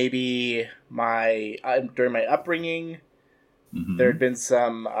maybe my during my upbringing there had been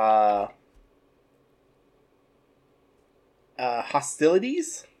some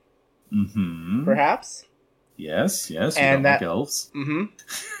hostilities, perhaps. Yes, we and don't that like elves.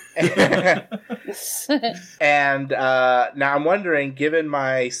 And now I'm wondering, given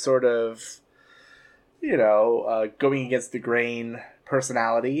my sort of, going against the grain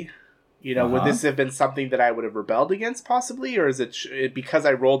personality, would this have been something that I would have rebelled against, possibly, or is it because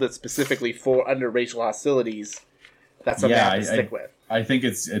I rolled it specifically for under racial hostilities? That's something I have to stick with. I think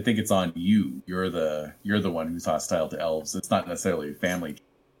it's on you. You're the one who's hostile to elves. It's not necessarily a family.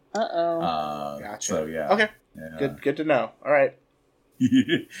 Gotcha. So yeah. Okay. Yeah. Good to know. All right.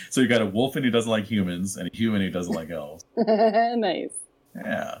 So you got a wolfen who doesn't like humans and a human who doesn't like elves. Nice.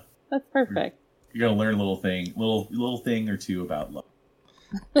 Yeah. That's perfect. You're gonna learn a little thing or 2 about love.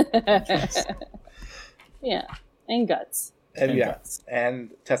 Yeah, and guts. And guts.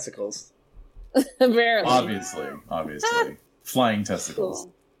 And testicles. Apparently. Obviously. Flying testicles.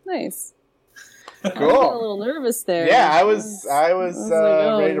 Cool. Nice. Cool. I got a little nervous there. Yeah, I was like,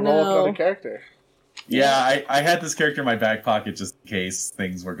 ready to roll with another character. Yeah, I had this character in my back pocket just in case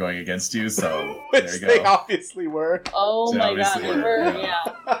things were going against you, so Which there you go. they obviously were. Oh They my god, obviously they were, were,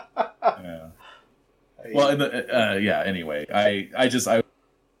 yeah. yeah. Yeah. Well, in the anyway, I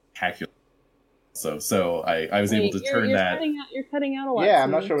calculate. So I was able to turn that. You're cutting out a lot. Yeah, I'm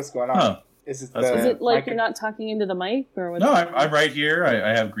not sure what's going on. Huh. Is it, That's Is it like mic- you're not talking into the mic or what? No, I'm right here.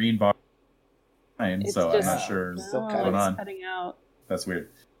 I have green bar, It's so just- I'm not sure Still what's No, going it's on. cutting out. That's weird.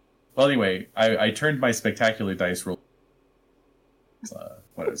 Well, anyway, I turned my spectacular dice roll.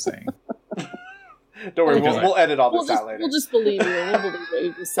 What I was saying. Don't worry, Because we'll edit all this out later. We'll just believe you. We'll believe what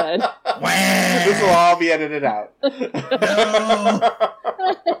you just said. This will all be edited out.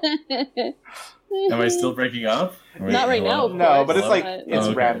 Am I still breaking up? Wait, Not right hello? now. Of No, course, but it's like but- it's Oh,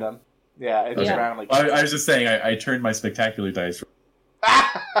 okay. random. Yeah, it's Okay. random. Like I was just saying I turned my spectacular dice.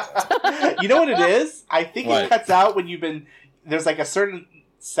 you know what it is? I think What? it cuts out when you've been. There's like a certain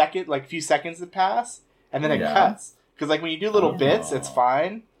second, like few seconds that pass, and then it Yeah. cuts. Because like when you do little Oh. bits, it's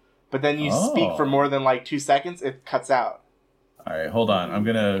fine. But then you speak for more than like 2 seconds, it cuts out. All right, hold on. I'm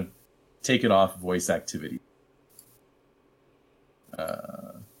gonna take it off voice activity.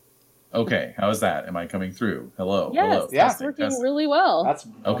 Okay, how is that? Am I coming through? Hello. Yes, Hello. Yeah. it's Testing, working testing. really well. That's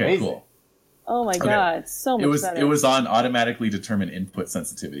Okay, amazing. cool. Oh my Okay. god, so much better. It was on automatically determine input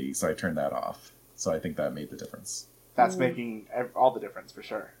sensitivity, so I turned that off. So I think that made the difference. That's making all the difference for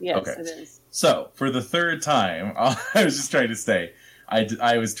sure. Yes, Okay. it is. So for the third time, I was just trying to say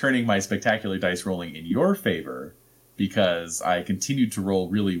I was turning my spectacular dice rolling in your favor because I continued to roll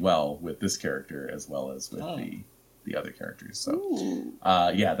really well with this character as well as with the other characters. So Ooh.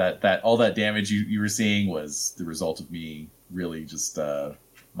 yeah, that all that damage you were seeing was the result of me really just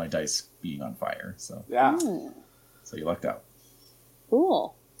my dice being on fire. So Yeah. so you lucked out.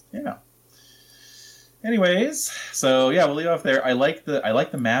 Cool. Yeah. Anyways, so yeah, we'll leave off there. I like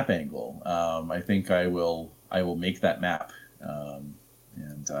the map angle. I think I will make that map, and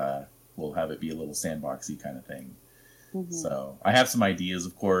we'll have it be a little sandboxy kind of thing. Mhm. So I have some ideas,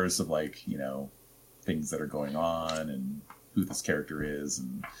 of course, of like things that are going on and who this character is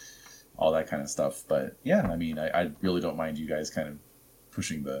and all that kind of stuff. But yeah, I mean, I really don't mind you guys kind of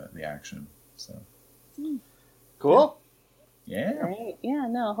pushing the action. So Cool. yeah. Right. Yeah.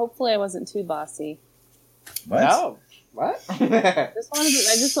 No. Hopefully, I wasn't too bossy. What? No. What? I just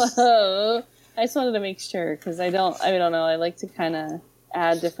wanted to make sure because I don't know. I like to kind of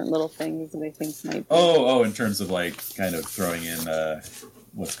add different little things that I think might. Be. Oh, in terms of like kind of throwing in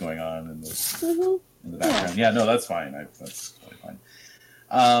what's going on in the background. Yeah, no, that's fine. That's totally fine.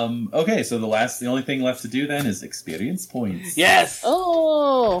 Okay, so the only thing left to do then is experience points. Yes.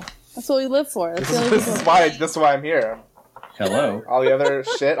 Oh, that's what we live for. That's the only This thing. is why I'm here. Hello. All the other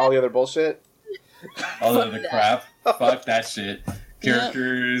shit, all the other bullshit. All of the crap. Fuck that shit.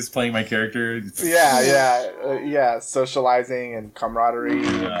 Characters, playing my character. Yeah. Socializing and camaraderie.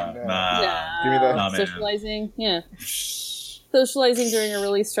 Nah. Give me the- Nah, man. Socializing. Yeah. Socializing during a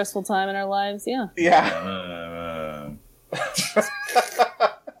really stressful time in our lives. Yeah. Yeah.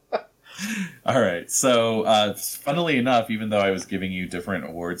 All right. So, funnily enough, even though I was giving you different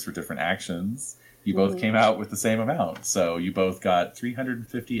awards for different actions, you both came out with the same amount. So you both got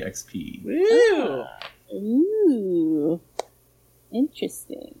 350 XP. Woo. Ooh.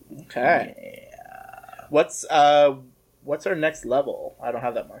 Interesting. Okay. Yeah. What's our next level? I don't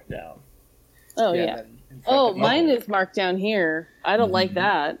have that marked down. Oh yeah. then in front Oh, of me. mine is marked down here. I don't like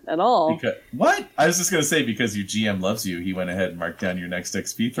that at all. Because, what? I was just going to say, because your GM loves you, he went ahead and marked down your next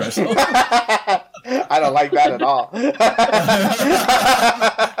XP threshold. I don't like that at all. I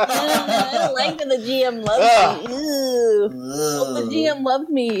don't like that the GM loves me. Ew. Well, if the GM loved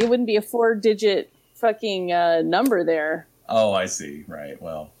me, it wouldn't be a 4-digit fucking number there. Oh, I see. Right.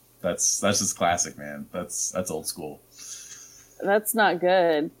 Well, that's just classic, man. That's old school. That's not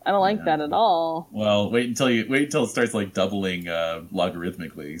good. I don't like that at all. Well, wait until it starts like doubling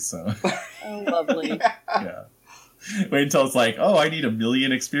logarithmically. So Oh, lovely. yeah. Wait until it's like, oh, I need 1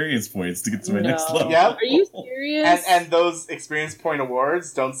 million experience points to get to my next No. level. Yep. Are you serious? and those experience point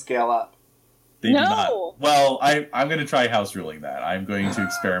awards don't scale up. They do No. not. Well, I'm going to try house ruling that. I'm going to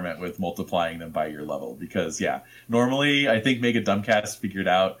experiment with multiplying them by your level because, yeah, normally I think Mega Dumbcast figured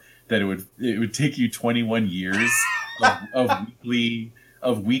out that it would take you 21 years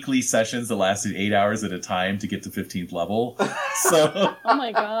of weekly sessions that lasted 8 hours at a time to get to 15th level. So Oh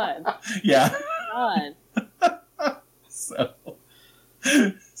my god. yeah, God. so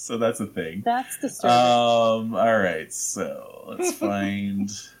that's a thing. That's disturbing. All right, so let's find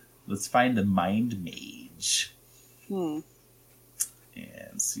Let's find the Mind Mage. Hmm.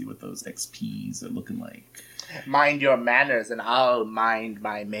 And see what those XPs are looking like. Mind your manners, and I'll mind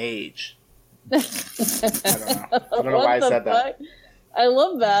my mage. I don't know why I said that. I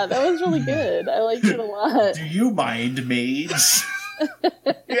love that. That was really good. I liked it a lot. Do you mind, mage?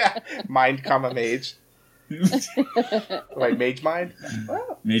 Yeah, mind, comma mage. Like mage mind.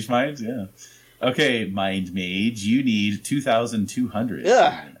 Oh. Mage mind, yeah. Okay, mind mage, you need 2,200.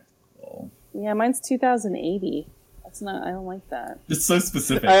 Yeah. Yeah, mine's 2080. That's not. I don't like that. It's so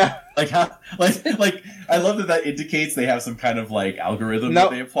specific. Like how? Like I love that indicates they have some kind of like algorithm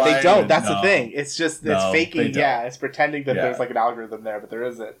that they apply. They don't. That's the thing. It's just it's faking. Yeah, it's pretending that there's like an algorithm there, but there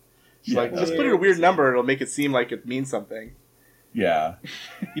isn't. It's like just put in a weird number. It'll make it seem like it means something. Yeah.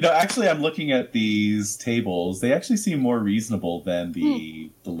 Actually, I'm looking at these tables. They actually seem more reasonable than the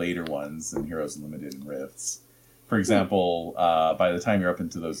later ones in Heroes Unlimited and Rifts. For example, by the time you're up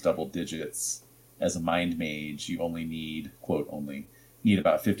into those double digits, as a mind mage, you only need, quote, need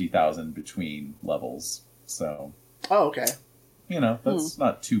about 50,000 between levels. So. Oh, okay. That's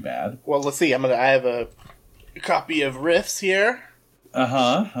not too bad. Well, let's see. I have a copy of Rifts here.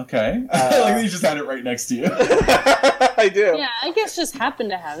 Okay. Like you just had it right next to you. I do. Yeah, I guess just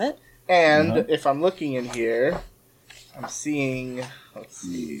happened to have it. And if I'm looking in here, I'm seeing. Let's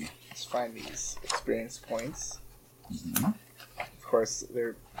see. Let's find these experience points. Mm-hmm. Of course,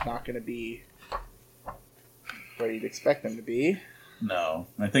 they're not going to be where you'd expect them to be. No,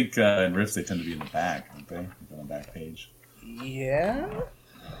 I think in Rifts they tend to be in the back, don't they? On the back page. Yeah.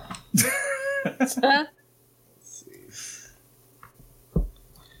 Let's see. Oh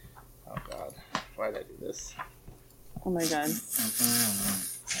God, why did I do this? Oh my God.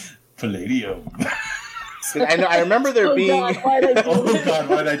 Palladium. I remember there being. God, why'd I do Oh God,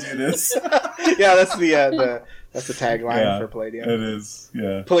 why'd I do this? Yeah, that's the tagline for Palladium. It is.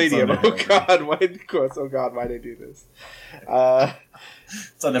 Yeah. Palladium. Oh God, why did I do this?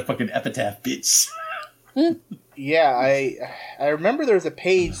 It's on the fucking epitaph, bitch. Yeah, I remember there's a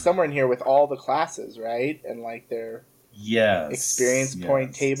page somewhere in here with all the classes, right? And like their experience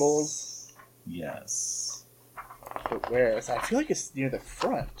point tables. Yes. But where? I feel like it's near the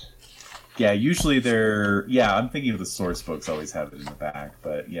front. Yeah, usually they're. Yeah, I'm thinking of the source books always have it in the back,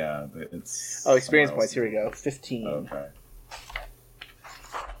 but yeah, it's. Oh, experience points. Here we go. 15. Okay.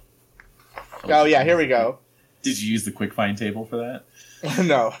 Oh yeah, here we go. Did you use the quick find table for that?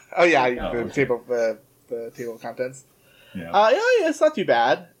 No. Oh yeah, okay. Table the table of contents. Yeah. Yeah, it's not too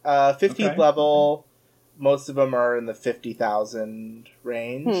bad. 15th level. Most of them are in the 50,000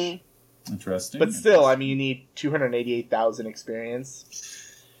 range. Interesting. But still, I mean, you need 288,000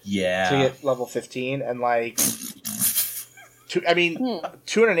 experience. Yeah. To get level 15, and like,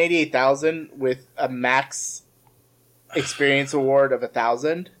 288,000 with a max experience award of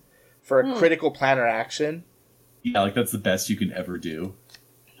 1,000 for a critical planner action. Yeah, like that's the best you can ever do.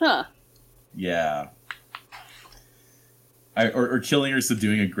 Huh. Yeah. Or killing or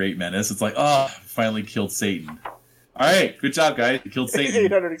subduing a great menace. It's like, finally killed Satan. All right, good job, guys. You killed Satan.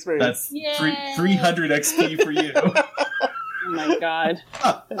 800 experience. That's 300 XP for you. Oh my God.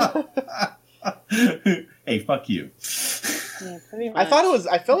 Hey, fuck you. Yeah, pretty much.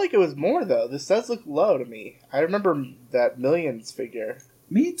 I felt like it was more though. This does look low to me. I remember that millions figure.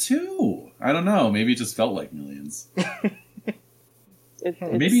 Me too. I don't know. Maybe it just felt like millions.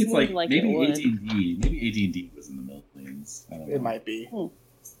 Maybe it's like maybe it AT&D. Maybe AT&D was in the millions. I don't know. It might be.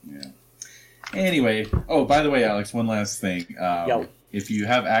 Yeah. Anyway, by the way, Alex, one last thing. If you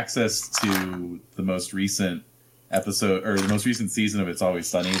have access to the most recent episode or the most recent season of It's Always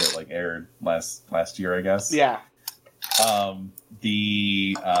Sunny that like aired last year, I guess. Yeah.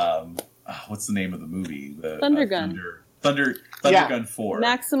 What's the name of the movie? The Thunder Gun. Thunder Gun 4.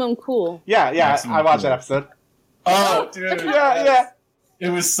 Maximum Cool. Yeah. Maximum I watched Cool. that episode. Oh, dude. Yeah. It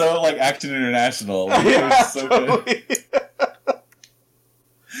was so like Action International. Like, it was so totally. good.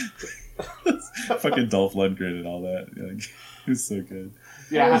 Fucking Dolph Lundgren and all that. Like, it was so good.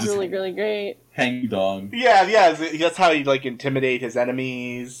 Yeah, it was really, really great. Hang dong. Yeah. That's how you like intimidate his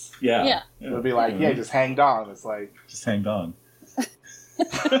enemies. Yeah. It would be like, just hang dong. It's like just hang dong.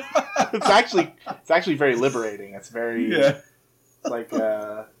 it's actually very liberating. It's very like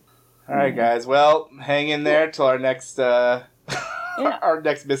all right, guys. Well, hang in there till our next our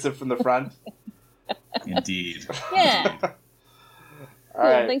next missive from the front. Indeed. Yeah. All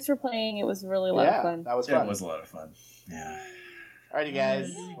right. Thanks for playing. It was really a lot of fun. That was fun. It was a lot of fun. Yeah. All right, you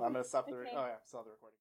guys. Well, I'm gonna stop the. Oh yeah, stop the recording.